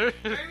 Muslim? there,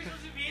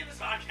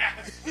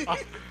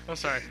 I'm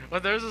sorry,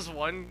 but there's this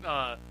one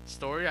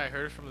story I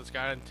heard from this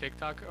guy on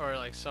TikTok or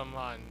like some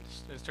on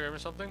Instagram or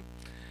something.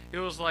 He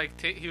was like,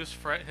 his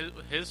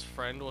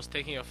friend was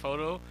taking a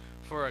photo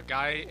for a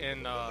guy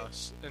in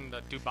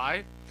the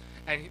Dubai,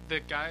 and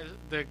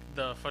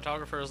the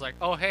photographer was like,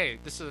 "Oh hey,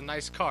 this is a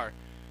nice car."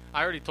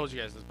 I already told you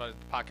guys this, but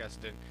the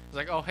podcast didn't. He's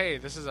like, "Oh hey,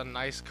 this is a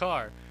nice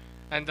car,"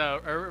 and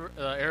the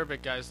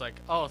Arabic guy's like,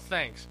 "Oh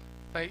thanks,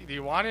 do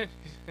you want it?"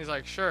 He's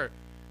like, "Sure."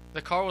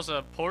 The car was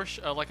a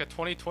Porsche, like a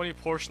 2020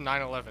 Porsche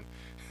 911.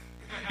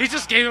 He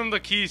just gave him the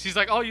keys. He's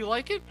like, "Oh, you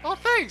like it? Oh,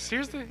 thanks.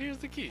 Here's the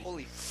key."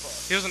 Holy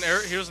fuck.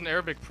 He was an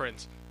Arabic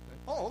prince.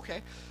 Oh,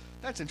 okay.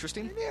 That's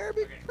interesting. An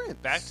Arabic prince.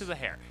 Back to the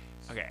hair.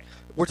 Okay,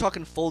 We're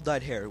talking full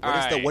dyed hair.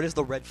 Alright. What is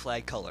the red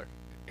flag color?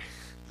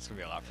 it's gonna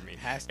be a lot for me.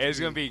 Has to It's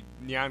be. gonna be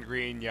neon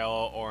green,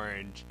 yellow,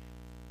 orange,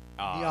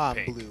 Neon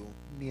pink. blue.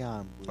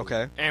 Neon blue.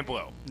 Okay. and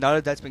blue. Now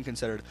that that's been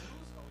considered.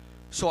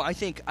 So I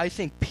think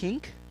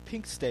pink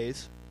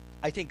stays.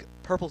 I think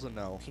purple's a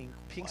no.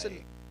 Pink's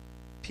white.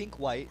 pink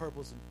white.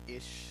 Purple's an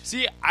ish.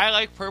 See, I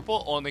like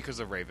purple only because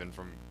of Raven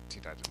from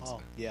Teen Titans.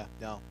 Oh yeah,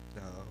 no.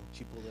 No.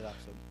 She pulled it up.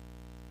 So.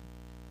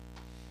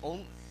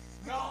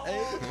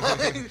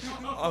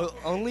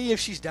 Only if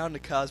she's down to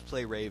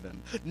cosplay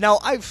Raven. Now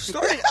I have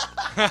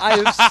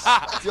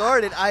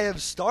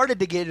started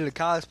to get into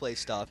cosplay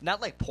stuff.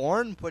 Not like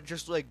porn, but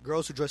just like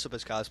girls who dress up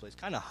as cosplay. It's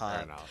kind of Fair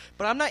hot. enough.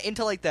 But I'm not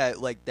into like that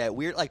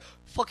weird like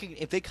fucking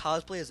if they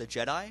cosplay as a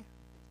Jedi,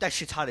 that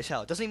shit's hot as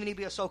hell. It doesn't even need to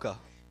be Ahsoka.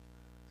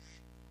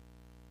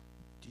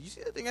 Did you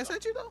see the thing I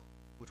sent you though?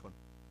 Which one?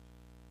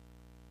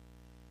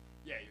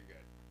 Yeah, you're good.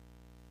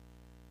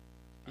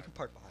 You can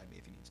park behind me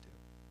if he needs to.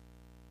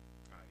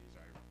 He's already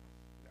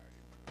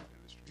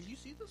in the street. Did you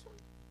see this one?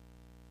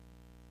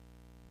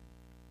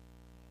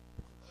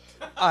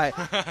 Alright,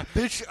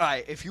 bitch.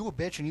 Alright, if you a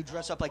bitch and you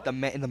dress up like in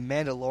the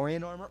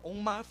Mandalorian armor, oh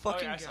my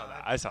fucking I god! saw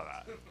that. I saw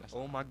that.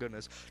 Oh my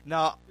goodness.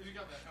 Now,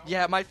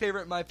 yeah, my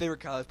favorite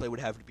cosplay would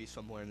have to be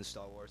somewhere in the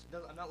Star Wars.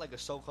 I'm not like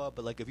Ahsoka,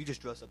 but like if you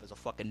just dress up as a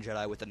fucking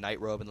Jedi with a night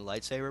robe and the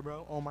lightsaber,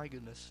 bro. Oh my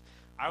goodness.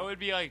 I would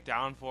be like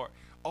down for.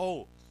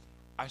 Oh,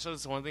 I saw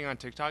this one thing on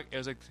TikTok. It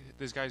was like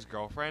this guy's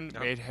girlfriend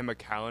made him a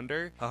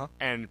calendar, Uh-huh.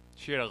 and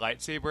she had a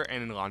lightsaber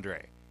and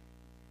lingerie.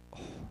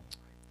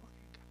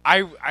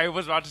 I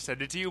was about to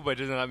send it to you, but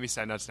it doesn't let me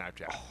send on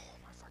Snapchat. Oh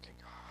my fucking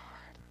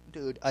god,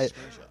 dude!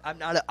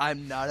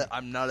 I'm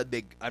not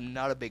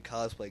a big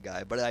cosplay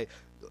guy, but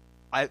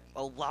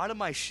a lot of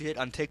my shit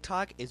on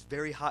TikTok is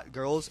very hot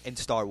girls and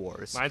Star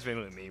Wars. Mine's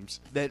mainly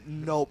memes. That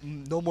no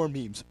more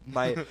memes.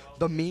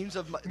 The memes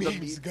of my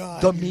Memes,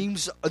 God.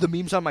 the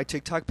memes on my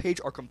TikTok page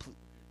are complete.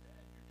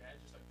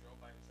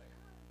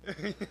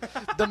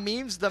 The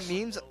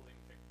memes.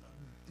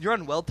 You're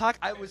on Weld Talk.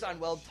 I was on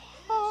Weld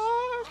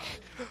Talk.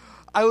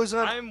 I was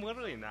on. I'm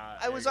literally not.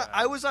 I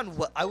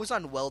was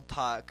on Weld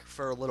Talk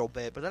for a little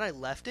bit, but then I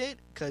left it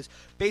because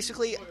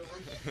basically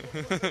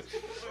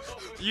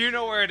You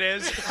know where it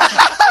is.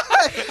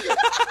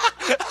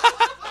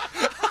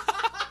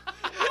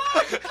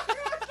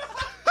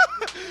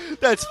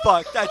 that's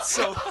fucked. That's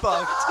so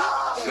fucked.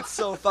 That's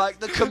so fucked.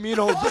 The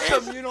communal.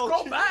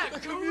 Go back. The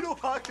communal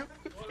pocket.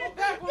 Go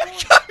back.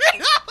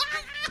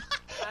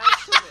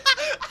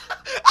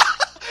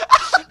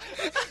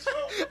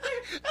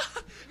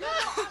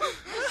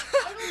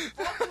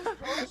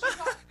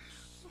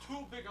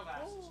 Too big of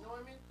asses. You know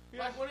what I mean?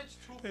 Like when it's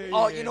too big.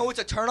 Oh, you know what's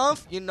a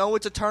turnoff? You know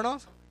what's a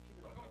turnoff?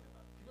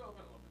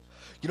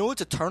 You know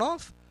what's a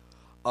turnoff?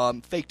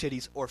 Fake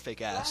titties or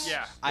fake ass.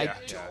 Yeah. I yeah,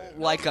 don't yeah.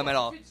 like them at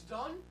all. If it's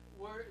done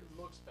where it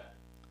looks bad.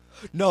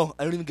 No,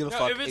 I don't even give a No,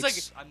 fuck. if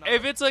it's I'm like not-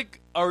 if it's like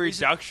a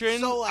reduction,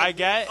 so, like, I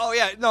get. oh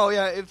yeah, no,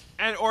 yeah. If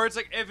And or it's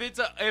like if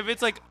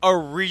it's like a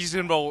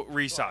reasonable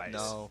resize.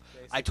 no,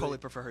 I totally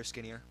prefer her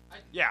skinnier.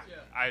 Yeah.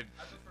 I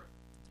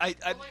I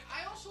Like,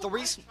 I also the like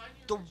reason tiny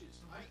the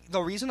bitches.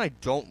 the reason I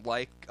don't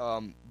like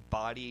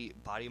body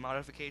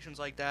modifications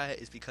like that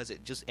is because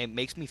it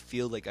makes me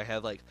feel like I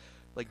have like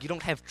you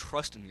don't have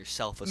trust in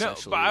yourself. no,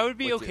 Essentially, but I would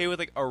be with okay with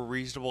like a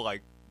reasonable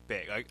like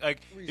big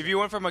like if you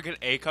went from like an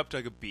A cup to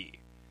like a B.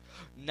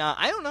 Nah,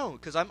 I don't know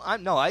because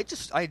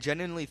I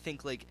genuinely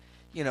think like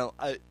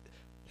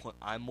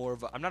I'm more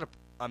of a I'm not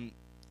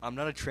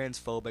a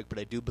transphobic, but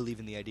I do believe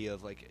in the idea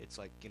of like it's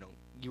like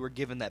you were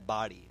given that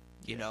body,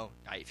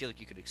 I feel like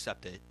you could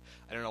accept it.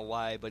 I don't know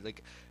why, but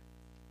like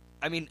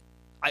I mean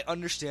I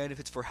understand if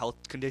it's for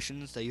health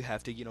conditions that you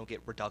have to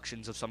get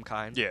reductions of some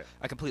kind. Yeah.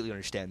 I completely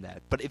understand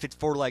that. But if it's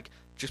for like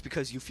just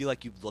because you feel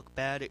like you look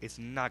bad, it's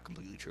not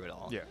completely true at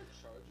all. Yeah.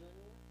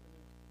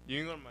 You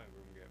can go to my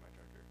room and get my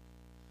charger.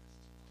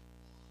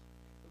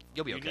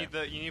 You'll be okay.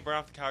 You need to burn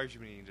off the calories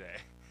you've been eating today.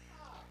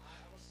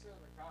 I was sitting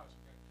on the couch.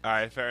 All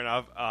right, fair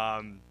enough.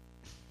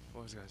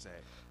 What was I gonna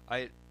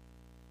say?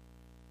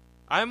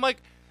 I'm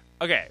like,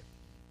 okay,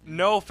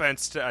 no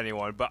offense to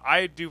anyone, but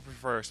I do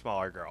prefer a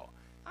smaller girl.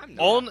 I'm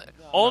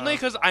Only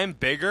because I'm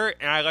bigger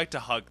and I like to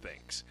hug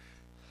things.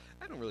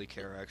 I don't really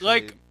care actually.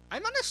 Like-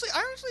 I'm honestly,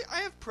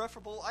 I have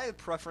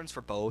preference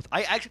for both.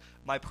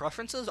 My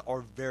preferences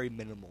are very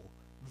minimal,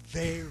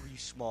 very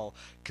small.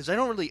 Because I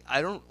don't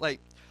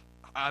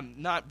I'm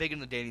not big in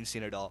the dating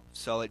scene at all.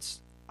 So it's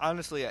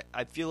honestly,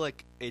 I feel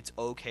like it's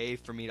okay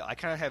for me to.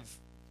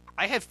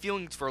 I have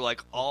feelings for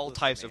like all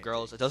types of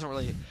girls. It doesn't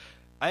really.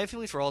 I have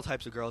feelings for all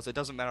types of girls. It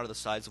doesn't matter the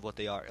size of what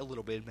they are. A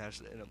little bit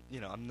matters.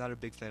 I'm not a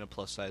big fan of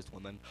plus-sized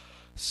women,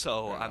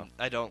 so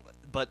I don't.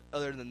 But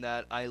other than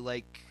that, I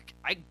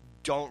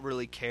don't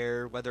really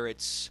care whether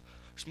it's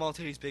small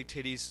titties, big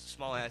titties,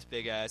 small ass,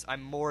 big ass.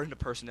 I'm more into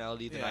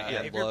personality than I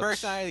am if looks. your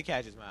personality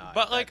catches my eye.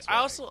 But like, that's I right.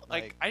 also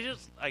like, I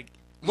just like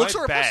Looks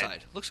my are a plus bed.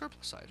 side. Looks are a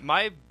plus side.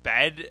 My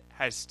bed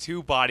has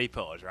 2 body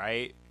pillows,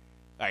 right?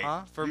 Like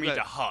Huh? for You me got-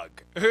 to hug.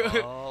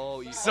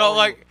 Oh,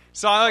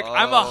 So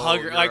I'm a Oh,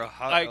 hugger. you're Like a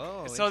hug- like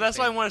oh, so that's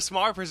why I interesting. want a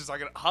smaller person so I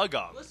can hug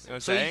them. You know what I'm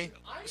So you- saying?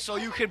 So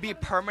you could be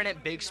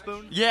permanent big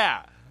spoon.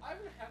 Yeah. I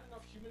haven't had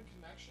enough human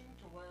connection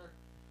to where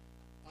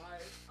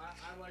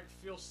I like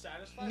feel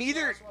satisfied.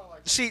 Neither. That's why I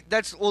like See,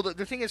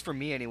 the thing is for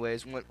me,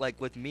 anyways.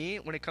 With me,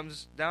 when it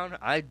comes down,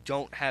 I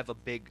don't have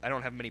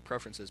many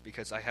preferences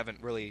because I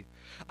haven't really,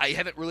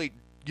 really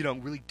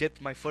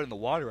dipped my foot in the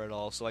water at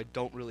all. So I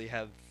don't really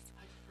have.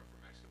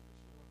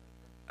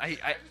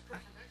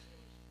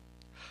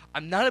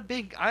 I'm not a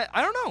big.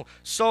 I don't know.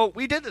 So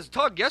we did this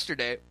talk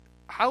yesterday.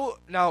 How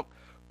now?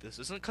 This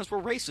isn't because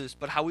we're racist,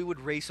 but how we would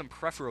race them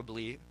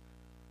preferably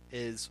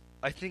is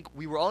I think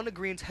we were all in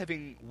agreement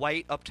having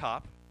white up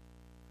top,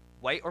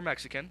 white or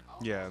Mexican.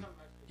 Yeah.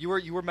 You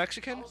were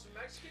Mexican. I was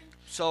Mexican.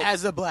 So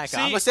As a black guy,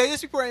 See- I'm gonna say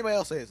this before anybody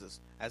else says this.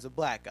 As a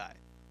black guy,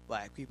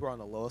 black people are on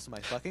the lowest of my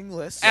fucking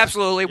list.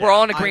 absolutely, Yeah. we're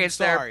all in I'm agreement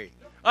there. sorry.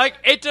 Like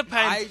it I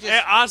depends. just-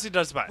 It honestly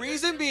does depend.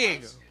 Reason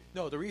being,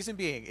 the reason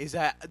being is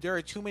that there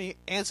are too many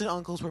aunts and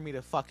uncles for me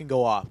to fucking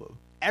go off of.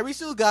 Every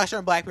single gosh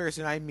darn black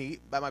person I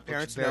meet by my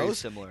parents' very nose,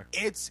 similar.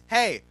 it's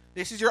hey,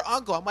 this is your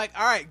uncle. I'm like,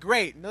 all right,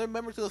 great, another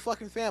member to the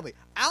fucking family.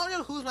 I don't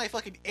know who's my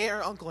fucking aunt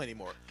or uncle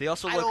anymore. They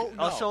also I look don't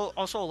know.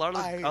 also a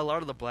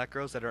lot of the black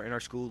girls that are in our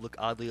school look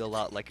oddly a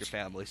lot like your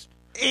families.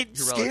 It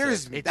Your scares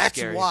relatives. me. It's That's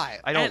scary. why.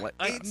 I don't And, like.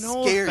 like it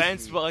no scares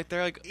offense, me. but like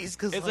they're like It's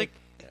 'cause, it's like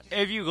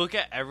if you look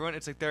at everyone,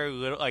 it's like they're a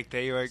little like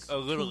they like a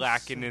little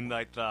lacking in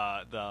like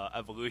the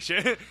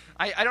evolution.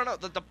 I don't know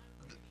the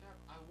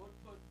I would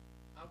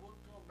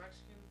go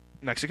Mexican,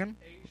 Mexican,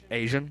 Asian,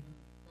 Asian.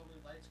 probably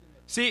light skin.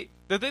 See,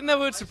 the thing that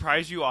would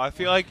surprise you, I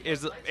feel like,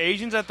 is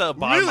Asians at the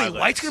bottom. Really, of my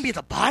white's list. gonna be at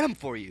the bottom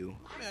for you.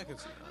 I mean, I can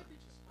see that.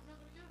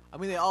 I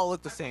mean, they all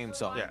look the same,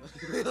 so Yeah.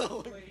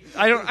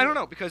 I don't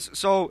know because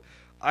so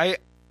I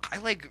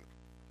like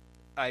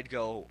I'd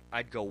go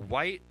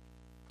white,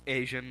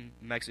 Asian,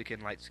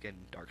 Mexican, light skin,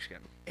 dark skin.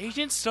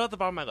 Asians still at the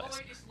bottom of my Oh list.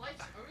 wait, is light?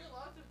 Are we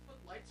allowed to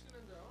put light skin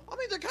in their own? I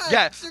mean, they're kind of.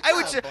 Yeah, I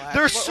would say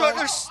there's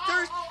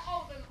Then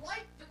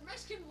light, the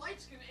Mexican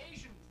light skin,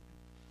 Asian.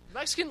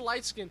 Mexican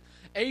light skin,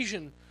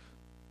 Asian,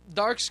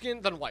 dark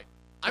skin, then white.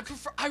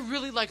 I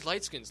really like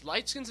light skins.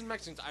 Light skins and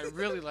Mexicans, I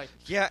really like.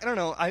 Yeah, I don't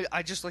know.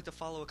 I just like to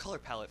follow a color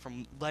palette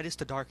from lightest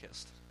to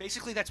darkest.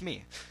 Basically, that's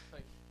me.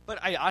 But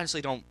I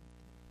honestly don't.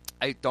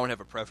 I don't have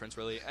a preference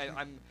really.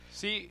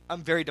 See,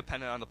 I'm very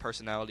dependent on the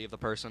personality of the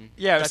person.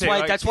 Yeah, that's say, why.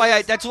 like-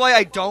 That's why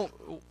I don't.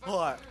 Hold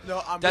on.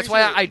 No, I'm That's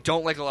pretty why sure- I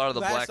don't like a lot of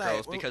the Last black night-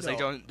 girls because no. they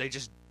don't.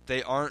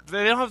 They aren't.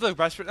 they don't have the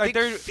best. Like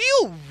They they're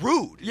feel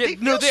rude. yeah, they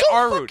no, feel they so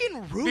are rude.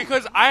 fucking rude.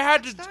 Because I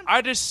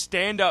had to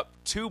stand up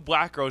 2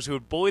 black girls who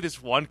would bully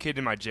this one kid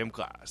in my gym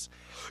class.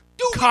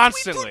 Dude,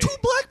 constantly. we threw 2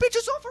 black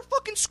bitches off our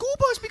fucking school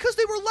bus because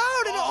they were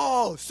loud and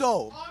Oh,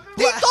 so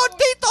they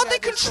thought they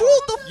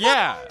controlled the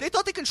Yeah. They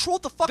thought they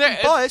controlled the fucking They're-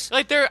 bus.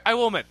 Like there, I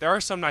will admit there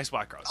are some nice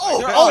black girls. Oh,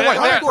 Like, they're- oh,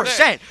 they're-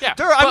 100%. yeah, I'm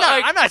but, not.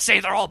 like- I'm not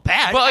saying they're all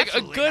bad. But like a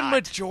Absolutely good not.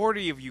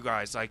 majority of you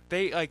guys, like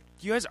they like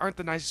you guys aren't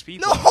the nicest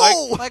people.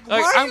 No! like,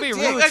 Like, why I'm are being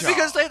you real dick? with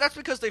That's y'all.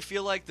 because they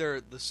feel like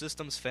the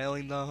system's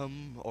failing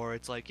them, or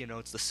it's like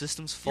it's the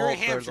system's you're fault. in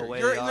They're Hampshire. the way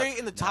You're, they are. you're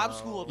in the top No.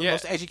 school of the Yeah.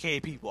 most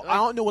educated people. I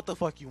don't know what the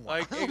fuck you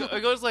want. Like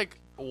it goes like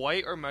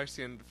white or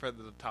Mexican for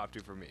the top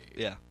 2 for me.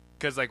 Yeah.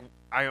 Because like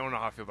I don't know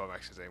how I feel about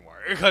Mexicans anymore.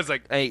 Because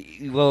like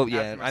Hey, well, After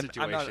yeah. my I'm not.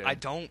 situation. I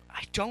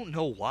don't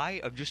know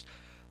why. I'm just.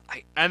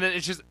 and then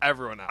it's just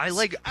everyone else. I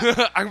like-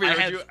 I'm being I real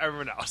have- with you,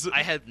 everyone else.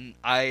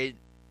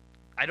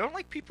 I don't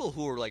like people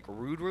who are like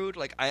rude.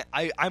 Like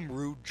I'm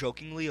rude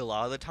jokingly a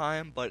lot of the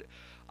time, but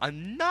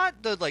I'm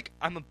not the like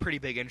I'm a pretty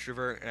big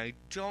introvert and I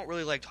don't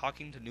really like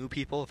talking to new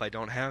people if I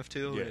don't have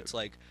to. Yeah. And it's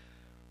like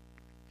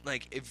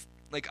if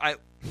like I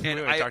we and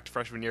only I talked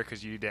freshman year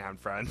because you didn't have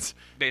friends.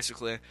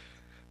 basically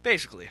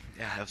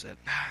yeah, that was it.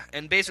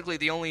 And basically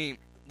the only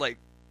like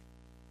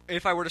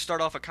if I were to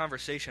start off a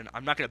conversation,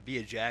 I'm not gonna be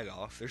a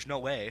jagoff. There's no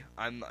way.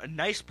 I'm a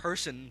nice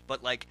person,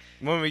 but like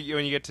When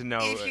you get to know,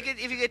 if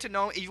you get to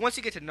know once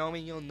you get to know me,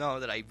 you'll know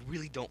that I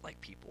really don't like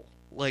people.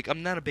 Like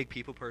I'm not a big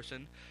people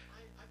person.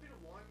 I've been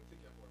wanting to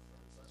get more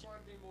friends. That's why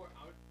I'm being more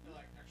out,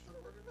 like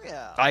extroverted.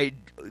 yeah.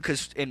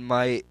 Because in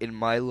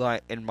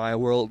my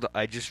world,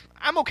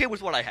 I'm okay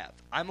with what I have.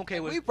 I'm okay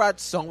we with brought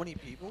so many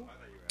people.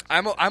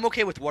 I'm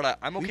okay with what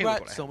I'm okay we with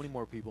brought what I so have. many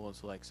more people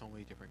into like so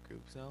many different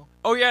groups now.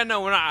 oh yeah,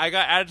 no. When I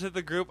got added to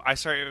the group, I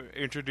started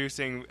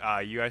introducing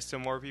you guys to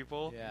more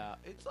people. Yeah,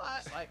 it's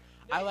not like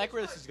I like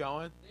where this is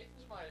going.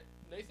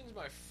 Nathan's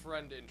my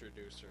friend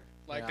introducer.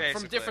 Like, Yeah. from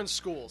Basically. different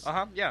schools.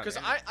 Yeah. Because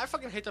I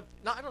fucking hate the...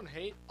 No, I don't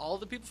hate all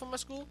the people from my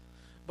school,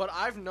 but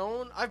I've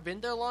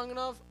been there long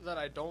enough that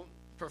I don't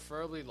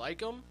preferably like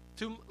them,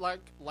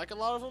 like a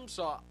lot of them,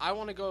 so I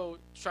want to go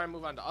try and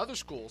move on to other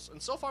schools,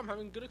 and so far I'm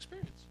having a good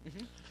experience.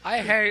 I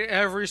hate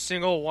every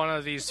single one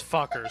of these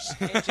fuckers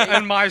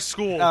in my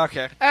school.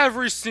 Okay.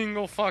 Every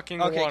single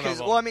fucking Okay. one of 'Cause-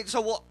 them. well, I mean,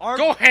 so our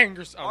Go hang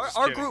yourself. our, I'm just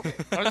our kidding.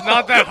 group.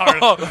 Not that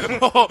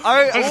hard.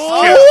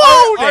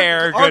 Whoa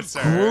there, our good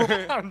sir. group,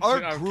 I'm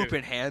our kidding. group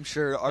in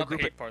Hampshire. Our Not the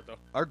group. hate part, though.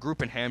 Our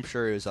group in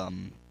Hampshire is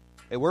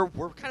we're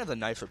kind of the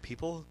nicer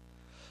people.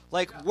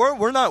 Like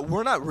we're not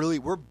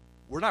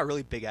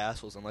really big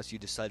assholes unless you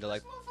decide to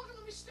like. This motherfucker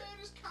let me stay on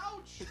his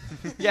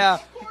couch. Yeah.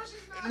 Of course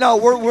he's not. No,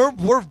 we're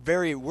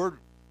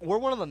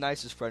one of the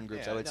nicest friend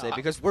groups, Yeah, I would no, say,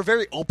 because we're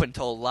very open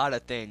to a lot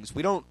of things.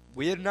 We're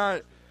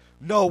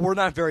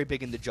not very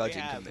big into judging.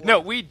 Yeah, things. No,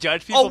 we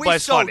judge people, Oh, we but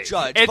it's so funny.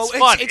 judge. It's but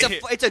funny.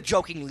 It's a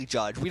jokingly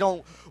judge.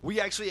 We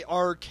actually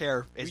our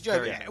care is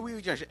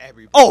We judge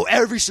everybody. Oh,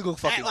 every single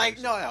fucking like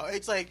person. no,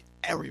 it's like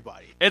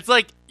everybody. It's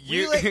like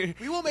We, you.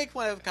 we will make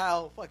fun of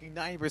Kyle fucking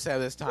 90%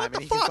 of this time, the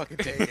and he fuck? can fucking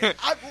take it.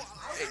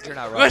 You're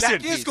not right. Listen,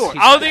 He's scored.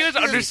 I don't think you guys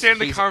he's-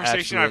 understand the he's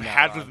conversation I've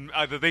absolutely had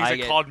not with the things I I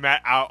get- called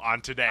Matt out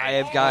on today. I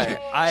have got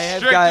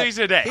Strictly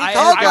today. He I-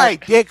 talked I-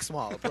 like Dick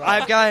Small, bro.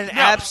 I've got an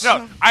No,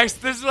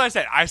 this is what I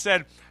said. I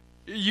said,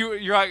 you're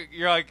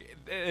like,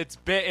 it's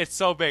big, it's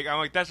so big. I'm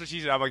like, that's what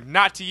she said. I'm like,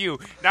 not to you,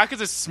 not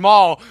because it's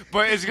small,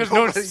 but it's because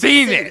no one's Nobody's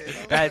seen seen it.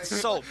 it. That's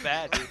so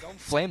bad, dude. Don't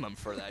flame him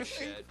for that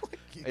shit.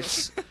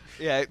 It's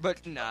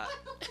but nah.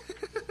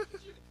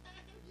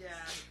 Yeah,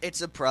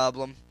 it's a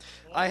problem.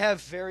 I have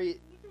very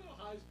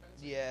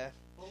yeah.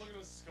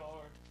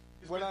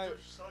 When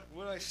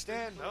I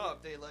stand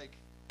up, they like.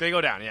 They go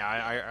down. Yeah,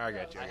 I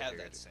get you. I get have you,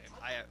 that get same.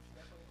 you.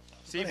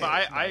 See, Hey, but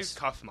I nice.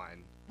 cuff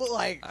mine. But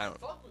like, I don't.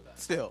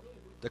 still,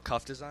 The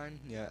cuff design.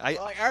 Yeah.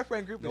 like our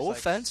friend group. No is, like,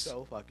 offense.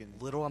 So fucking.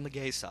 Little on the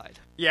gay side.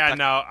 Yeah,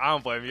 no, I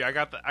don't blame you. I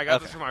got this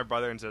Okay. from my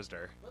brother and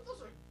sister.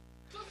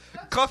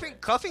 Cuffing.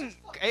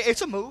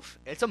 It's a move.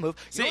 It's a move.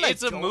 You See, know what I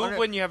it's a don't move under-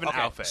 when you have an Okay,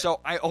 outfit. So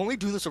I only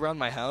do this around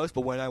my house,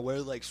 but when I wear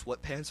like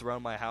sweatpants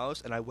around my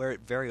house, and I wear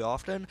it very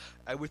often,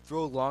 I would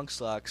throw long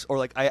socks or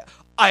like I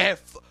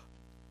have.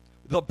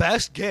 The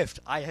best gift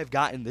I have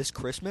gotten this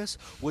Christmas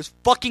was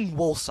fucking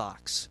wool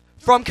socks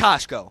from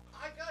Costco.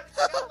 I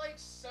got like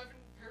 7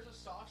 pairs of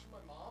socks from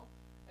my mom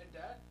and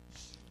dad.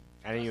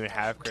 I didn't even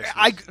have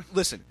Christmas.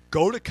 Listen.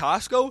 Go to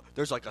Costco.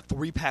 There's like a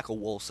 3-pack of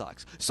wool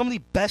socks. Some of the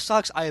best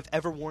socks I have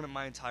ever worn in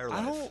my entire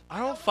life. I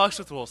don't fucks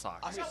with wool socks.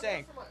 I'm just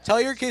saying. Tell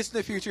your kids in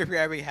the future if you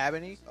ever have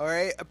any. All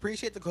right,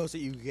 appreciate the clothes that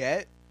you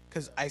get,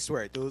 because I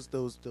swear those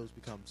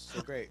become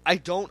so great.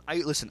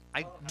 Listen. I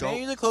Many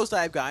don't. of the clothes that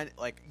I've gotten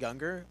like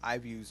younger,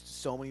 I've used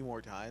so many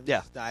more times.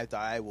 Yeah. Than I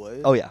thought I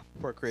would. Oh yeah.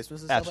 For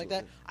Christmas and stuff like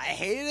Absolutely. that. I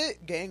hated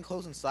it getting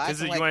clothes and socks.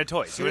 Because I'm you like, wanted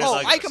toys. You oh,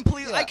 wanted I Legos.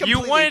 completely. I Yeah.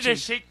 completely You wanted to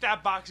changed- shake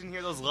that box and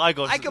hear those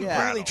Legos. I completely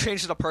rattle.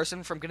 changed the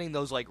person from getting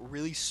those like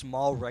really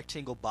small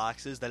rectangle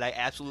boxes that I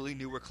absolutely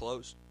knew were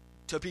closed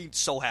to being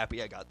so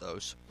happy I got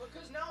those.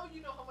 Because now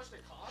you know how much they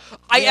cost.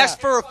 I Yeah.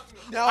 asked for.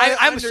 Now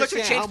I'm such a understand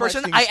changed how much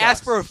person. things I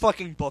asked cost. for a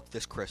fucking book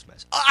this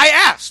Christmas. I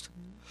asked.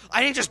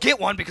 I didn't just get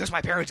one because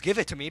my parents give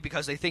it to me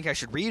because they think I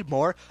should read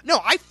more. No,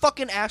 I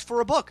fucking asked for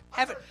a book.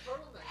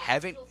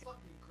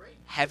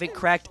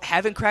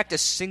 Haven't cracked a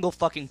single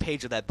fucking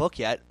page of that book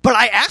yet. But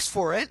I asked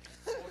for it.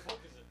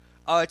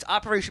 It's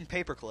Operation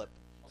Paperclip.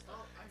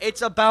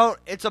 It's about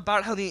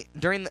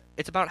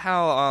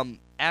how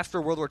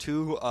after World War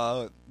II,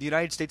 the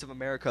United States of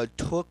America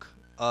took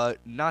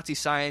Nazi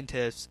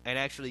scientists and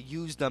actually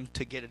used them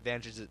to get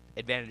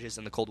advantages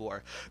in the Cold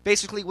War.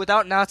 Basically,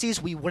 without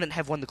Nazis, we wouldn't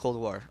have won the Cold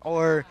War.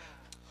 Or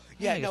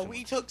Yeah, no,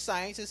 we took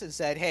scientists and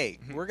said, "Hey,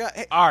 we're gonna,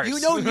 hey, Ours. you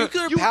know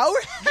nuclear power?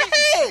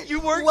 Hey, you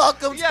work-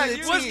 Welcome yeah, to the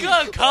you- team. What's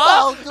good, cuz?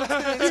 Welcome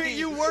to the team.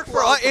 you work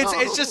for us.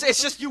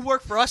 It's just you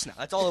work for us now.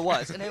 That's all it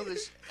was. And it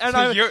was.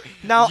 And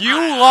You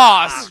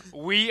lost.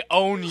 We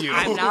own you.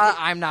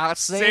 I'm not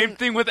saying. Same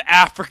thing with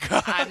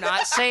Africa. I'm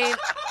not saying.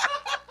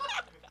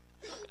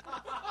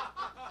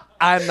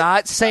 I'm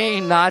not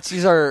saying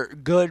Nazis are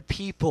good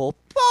people,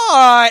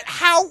 but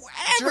however,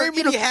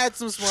 Germany had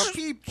some smart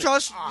people.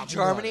 Just Ah,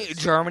 Germany. bless.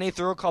 Germany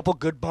threw a couple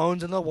good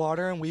bones in the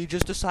water, and we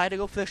just decided to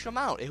go fish them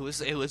out. It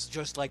was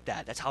just like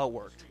that. That's how it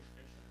worked.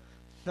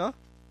 No.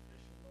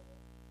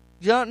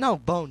 Yeah, no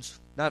bones,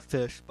 not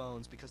fish.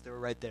 Bones, because they were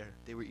right there.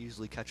 They were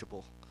easily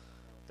catchable.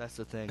 That's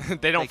the thing.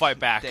 They don't fight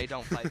back. They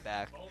don't fight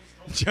back.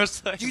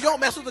 Just like You don't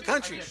mess with the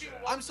country.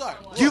 I'm sorry.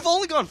 You've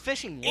only gone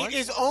fishing It once.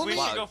 is only.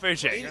 we should go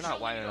fishing. You're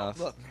not wide enough.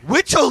 Look,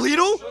 With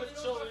Toledo?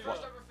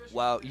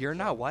 Wow, you're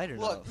not wide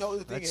enough. Look, no,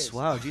 the thing That's is-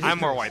 wow. Jesus I'm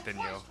more Christ. white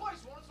than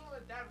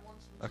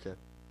you. Okay.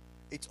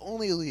 it's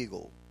only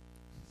illegal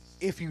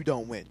if you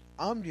don't win.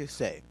 I'm just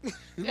saying.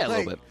 Yeah, a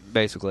little bit,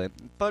 basically.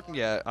 But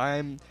yeah,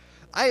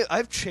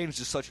 I've changed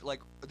to such like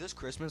this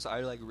Christmas.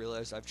 I like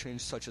realized I've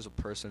changed such as a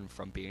person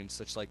from being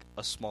such like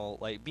a small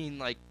being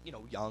like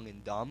young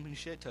and dumb and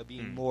shit to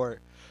being more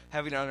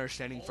having an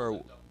understanding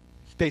for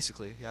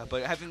Basically, yeah.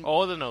 But having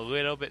Old and a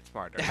little bit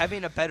smarter.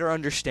 having a better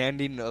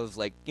understanding of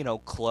like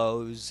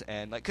clothes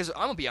and like, because I'm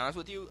gonna be honest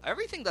with you,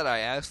 everything that I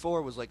asked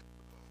for was like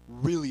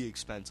really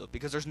expensive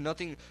because there's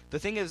nothing. The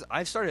thing is,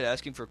 I've started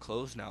asking for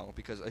clothes now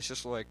because it's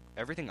just like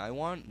everything I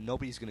want,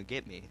 nobody's gonna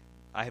get me.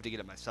 I have to get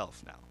it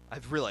myself now.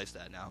 I've realized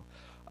that now.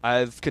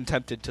 I've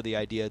contempted to the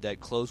idea that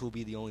clothes will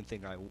be the only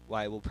thing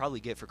I will probably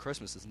get for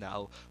Christmases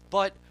now,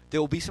 but they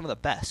will be some of the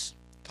best.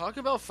 Talk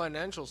about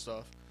financial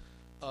stuff.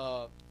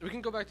 We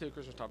can go back to the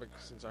Christmas topic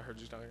since I heard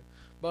you talking.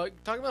 But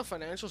talking about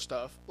financial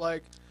stuff,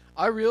 like,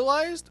 I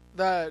realized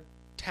that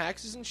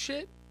taxes and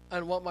shit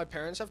and what my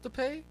parents have to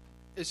pay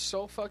is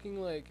so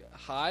fucking, like,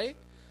 high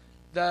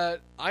that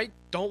I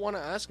don't want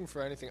to ask them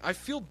for anything. I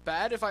feel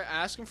bad if I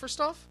ask them for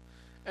stuff,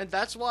 and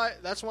that's why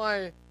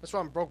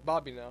I'm broke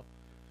Bobby now.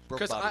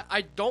 Because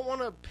I don't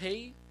want to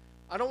pay,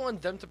 I don't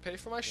want them to pay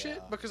for my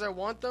shit because I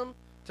want them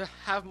to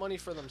have money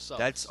for themselves.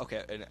 That's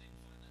okay.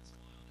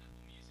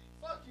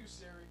 Fuck you,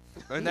 Siri.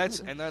 And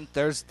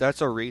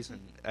that's a reason.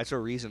 That's a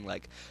reason.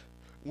 Like,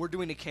 we're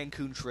doing a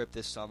Cancun trip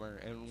this summer,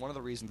 and one of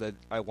the reasons that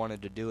I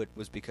wanted to do it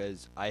was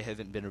because I've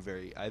been a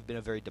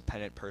very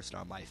dependent person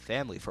on my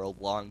family for a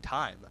long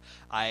time.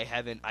 I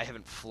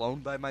haven't flown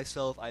by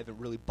myself. I haven't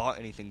really bought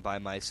anything by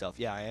myself.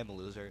 Yeah, I am a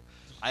loser.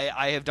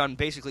 I have done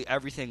basically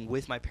everything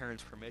with my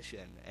parents' permission,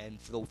 and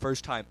for the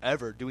first time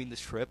ever doing this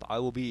trip,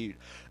 it'll be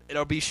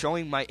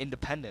showing my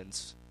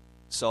independence.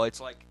 So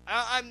it's like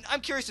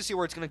I'm curious to see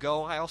where it's gonna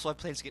go. I also have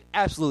plans to get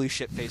absolutely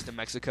shit-faced in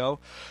Mexico.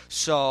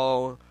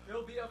 So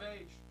He'll be of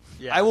age.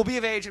 Yeah. I will be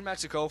of age in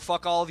Mexico.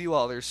 Fuck all of you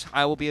others.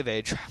 I will be of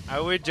age. I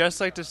would just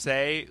like to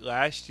say,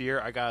 last year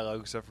I got a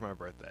Lego set for my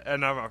birthday.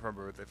 Not for my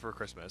birthday, for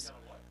Christmas.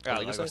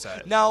 Got a Lego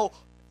set. Now,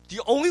 the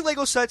only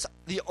Lego sets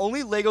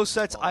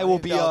I will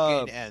be.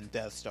 Falcon and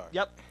Death Star.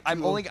 Yep. I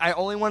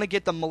only want to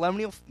get the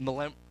Millennial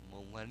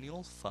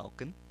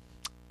Falcon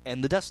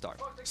and the Death Star.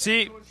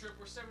 See, We're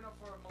saving up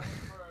for a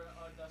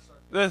Death Star.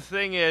 the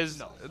thing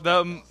is,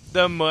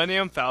 the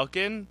Millennium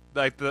Falcon,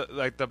 like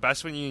the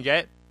best one you can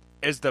get,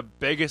 is the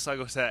biggest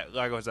Lego set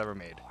Lego's ever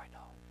made. Oh, I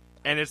know.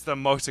 And it's the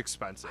most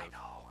expensive. I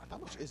know. How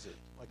much is it?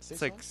 Like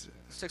It's like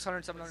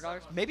 $600,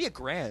 $700. Maybe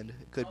 $1,000.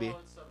 It could be. Oh,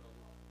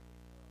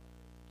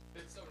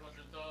 it's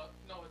 700.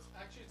 No, it's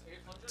actually it's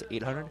 800. It's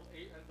 800? And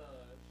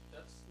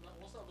that's not,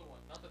 what's the other one?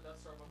 Not the Death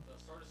Star, but the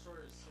Star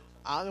Destroyer is 600.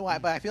 I don't know why,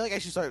 but I feel like I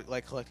should start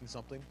like collecting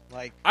something.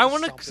 Like I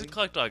want to something.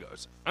 collect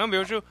Legos. I'm gonna be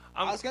honest with you.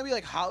 I was gonna be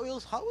like Hot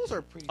Wheels. Hot Wheels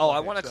are pretty. Oh, I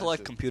fucking want to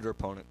collect expensive.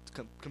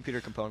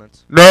 computer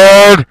components.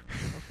 Nerd.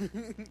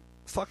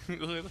 Fuck.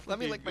 Let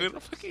me like my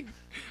fucking.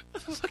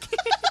 Almost an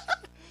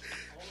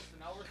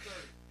hour 30.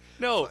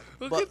 No,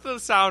 look But- at the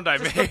sound I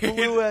Just made. the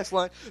blue ass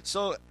line.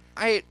 So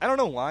I don't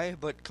know why,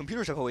 but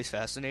computers have always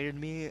fascinated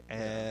me,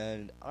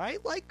 and I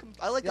like the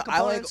Yeah,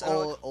 I like components.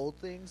 old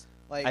things.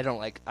 Like I don't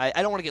want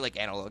to get like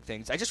analog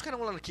things. I just kind of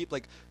want to keep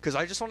like, because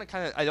I just want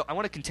to I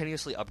want to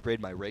continuously upgrade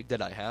my rig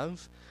that I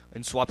have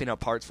and swapping out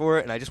parts for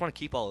it, and I just want to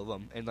keep all of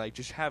them and like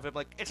just have it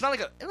like, it's not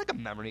like a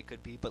memory it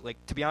could be, but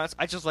like, to be honest,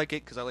 I just like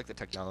it because I like the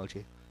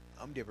technology.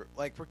 I'm different.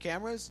 Like for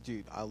cameras,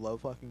 dude, I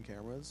love fucking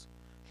cameras,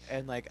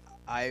 and like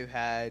I've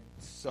had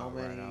so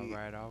many.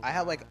 I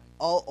have like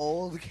all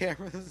old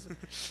cameras,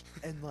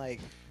 and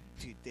like,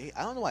 dude,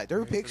 I don't know why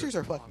their pictures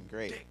are fucking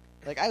great.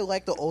 Like I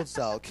like the old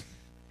style.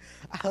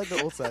 I like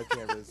the old style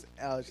cameras.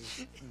 I was just,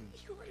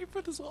 You ready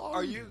for this long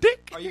Are you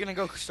gonna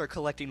go start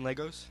collecting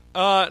Legos?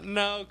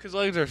 No, because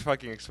Legos are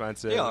fucking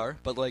expensive. They are,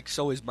 but like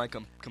so is my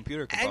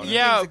computer component.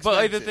 Yeah, Everything's but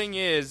like the expensive. thing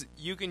is,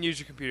 you can use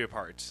your computer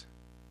parts.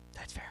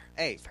 That's fair.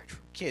 Hey, That's very true.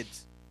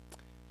 kids.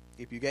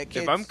 If you get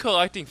kids, If I'm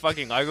collecting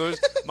fucking Legos,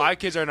 my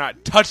kids are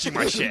not touching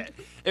my shit.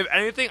 If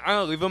anything, I'm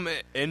gonna leave them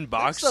in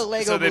box the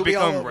Lego so they movie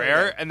all become over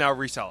rare, again. and they'll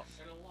resell them.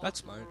 That's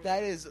smart.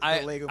 that is the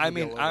I Lego. mean,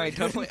 movie all I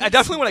over again.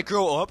 definitely when I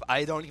grow up,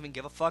 I don't even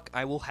give a fuck.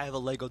 I will have a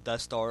Lego Death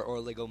Star or a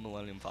Lego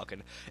Millennium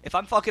Falcon. If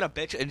I'm fucking a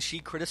bitch and she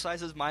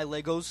criticizes my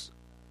Legos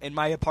in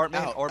my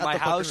apartment Out, or out my the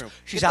fucking house, room.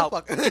 she's Get the out.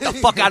 fuck- Get the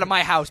fuck out of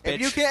my house, bitch.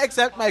 If you can't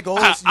accept my goals,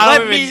 I you don't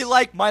Let even- me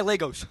like my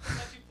Legos.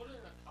 Actually, put it in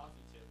a coffee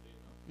tip, you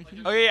know? Like,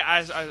 just Oh yeah,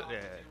 coffee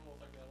yeah. table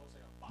with, like, that looks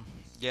like a box.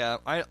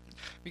 Yeah,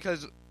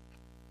 because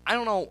I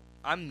don't know.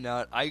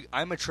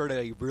 I matured at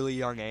a really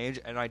young age,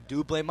 and I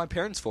do blame my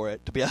parents for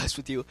it, to be honest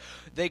with you.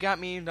 They got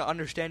me into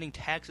understanding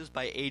taxes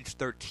by age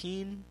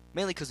 13,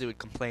 mainly because they would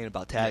complain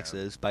about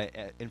taxes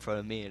in front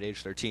of me at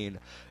age 13,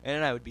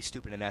 and I would be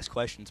stupid and ask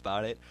questions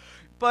about it.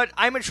 But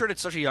I matured at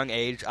such a young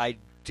age, I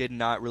did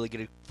not really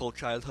get a full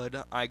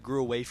childhood. I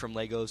grew away from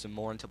Legos and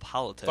more into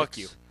politics. Fuck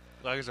you.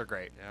 Legos are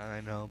great. Yeah, I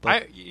know,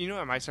 but You know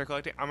what I might start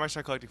collecting? I might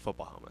start collecting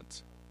football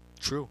helmets.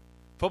 true.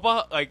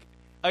 Football, like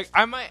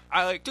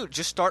Dude,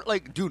 just start,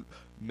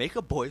 make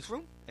a boys'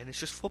 room, and it's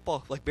just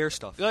football, like bear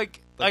stuff. I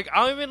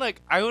don't even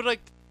I wouldn't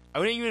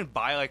even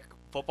buy like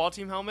football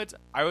team helmets.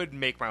 I would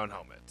make my own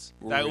helmets.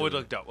 That would Really?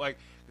 look dope. Like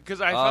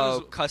because I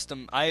found this,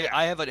 custom. Yeah.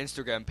 I have an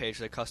Instagram page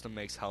that custom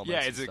makes helmets. yeah,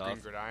 and is it stuff. Green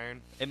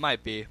Gridiron? It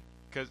might be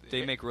Because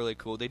they make really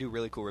cool. They do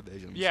really cool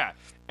revisions. yeah,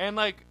 and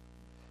like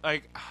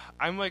I'm like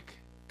I want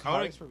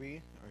comics for me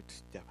are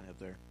just definitely up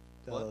there.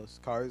 Those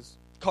cars.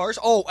 Cars?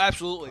 Oh,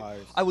 absolutely.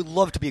 Cars. I would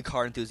love to be a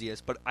car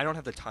enthusiast, but I don't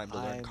have the time to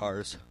learn I'm-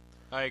 cars.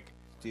 Like,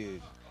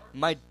 Dude.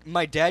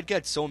 My dad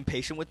got so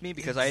impatient with me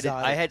because I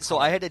had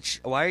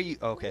why are you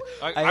okay?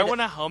 I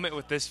want a helmet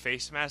with this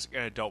face mask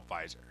and a dope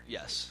visor.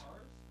 Yes.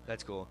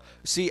 That's cool.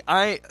 See,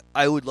 I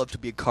would love to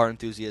be a car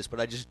enthusiast, but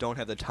I just don't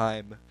have the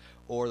time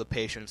or the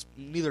patience.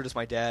 Neither does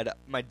my dad.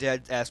 My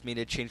dad asked me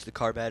to change the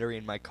car battery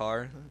in my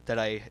car that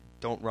I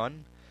don't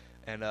run,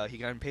 and he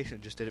got impatient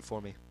and just did it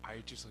for me. I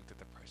just looked at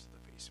the price of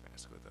the face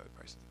mask with the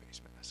price of the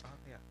face mask.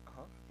 Yeah.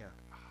 Yeah.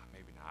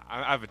 Maybe not.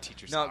 I have a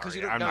teacher's No, salary. 'cause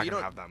you don't- I'm no, not you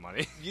gonna don't- have that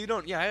money. You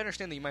don't. Yeah, I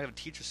understand that you might have a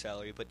teacher's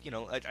salary, but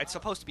it's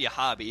supposed to be a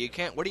hobby. You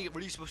can't. What are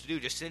you supposed to do?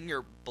 Just sit in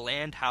your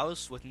bland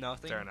house with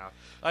nothing? Fair enough.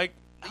 Like,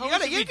 You helmets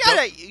gotta, would you be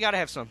gotta, dope. you gotta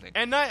have something.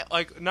 And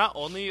not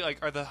only like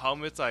are the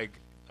helmets like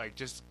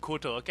just cool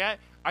to look at,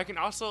 I can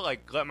also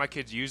like let my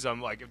kids use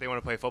them like if they want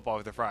to play football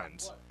with their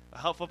friends.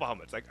 Football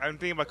helmets. Like I'm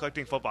thinking about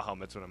collecting football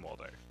helmets when I'm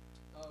older.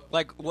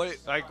 Like what?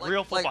 Like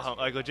real football,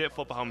 like legit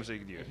football helmets that you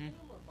can use.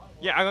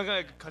 Yeah, I'm gonna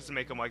like, custom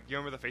make them. Like you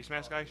remember the face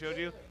mask I showed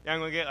you? Yeah, I'm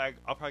gonna get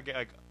I'll probably get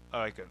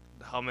like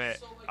a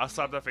helmet. I'll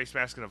slap the face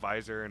mask and a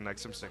visor and like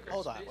some stickers.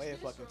 Hold on. Wait a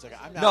fucking second.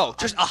 I'm now, No,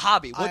 just a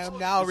hobby. I am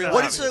now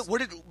What is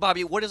realizing.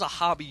 Bobby? What is a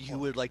hobby you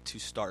would like to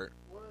start?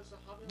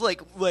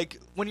 Like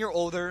when you're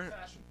older.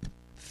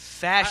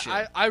 Fashion.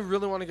 I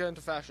really want to get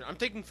into fashion. I'm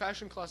taking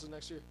fashion classes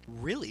next year.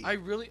 Really?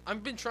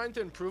 I've been trying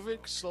to improve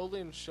it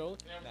slowly and slowly.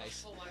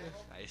 Nice.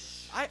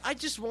 Nice. I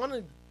just want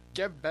to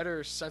get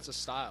better sense of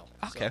style.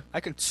 Okay, I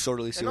can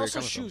totally see And where also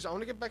you're coming shoes. I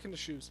want to get back into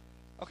shoes.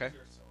 from. Okay.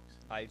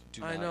 I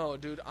do. I not. know,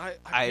 dude. I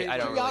I don't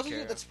To be really honest with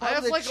care. you, that's I have,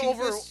 probably the like,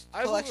 over- cheapest I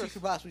have collection over- you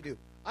could possibly do.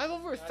 I have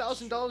over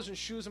 $1,000 in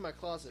shoes in my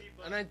closet,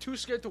 and I'm too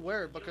scared to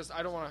wear it because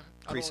I don't want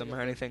to Crease them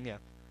or anything? Yeah.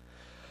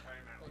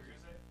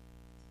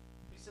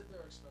 He said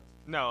they're expensive.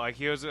 No, like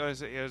he was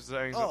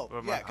saying Oh,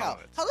 about yeah, my Kyle.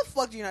 helmets. How the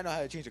fuck do you not know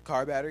how to change a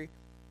car battery?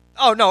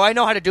 Oh no, I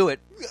know how to do it.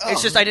 It's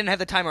Oh. just I didn't have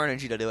the time or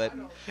energy to do it.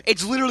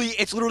 It's literally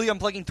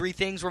unplugging 3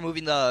 things,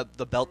 removing the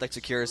belt that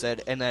secures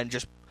it, and then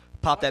just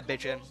pop that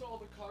bitch in. All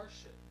the car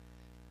shit.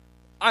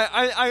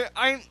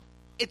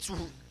 It's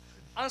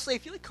honestly I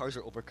feel like cars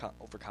are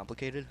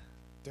overcomplicated.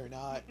 They're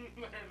not.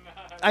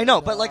 I know,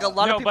 but like a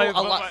lot of people,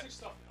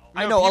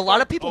 I know a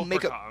lot of people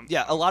make it. overcom-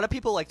 Yeah, a lot of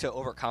people like to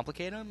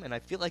overcomplicate them, and I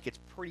feel like it's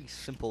pretty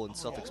simple and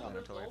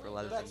self-explanatory for a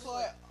lot of That's things.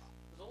 why.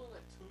 There's only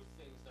like 2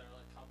 things that are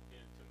like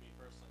complicated to me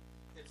personally.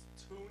 It's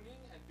tuning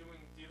and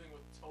dealing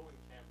with tow and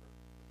camber.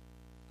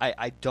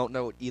 I don't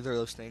know either of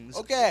those things.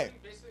 Okay.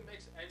 Basically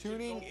makes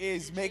Tuning go,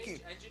 is you making-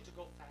 change engine to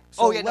go fast.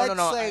 So Oh yeah, no. let's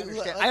I say-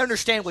 understand. let's- I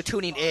understand what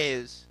tuning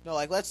is. No,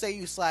 like let's say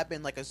you slap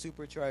in like a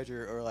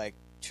supercharger or like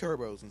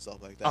turbos and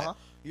stuff like that. Uh-huh.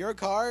 Your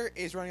car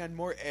is running on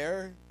more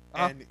air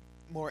Uh-huh. and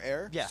more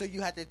air. Yeah. So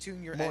you have to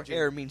tune your More engine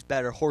air means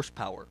better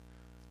horsepower.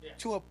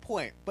 to a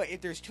point. But if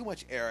there's too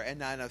much air and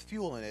not enough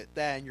fuel in it,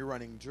 then you're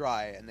running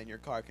dry, and then your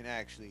car can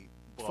actually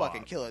Blow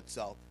fucking up. kill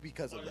itself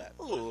because of that.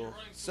 Ooh.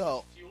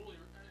 So If you're running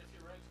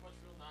too much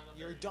fuel, not enough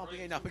you're air, dumping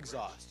running enough too rich,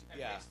 exhaust. and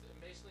Yeah.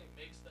 it basically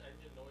makes the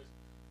engine noise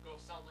go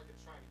sound like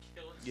it's trying to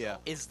kill itself. Yeah.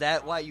 Is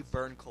that why you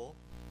burn coal?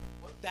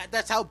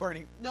 That's how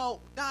burning. No,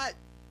 not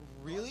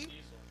really.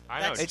 I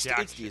know That's- jack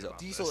it's shit diesel. about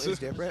Diesel this. is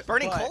different.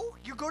 Burning but- coal?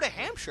 You go to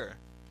Hampshire.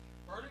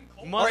 Burning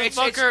coal. Or it's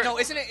Motherfucker, no,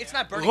 isn't it? It's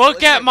not burning. look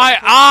coal, at isn't my it?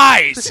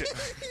 eyes!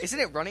 Isn't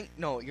it running?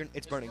 No,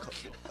 it's burning coal.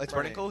 It's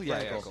burning coal. Yeah,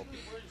 Burning yeah. coal.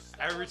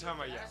 Every time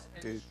I yell.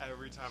 Dude.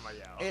 Every time I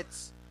yell.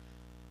 It's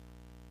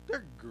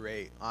they're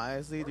great,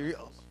 honestly.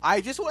 I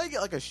just want to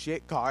get like a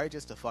shit car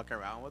just to fuck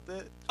around with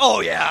it.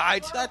 Oh yeah,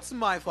 That's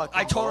my fucking.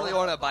 I totally goal.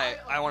 want to buy it.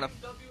 I want to.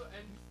 BMW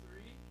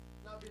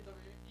N3, not BMW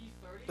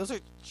E30. Those are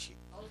cheap.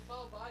 I was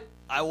about to buy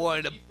I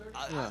wanted to.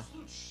 Yeah.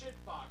 absolute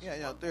shit box. Yeah,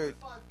 no, they're 1.5K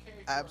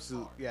for a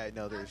absolute. car. Yeah,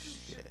 no, they're Absolute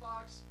shit.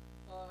 box.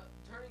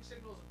 Turning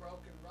signals broken.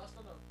 Rust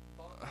on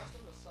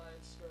the side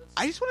skirts.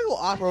 I just want to go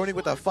off roading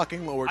with a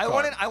fucking lowered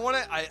car.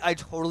 I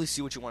totally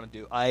see what you want to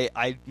do.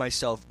 I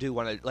myself do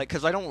want to, like,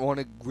 because I don't want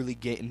to really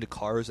get into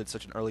cars at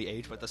such an early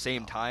age, but at the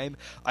same time,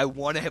 I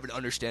want to have an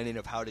understanding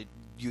of how to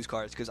use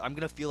cars, because I'm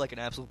going to feel like an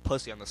absolute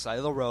pussy on the side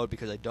of the road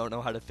because I don't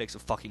know how to fix a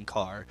fucking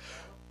car.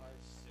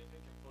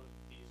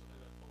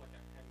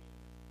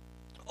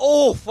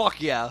 Oh,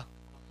 fuck yeah.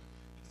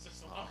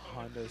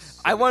 Hondas.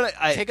 I want to.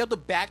 Take out the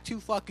back 2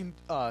 fucking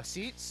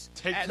seats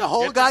Take and the- the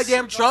whole get the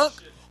goddamn trunk.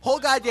 Whole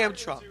goddamn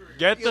trunk.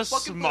 Get You the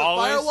fucking put a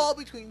smallest. firewall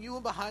between you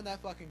and behind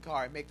that fucking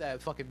car and make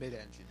that fucking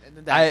mid-engine, and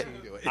then that's how you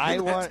do it. I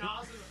want.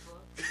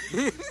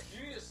 You need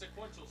a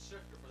sequential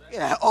shifter for that.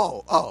 Yeah.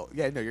 Oh.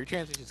 Yeah. No, your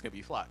transmission's gonna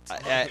be fucked.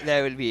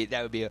 That would be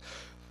a.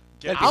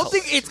 Get I don't the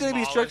think it's gonna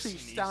be smallest structurally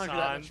sound for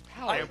that much Nissan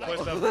power. And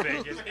put the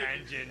biggest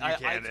engine you I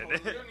can in totally-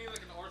 it. You don't need like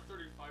an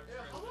R35.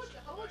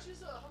 How much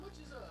is a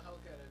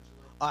Hellcat engine?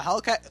 Like?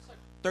 Hellcat,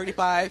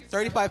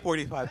 35,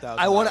 45,000.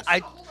 I want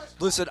to.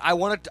 Listen. I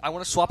want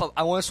to swap a.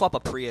 I want to swap a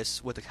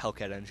Prius with a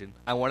Hellcat engine.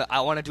 I want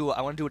to do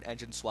an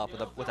engine swap with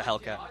a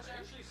Hellcat. Dodge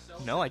actually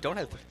sells No, I don't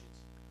have. Dodge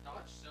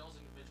sells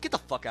individual. Get the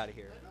fuck out of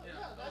here. Yeah,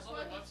 that's on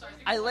the website.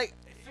 I like.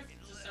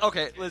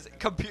 okay, listen.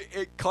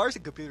 Cars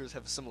and computers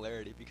have a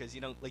similarity because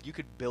like you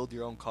could build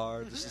your own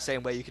car just the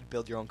same way you could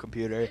build your own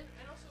computer. And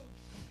also,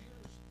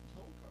 computers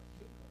tune cars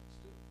too.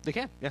 They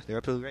can. Yeah, they're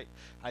absolutely great.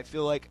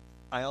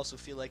 I also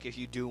feel like if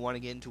you do want to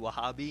get into a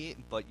hobby,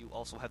 but you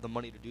also have the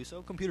money to do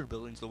so, computer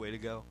building's the way to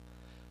go.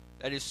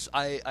 That is,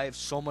 I have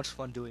so much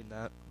fun doing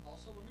that.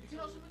 Also, you can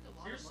also make a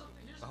lot of money.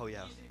 Here's Oh,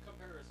 yeah. an easy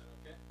comparison,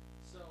 okay?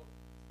 So,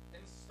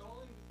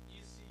 installing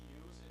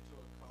ECUs into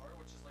a car,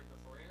 which is like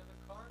the brain of the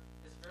car,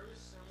 is very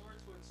similar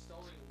to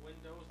installing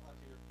Windows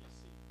onto your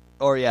PC.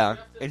 Or yeah, You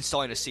have to-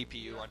 installing a you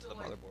CPU have onto to, the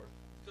like- motherboard.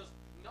 Because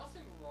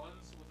nothing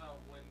runs without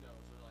Windows.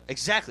 Or like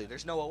Exactly.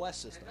 There's no OS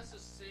system. And that's the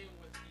same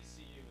with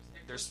ECUs.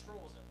 It There's-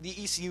 controls it.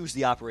 The ECU is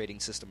the operating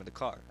system of the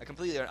car.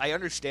 I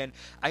understand.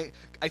 I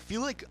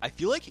feel like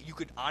you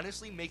could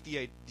honestly make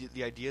the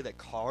idea that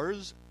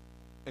cars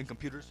and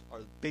computers are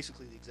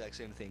basically the exact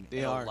same thing They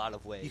in are. a lot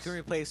of ways. You can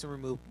replace and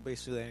remove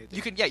basically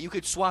anything. You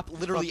could swap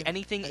literally Fucking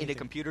anything in a anything.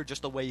 computer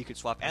just the way you could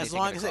swap as anything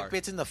long in a as car. it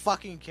fits in the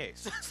fucking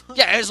case.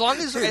 Yeah, as long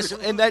as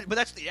and that. But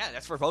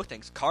that's for both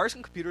things. Cars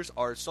and computers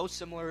are so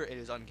similar, it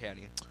is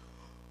uncanny.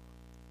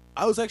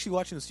 I was actually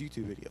watching this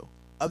YouTube video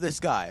of this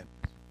guy.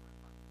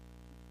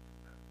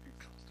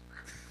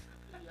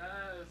 Yes.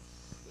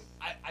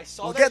 I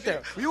saw. We'll that get shit.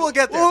 there. We will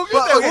get there. We'll get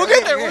But, there. okay, We'll get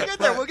okay, there. okay, We'll get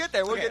there. but- We'll get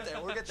there. We'll okay. get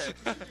there. We'll get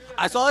there.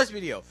 I saw this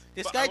video.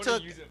 This But I guy wanna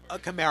took use it a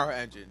Camaro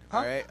engine, Huh?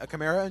 alright? A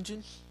Camaro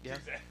engine Yeah.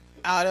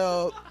 out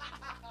of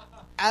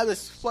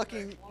this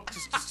fucking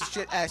just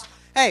shit ass.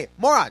 Hey,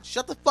 moron,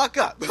 shut the fuck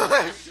up.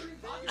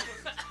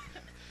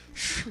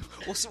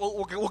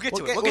 We'll get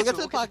to it. We'll get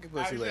to the pocket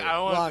pussy Actually, later. I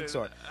don't wanna Long say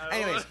story. that. I don't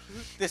Anyways,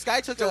 wanna- this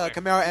guy took Go a there.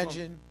 Camaro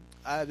engine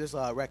out of this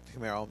wrecked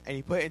Camaro and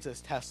he put it into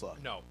his Tesla.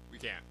 No, we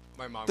can't.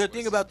 My mom. The was-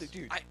 thing about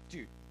the I-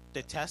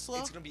 the Tesla.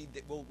 It's gonna be.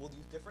 We'll do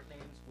different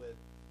names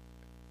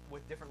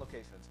with different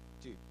locations.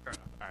 Dude, All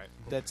right.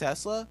 the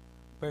Tesla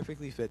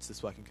perfectly fits this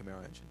fucking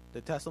Camaro engine.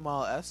 The Tesla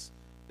Model S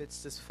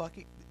fits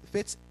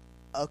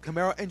a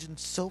Camaro engine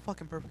so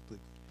fucking perfectly,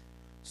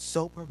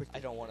 so perfectly. I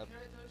don't want to. Can I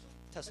tell you something?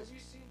 Tesla. Have you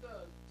seen the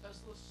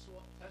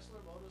Tesla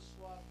Motor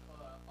Swap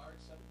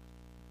RX-7?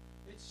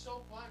 It's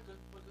so quiet. Good.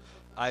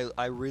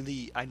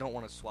 I don't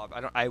want to swap.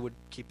 I would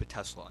keep a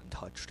Tesla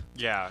untouched.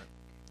 Yeah.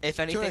 If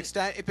To an anything,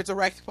 extent, if it's a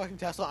wrecked fucking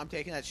Tesla, I'm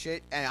taking that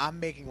shit and I'm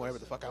making whatever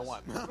the fuck I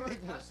want. For a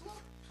Tesla,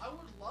 I would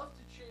love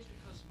to change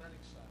the cosmetic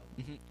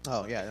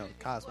style. Oh yeah, no, If,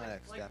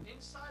 cosmetics. Like definitely.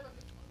 inside of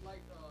it,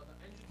 like the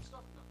engine stuff.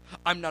 No.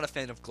 I'm not a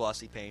fan of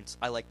glossy paints.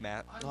 I like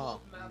matte. I Oh,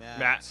 love man.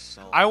 Matt.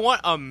 So- I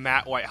want a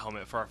matte white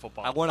helmet for our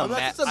football. I want a Unless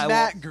matte. it's a I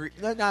matte want, green,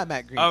 no, not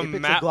matte green. a if it's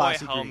matte a white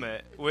glossy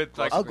helmet with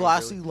like. green. A green,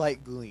 glossy really.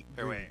 light green.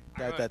 Here, wait.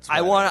 That's.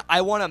 I what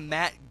want a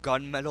matte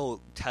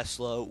gunmetal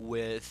Tesla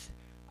with,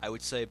 I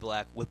would say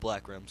black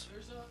rims.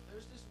 There's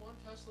this one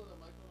Tesla that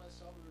Michael and I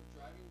saw. We were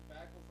driving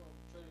back from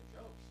Trader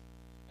Joe's,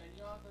 and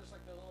you know how there's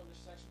like the little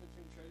intersection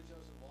between Trader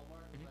Joe's and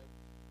Walmart, like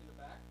in the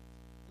back.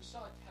 We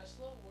saw a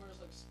Tesla where it's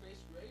like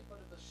space gray,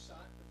 but if the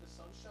sun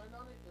shined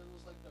on it, it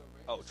was like the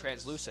Oh, it's like the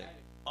translucent.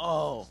 static.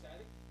 Oh.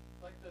 Static,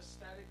 like the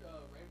static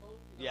rainbow.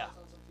 You know, Yeah. that's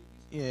on some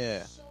TVs.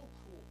 Yeah. So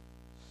cool.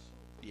 So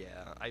cool.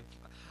 Yeah, I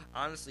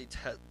honestly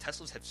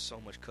Teslas have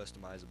so much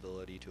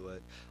customizability to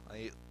it.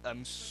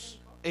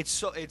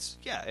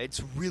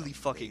 It's really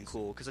fucking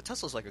cool because a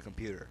Tesla's like a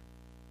computer.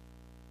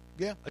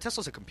 Yeah. A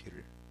Tesla's a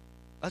computer.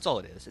 That's all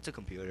it is. It's a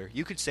computer.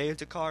 You could say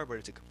it's a car, but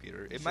it's a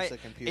computer. It's just a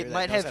computer It that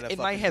might knows have. how to It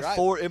might fucking have drive.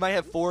 four. It might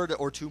have 4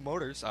 or 2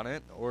 motors on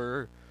it,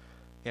 or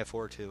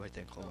 4 or 2. I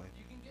think No, only.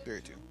 you can get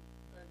Very two, true.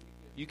 and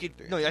You could.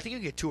 Three. No, I think you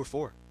can get 2 or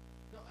 4.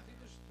 No, I think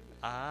there's 3.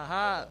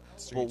 Aha.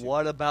 Three, Well, two.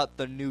 what about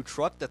the new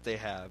truck that they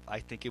have? I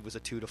think it was a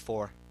 2 to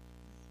 4.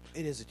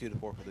 It is a 2 to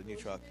 4 for the new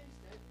truck.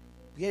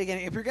 Yet again,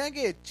 if you're gonna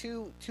get a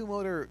two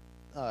motor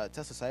Tesla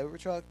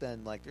Cybertruck,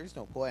 then like there's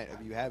no point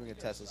of you having a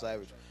Tesla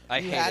Cybertruck. I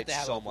You hate had it to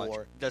have so a much.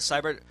 4. The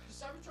Cybertruck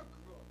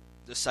grew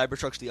up.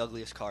 Cybertruck's the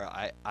ugliest car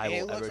I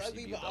It will looks ever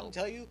ugly, see. but I'm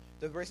telling you,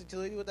 the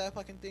versatility with that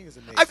fucking thing is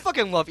amazing. I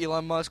fucking love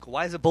Elon Musk.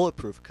 Why is it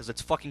bulletproof? Because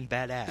it's fucking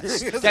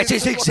badass. Because That's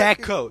it's his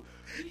exact fucking- code.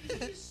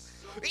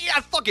 Yeah,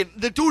 fucking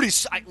the dude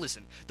is.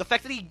 Listen, the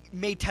fact that he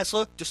made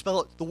Tesla to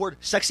spell the word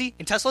sexy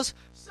in Teslas.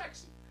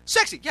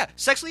 Sexy. Yeah,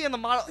 sexy in the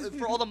model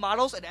for all the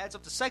models, it adds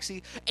up to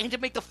sexy, and to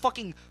make the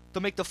fucking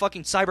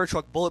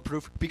Cybertruck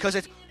bulletproof because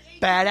it's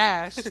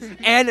badass,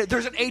 and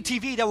there's an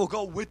ATV that will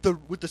go with the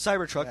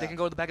Cybertruck. They Yeah. can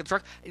go in the back of the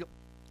truck.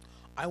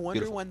 I wonder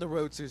Beautiful. when the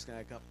Roadster's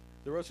gonna come.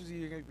 The Roadster's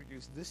either gonna be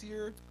produced this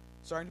year,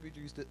 starting to be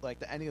produced at, like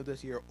the ending of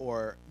this year,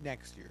 or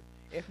next year.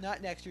 If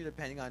not next year,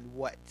 depending on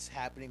what's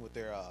happening with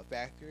their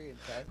factory and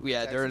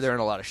Yeah, Texas, they're in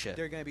a lot of shit.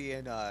 they're gonna be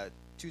in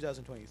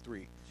 2023.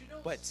 Did you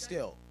know But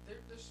still, they're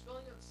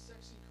spelling out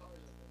sexy cars,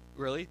 I think.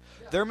 Really?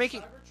 Yeah, They're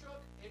making.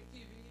 Cybertruck,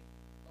 ATV,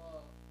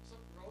 some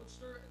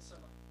Roadster, and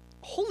Semi.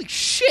 Holy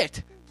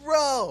shit!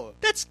 bro,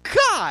 That's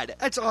God.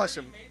 That's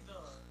awesome. They made the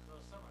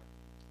Semi.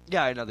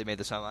 Yeah, I know they made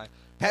the semi.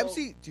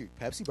 Pepsi, dude,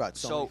 Pepsi brought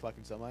so many So-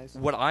 fucking semis.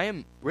 What I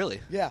am really?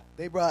 Yeah,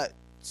 they brought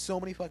so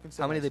many fucking semis.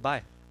 How many did they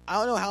buy? I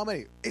don't know how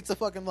many. It's a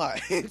fucking lot.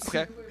 It's- Okay.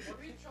 Wait, what car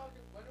are we talking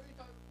about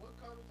with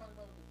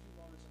the 2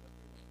 motors and the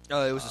 3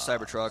 motors? Oh, it was a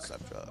Cybertruck.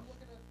 Cybertruck. I'm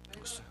looking at, they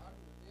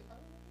have, I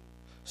don't know,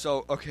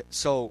 So okay,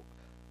 so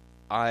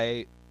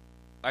I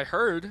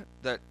heard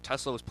that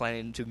Tesla was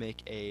planning to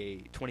make a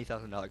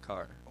 $20,000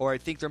 car, or I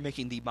think they're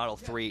making the Model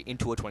 3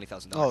 into a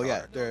 $20,000 car. Oh yeah,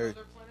 No, they're.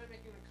 they're planning on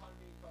making an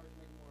economy car to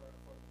make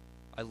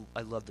it more affordable.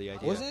 I love the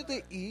idea. Wasn't it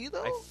the E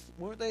though?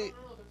 Weren't they?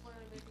 No, they're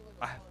planning on making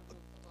I- like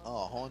a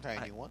Oh, whole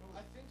entire new one.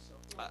 I think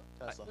so.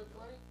 I- Tesla. They're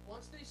planning,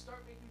 once they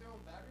start making their own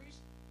batteries,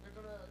 they're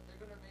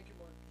gonna make it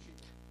more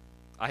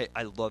cheaper.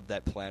 I love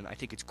that plan. I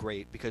think it's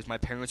great because my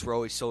parents were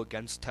always so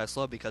against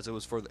Tesla because it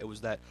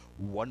was that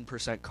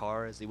 1%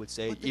 car, as they would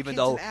say, But the even kids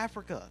though in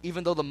Africa.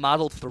 even though the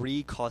Model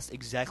 3 costs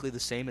exactly the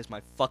same as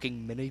my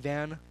fucking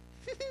minivan.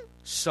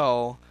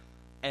 So,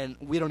 and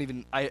we don't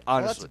even. I Well, that's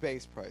honestly. the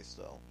base price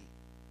though.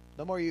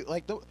 The more you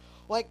like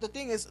the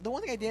thing is the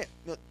one thing I didn't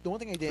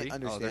Three? Oh,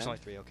 understand there's only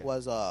three, okay.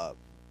 was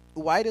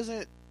why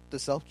doesn't the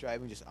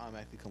self-driving just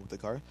automatically come with the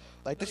car?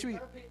 Like this should be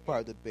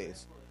part of the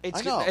base. It's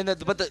I know. And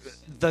but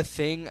the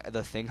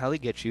thing how they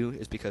get you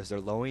is because they're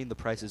lowering the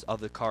prices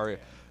of the car.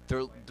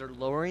 They're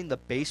lowering the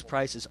base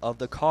prices of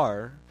the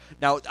car.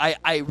 Now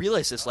I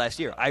realized this last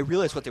year. I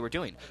realized what they were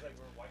doing.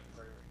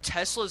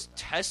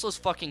 Tesla's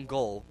fucking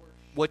goal.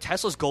 What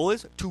Tesla's goal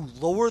is to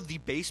lower the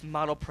base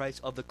model price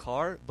of the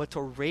car, but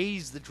to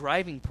raise the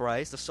driving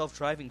price, the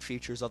self-driving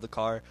features of the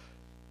car,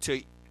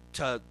 to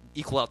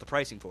equal out the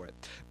pricing for it.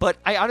 But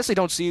I honestly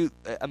don't see.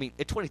 I mean,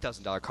 at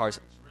 $20,000 cars.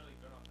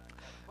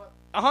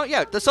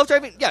 Yeah, the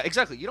self-driving. Yeah,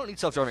 exactly. You don't need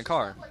self-driving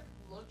car. Like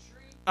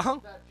luxury Uh-huh.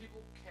 that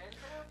people can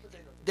have, but they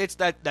don't. That's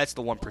that's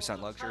the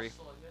 1% luxury.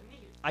 Tesla, you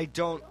need it. I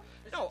don't.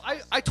 No,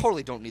 I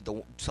totally don't need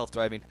the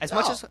self-driving as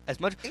much No. as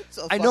much. It's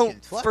a I know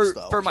fucking flex, for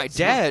though. my It's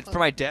dad not- for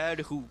my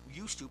dad who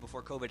used to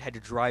before COVID had to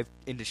drive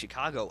into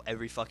Chicago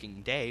every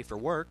fucking day for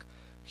work.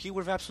 He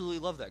would have absolutely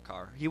loved that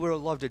car. He would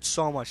have loved it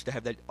so much to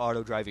have that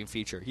auto driving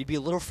feature. He'd be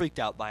a little freaked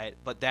out by it,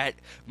 but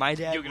my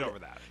dad You'll get would- over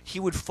that.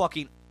 He would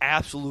fucking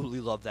absolutely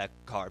love that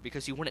car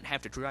because he wouldn't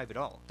have to drive at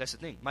all. That's the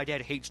thing. My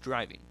dad hates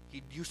driving.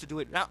 He used to do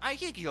it. Now I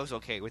think he goes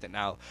okay with it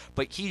now,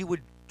 but he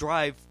would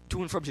drive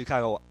to and from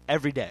Chicago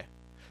every day.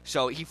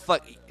 So he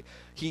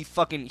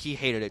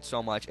hated it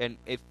so much. And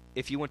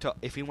if he went to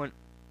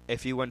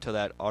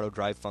that auto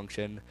drive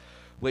function,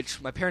 which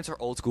my parents are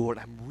old school,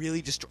 and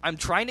I'm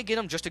trying to get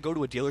him just to go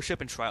to a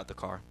dealership and try out the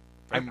car.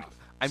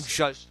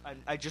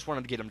 I just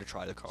wanted to get him to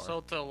try the car.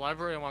 So to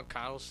elaborate on what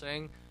Kyle's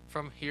saying,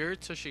 from here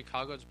to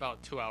Chicago, it's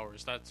about 2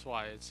 hours. That's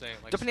why it's saying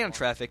like. Depending on so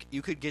traffic,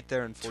 you could get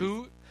there in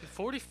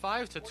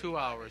 45 to 2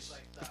 hours.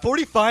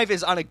 45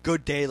 is on a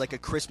good day, like a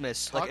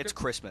Christmas, like Talking- it's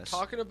Christmas.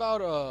 Talking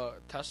about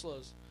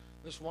Teslas,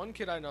 this one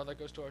kid I know that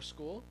goes to our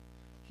school,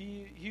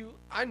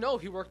 I know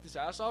he worked his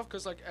ass off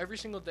because like every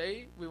single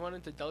day we went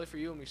into Deli for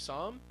You and we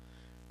saw him.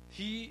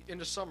 In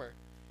the summer,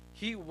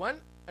 he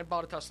went and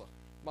bought a Tesla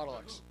Model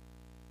X.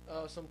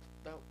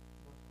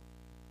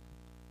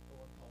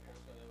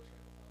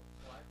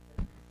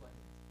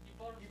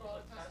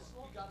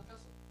 He got a Tesla.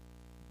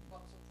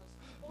 Bought some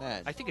Tesla.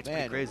 Man, I think it's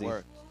man, pretty crazy.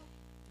 work.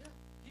 Yeah,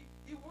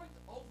 he worked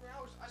over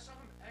hours. I saw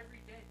him every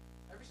day.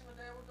 Every single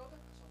day I would go there,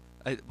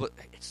 I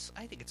saw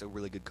him. I think it's a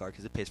really good car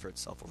because it pays for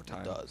itself over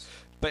time. It does.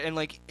 But and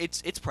like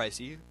it's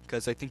pricey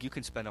because I think you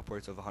can spend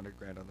upwards of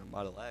 $100,000 on the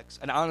Model X.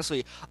 And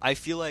honestly, I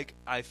think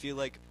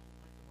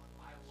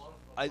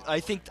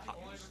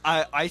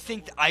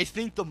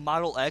the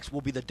Model X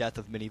will be the death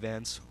of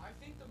minivans. I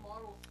think the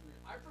Model 3.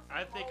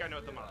 I think I know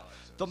what the Model X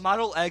is. The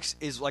Model X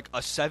is like a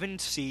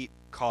 7-seat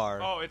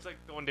car. Oh, it's like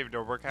the one David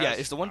Dobrik has. Yeah,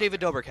 it's the one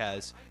David Dobrik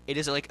has. It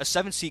is like a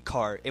 7-seat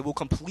car. It will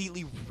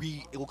completely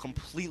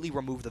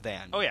remove the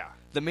van. Oh yeah.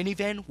 The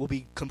minivan will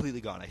be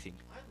completely gone, I think.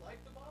 I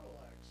like the Model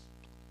X.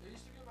 It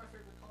used to be my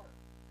favorite car,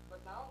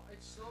 but now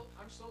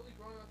I'm slowly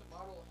growing out the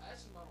Model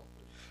S and Model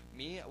 3.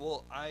 Me,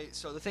 well,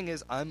 so the thing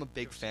is, I'm a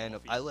big fan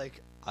of.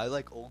 I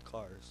like old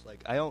cars.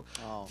 Like I don't.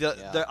 Oh,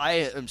 I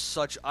am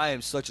such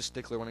a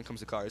stickler when it comes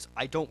to cars.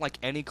 I don't like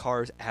any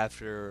cars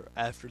after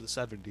the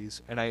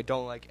 70s, and I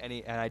don't like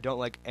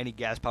any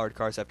gas powered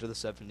cars after the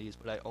 70s.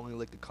 But I only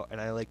like the car, and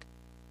I like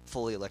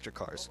fully electric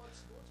cars.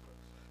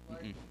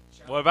 Mm-mm.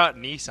 What about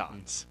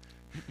Nissans?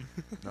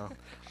 No,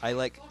 I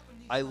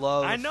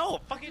love. I know.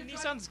 Fucking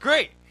Nissan's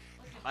great.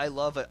 I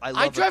love it.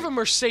 I drive a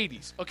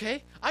Mercedes,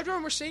 okay? I drive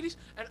a Mercedes,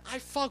 and I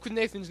fuck with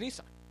Nathan's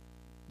Nissan.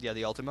 Yeah,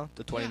 the Altima,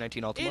 the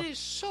 2019 Altima. It is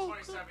so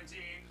good. 2017.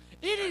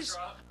 It is.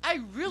 I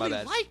really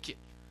bad. like it,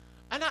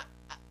 and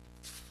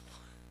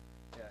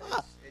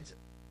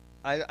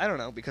I don't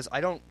know because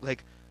I don't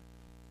like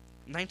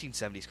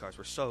 1970s cars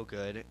were so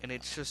good and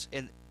it's just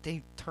and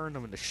they turned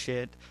them into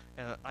shit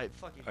and I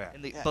fucking Oh, yeah.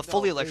 and they, Yeah, but no,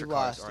 fully they electric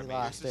cars lost- are they amazing.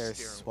 lost their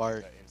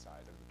spark.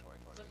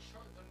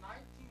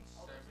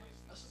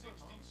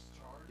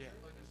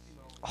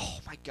 Oh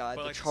my god,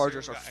 But, the like, the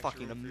Chargers steering are wheel got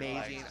fucking extra real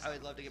amazing. lights. I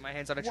would love to get my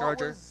hands on a What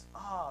Charger. was-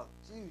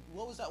 dude,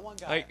 what was that one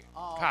guy? Like,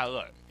 Kyle,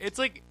 look, it's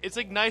like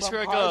nice From for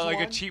like Cars a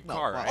 1? cheap No,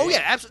 car, right. right? Oh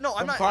yeah, absolutely. No, I'm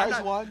From not. Cars I'm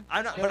not. 1?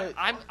 I'm not. Yeah. But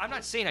I'm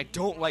not saying I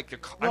don't like the.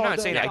 I'm No, not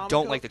the saying I Tom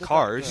don't Cruise- like the the-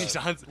 cars. the-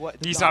 Nissan's What,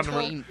 the Nissan Tom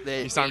Marine. The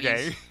Nissan 80s.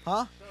 gay.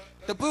 Huh?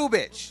 The blue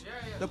bitch. Yeah.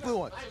 The blue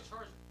one.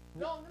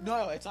 No,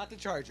 No, it's not the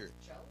Charger.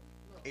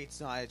 It's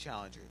not a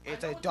Challenger.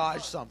 It's a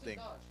Dodge something.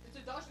 It's a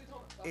Dodge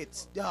Daytona.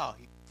 It's no.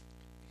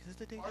 Is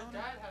it the Our Daytona?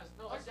 dad has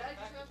no. Our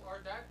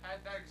dad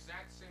had that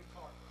exact same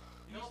car.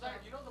 You know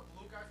that? You know the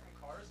blue guy from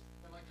Cars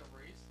and like the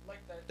race,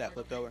 like that. That like,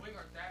 flipped over? Wing,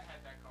 our dad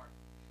had that car.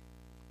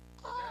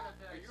 Our dad had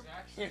that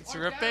exact same. pants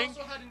Our ripping?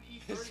 dad also had an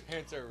E30. His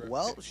pants are ripped.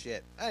 Well,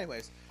 shit.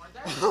 Anyways. Our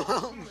dad had a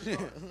bunch of tuner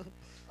cars.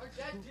 Our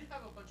dad did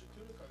have a bunch of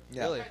tuner cars.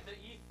 Yeah. Really? He had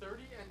the E30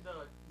 and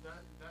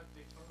that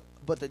Daytona.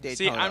 But the Daytona.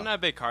 See, I'm not a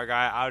big car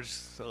guy. I'll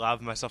just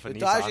love myself a The Nissan.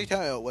 Dodge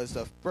Daytona was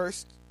the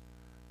first.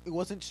 It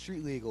wasn't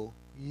street legal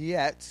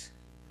yet,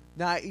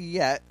 not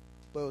yet,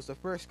 but it was the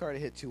first car to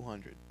hit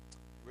 200.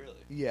 Really?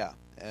 Yeah,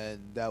 and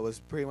that was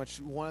pretty much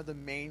one of the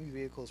main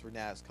vehicles for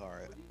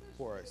NASCAR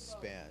for a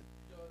span.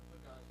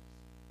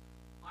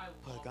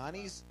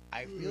 Paganis,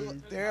 I feel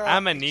they're.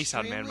 I'm a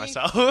Nissan man extremely-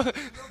 myself.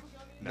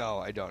 No,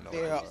 I don't know. They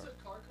are There's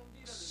a car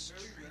company that is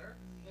very rare.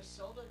 They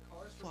sell their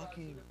cars for about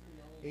fucking 2 to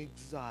 3 million.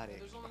 exotic.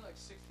 There's only like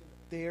 60 of them.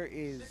 There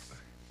is. There's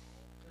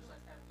like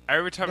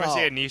Every time I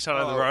see a No. Nissan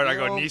on the Oh, road, I you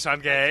go know-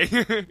 Nissan gay.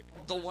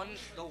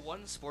 The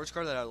one sports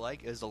car that I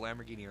like is the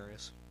Lamborghini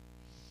Urus.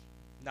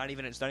 It's not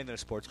even a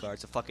sports car.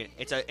 It's a fucking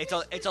it's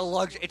a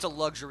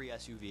luxury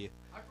SUV.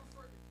 I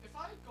prefer if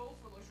I go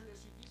for luxury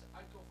SUVs,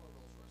 I'd go for a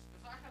Rolls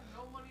Royce. If I have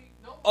no money,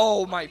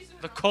 Oh, no my- reason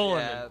The I'm Cullinan.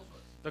 getting a Yeah. Rolls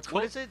Royce. The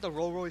What is it? The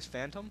Rolls Royce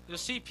Phantom? You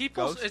see,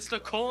 people. Ghost? It's the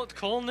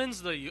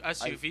Cullinan's the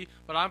SUV,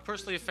 but I'm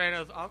personally a fan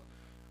of.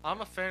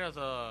 I'm a fan of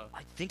the.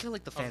 I think I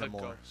like the the Phantom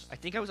more. Ghost. I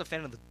think I was a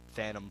fan of the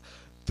Phantom.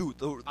 Dude,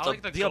 I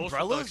like the the Ghost with the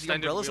umbrellas, the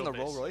extended umbrellas in the wheelbase.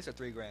 Rolls Royce are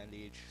 $3,000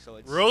 each. So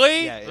it's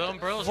Really? Yeah, The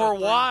umbrellas For are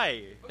pretty-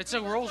 why? It's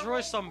a Rolls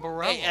Royce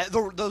umbrella. Hey,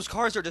 those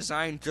cars are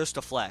designed just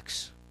to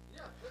flex.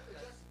 Yeah,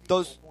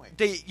 Those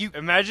you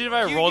Imagine if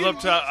I You- rolled you- up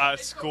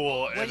to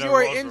school when in a you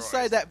are Rolls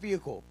inside Royce. that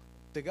vehicle,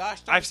 the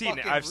gosh darn I've seen it.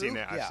 fucking I've seen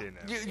roof, it. I've yeah. seen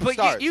it. but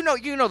Stars.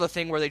 you know the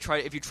thing where they try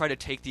if you try to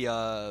take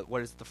the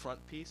what is it, the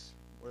front piece?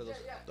 What are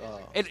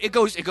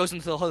those? It goes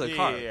into the other Yeah,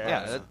 car. yeah,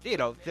 Yeah, yeah. you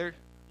know they're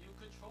you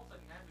control the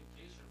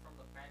navigation from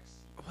the back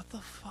seat. What the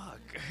fuck?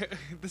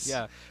 This-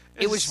 yeah.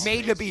 this It was is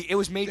made to be. It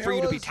was made There for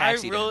you to be was-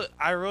 taxied.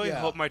 I really Yeah.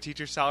 hope my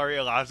teacher's salary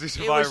allows me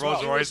to It buy a was-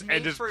 Rolls it was Royce made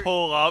and just for-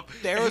 pull up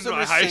There was in a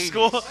my high Mercedes.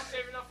 school. I'm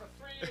saving up for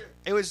 3 years.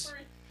 It was. Free.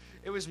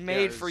 It was made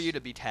There's- for you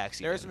to be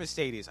taxied. There's a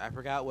Mercedes. I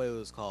forgot what it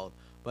was called,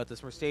 but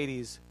this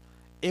Mercedes,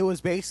 it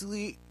was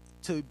basically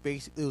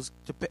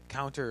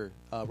counter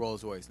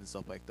Rolls Royce and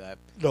stuff like that.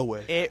 no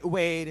way. It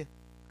weighed,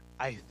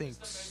 I think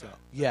so.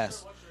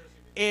 Yes.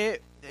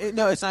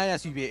 No, it's not an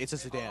SUV. It's a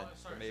sedan.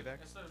 Maybach?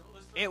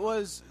 It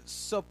was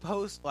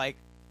supposed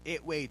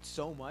it weighed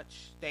so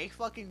much. They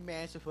fucking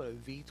managed to put a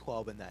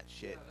V12 in that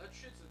shit. That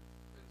shit's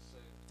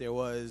insane. There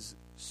was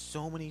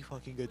so many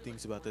fucking good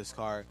things about this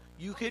car.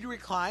 You could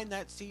recline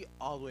that seat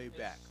all the way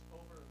back.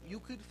 You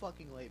could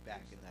fucking lay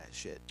back in that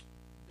shit.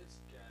 It's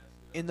gas,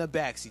 dude. In the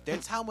back seat.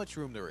 That's how much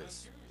room there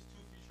is. Interior is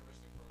too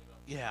futuristic for me,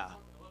 though. Yeah. It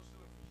looks too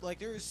futuristic. Like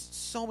there's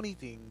so many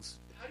things.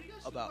 How do you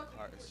guys about feel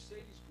about cars. the new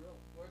Mercedes grill,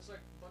 where it's like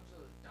a bunch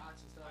of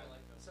dots instead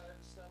of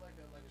instead of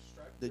like a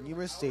stripe? The grill, new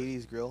like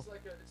Mercedes grill. ours,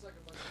 it's like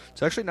a bunch of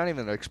It's actually not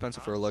even that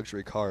expensive for a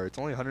luxury car. It's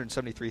only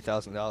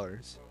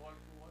 $173,000.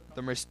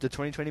 The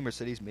 2020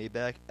 Mercedes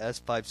Maybach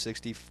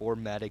S560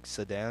 4MATIC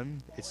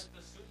sedan. It's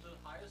the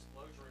highest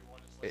luxury one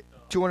is like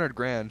the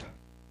 $200,000.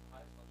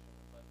 highest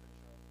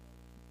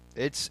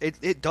luxury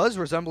one. It does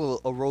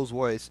resemble a Rolls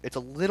Royce. It's a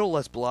little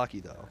less blocky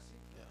though.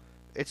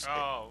 It's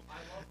Oh,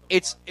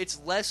 it's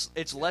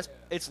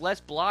less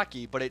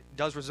blocky, but it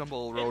does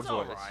resemble a Rolls it's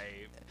Royce.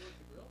 alright.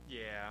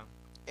 Yeah.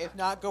 If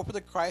not, go for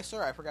the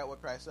Chrysler. I forgot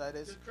what Chrysler that The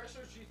is.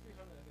 Chrysler G300,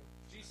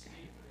 I think. GC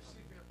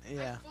or C300.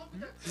 Yeah. I fuck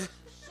with that Chrysler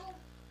so.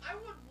 I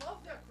would love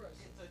that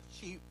Chrysler. It's a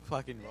cheap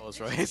fucking Rolls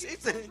Royce.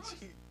 It's a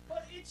cheap.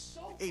 But it's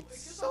so cool. It's It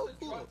gives so off the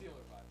cool. drug dealer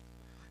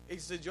vibe.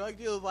 It's the drug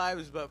dealer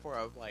vibes, but for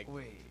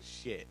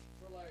shit.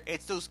 For like,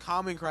 It's those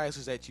common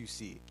Chryslers that you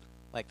see,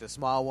 like the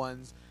small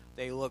ones.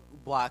 They look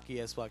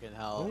blocky as fucking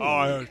hell. Oh,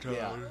 I yeah. understand. to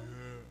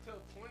the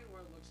point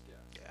where it looks gas.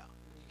 Yeah.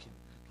 You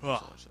can Ugh.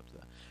 so much up to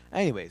that.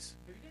 Anyways,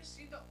 Have you guys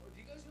seen the? Do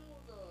you guys know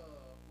the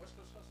West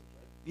Coast Customs,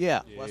 right?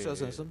 yeah, Yeah, West yeah,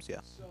 Coast yeah. Customs, yeah.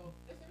 So,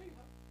 if there you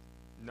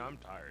go. No, I'm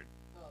tired.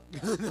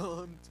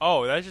 No, No,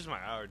 Oh, that's just my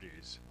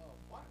allergies. oh,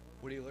 what?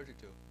 What are you allergic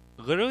to?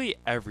 Literally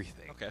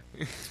everything. Okay.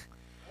 Anyways,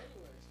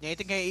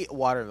 Nathan can't eat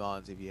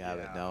watermelons if you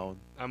haven't Yeah. known.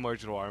 I'm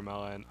allergic to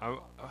watermelon. I'm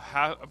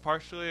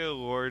partially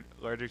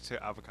allergic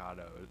to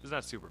avocado. It's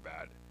not super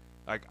bad.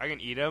 Like I can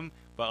eat them,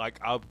 but like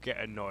I'll get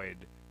annoyed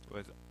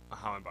with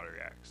how my body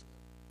reacts.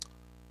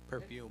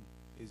 Perfume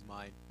is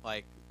mine.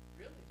 Like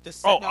really? the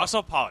Oh, no,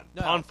 also pollen.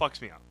 No. Pollen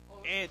fucks me up.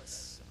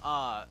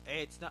 Oh,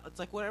 it's not. It's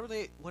like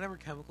whatever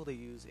chemical they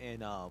use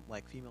in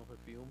like female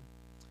perfume.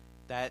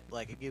 That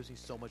like it gives me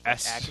so much like,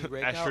 acne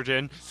breakout.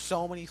 Estrogen.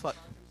 So many fuck.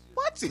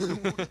 What?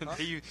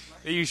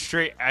 They use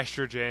straight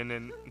estrogen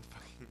and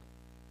fucking.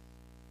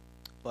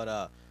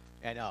 But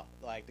and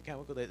like the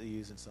chemical that they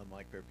use in some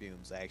like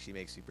perfumes actually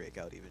makes me break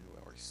out even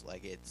worse.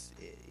 Like it's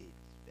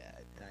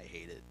bad, and I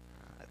hate it.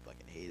 I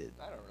fucking hate it.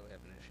 I don't really have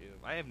an issue.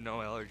 I have no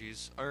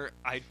allergies. Or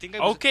I think I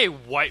was, Okay,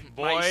 white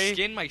boy.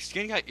 My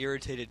skin got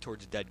irritated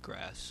towards dead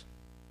grass.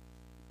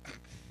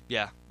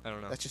 Yeah, I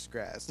don't know. That's just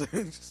grass.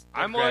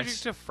 I'm grass. allergic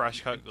to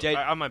fresh cut Dead-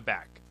 on my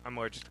back. I'm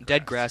allergic to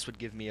Dead grass would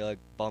give me like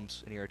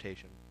bumps and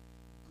irritation.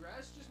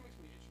 Grass just makes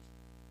me itchy.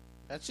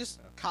 That's just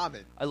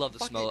common. I love the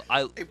Fuck smell.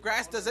 it. If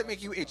grass doesn't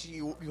make you itchy,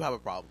 you have a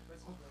problem.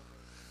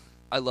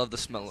 I love the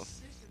smell of.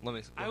 Let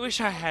me. I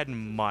wish I had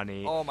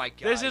money. Oh my god.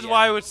 This is yeah.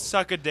 why I would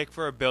suck a dick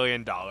for $1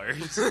 billion.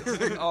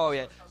 Oh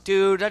yeah,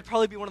 dude, that'd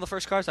probably be one of the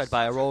first cars I'd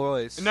buy, a Rolls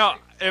Royce. No,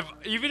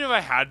 even if I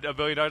had $1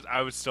 billion,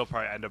 I would still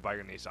probably end up buying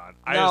a Nissan.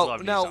 I just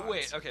love Nissans.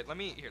 wait. Okay, let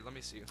me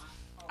see.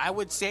 I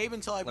would save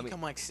until I Let me-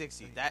 become like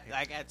 60. That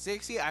like at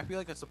 60, I feel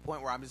like that's the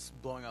point where I'm just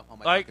blowing up all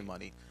my Like- fucking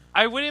money.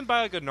 I wouldn't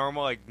buy like a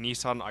normal like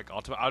Nissan like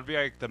Altima. I'd be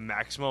like the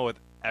Maximo with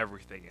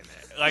everything in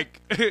it.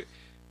 Like, Listen,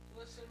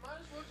 might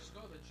as well just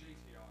go the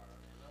GTR.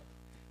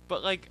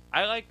 but like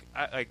I like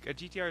a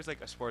GTR is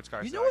like a sports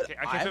car. You so know what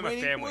I can I'm fit my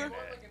waiting family for? in Or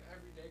it. like an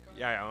everyday car.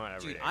 Yeah, I want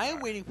every Dude, I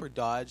am waiting for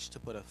Dodge to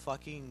put a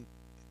fucking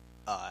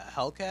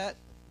Hellcat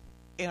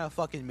in a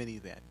fucking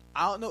minivan.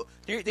 I don't know.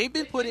 They've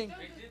been putting. They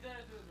did that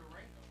to the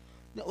Durango.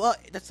 No, well,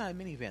 that's not a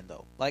minivan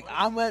though. Like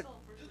I'm at. Do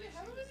they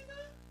have a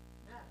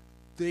minivan?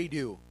 They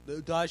do.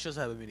 The Dodge does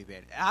have a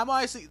minivan. I'm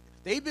honestly.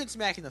 They've been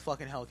smacking the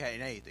fucking Hellcat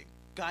in anything.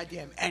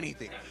 Goddamn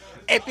anything.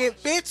 If it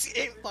fits,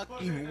 it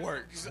fucking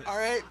works. All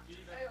right. Hey,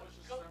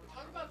 talk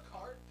about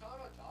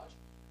Dodge.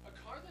 A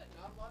car that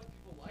not a lot of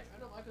people like. I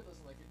know Michael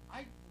doesn't like it.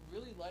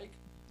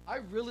 I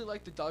really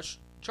like the Dodge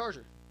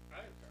Charger.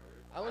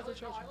 I like the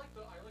Charger. I like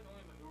only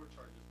the newer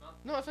Chargers. Not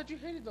No, I thought you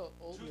hated the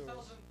old newer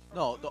ones.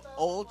 No, the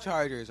old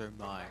Chargers are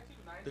mine.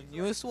 The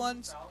newest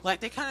ones, like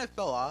they kind of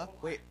fell off.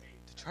 Wait,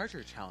 the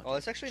Charger Challenge. Oh,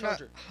 it's actually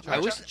Charger. not. I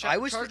was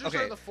Chargers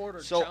okay. are the Ford.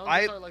 Or so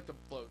Challengers are like the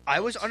float. I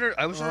was under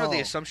Oh. the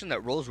assumption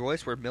that Rolls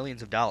Royce were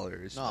millions of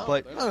dollars, No,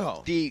 but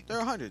no, the they're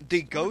 100.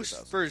 the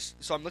Ghost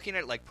first. So I'm looking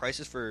at like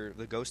prices for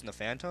the Ghost and the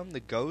Phantom. The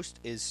Ghost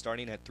is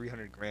starting at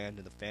 $300,000 and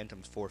the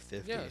Phantom's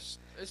 $450,000. Yes,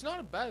 it's not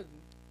a bad.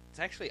 It's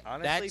actually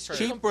honestly That's for,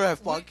 cheap for a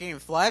fucking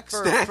flex.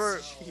 for, That's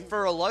for cheap.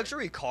 for a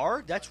luxury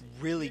car. That's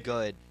really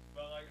good.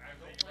 But like I'm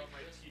thinking about my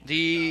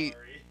The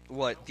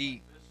what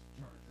the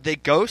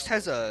Ghost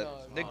has a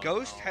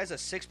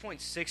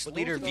 6.6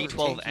 liter Those are V12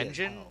 ridiculous.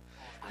 engine.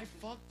 I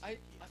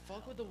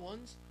fuck with the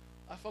ones.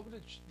 I fuck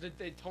with the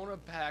Daytona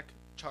pack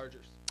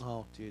Chargers.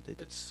 Oh, dude,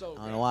 It's so. I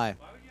don't know why.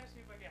 Why would you ask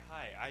me if I get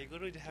high? I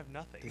literally have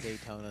nothing. The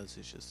Daytonas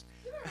is just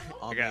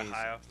I got amazing.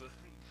 high off the.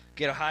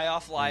 Get a high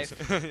off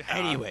life.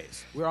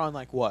 Anyways, we're on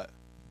like what?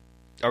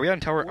 Are we on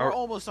tower? We're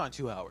almost on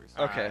 2 hours.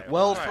 Okay. Alright,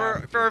 Well,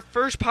 alright. for our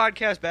first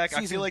podcast back, I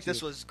Season feel like 2.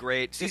 this was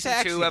great. This Season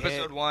actually 2,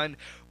 episode hit. 1.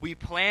 We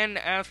plan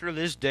after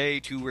this day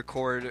to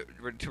record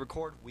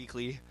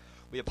weekly.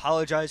 We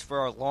apologize for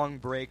our long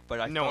break, but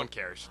I No felt one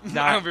cares.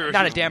 not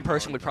a damn No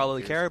person one would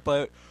probably cares. care,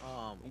 but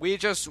We we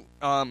just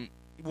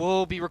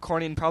we'll be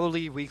recording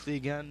probably weekly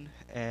again,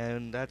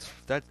 and that's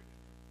it.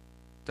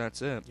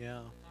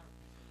 yeah.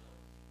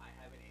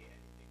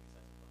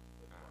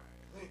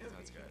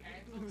 That's good.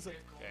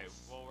 Okay,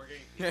 well we're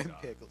getting And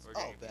pizza. pickles. We're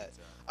Oh, getting that.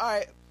 pizza. All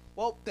right.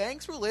 Well,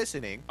 thanks for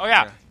listening. Oh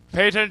yeah. Yeah.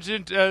 Pay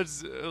attention.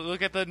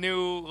 Look at the new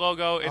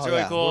logo. It's Oh,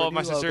 really yeah. cool. New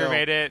My sister logo.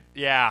 made it.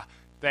 Yeah.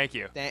 Thank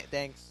you.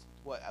 Thanks.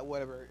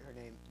 Whatever her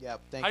name. Yeah.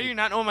 Thank How do you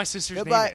not know what my sister's Goodbye. name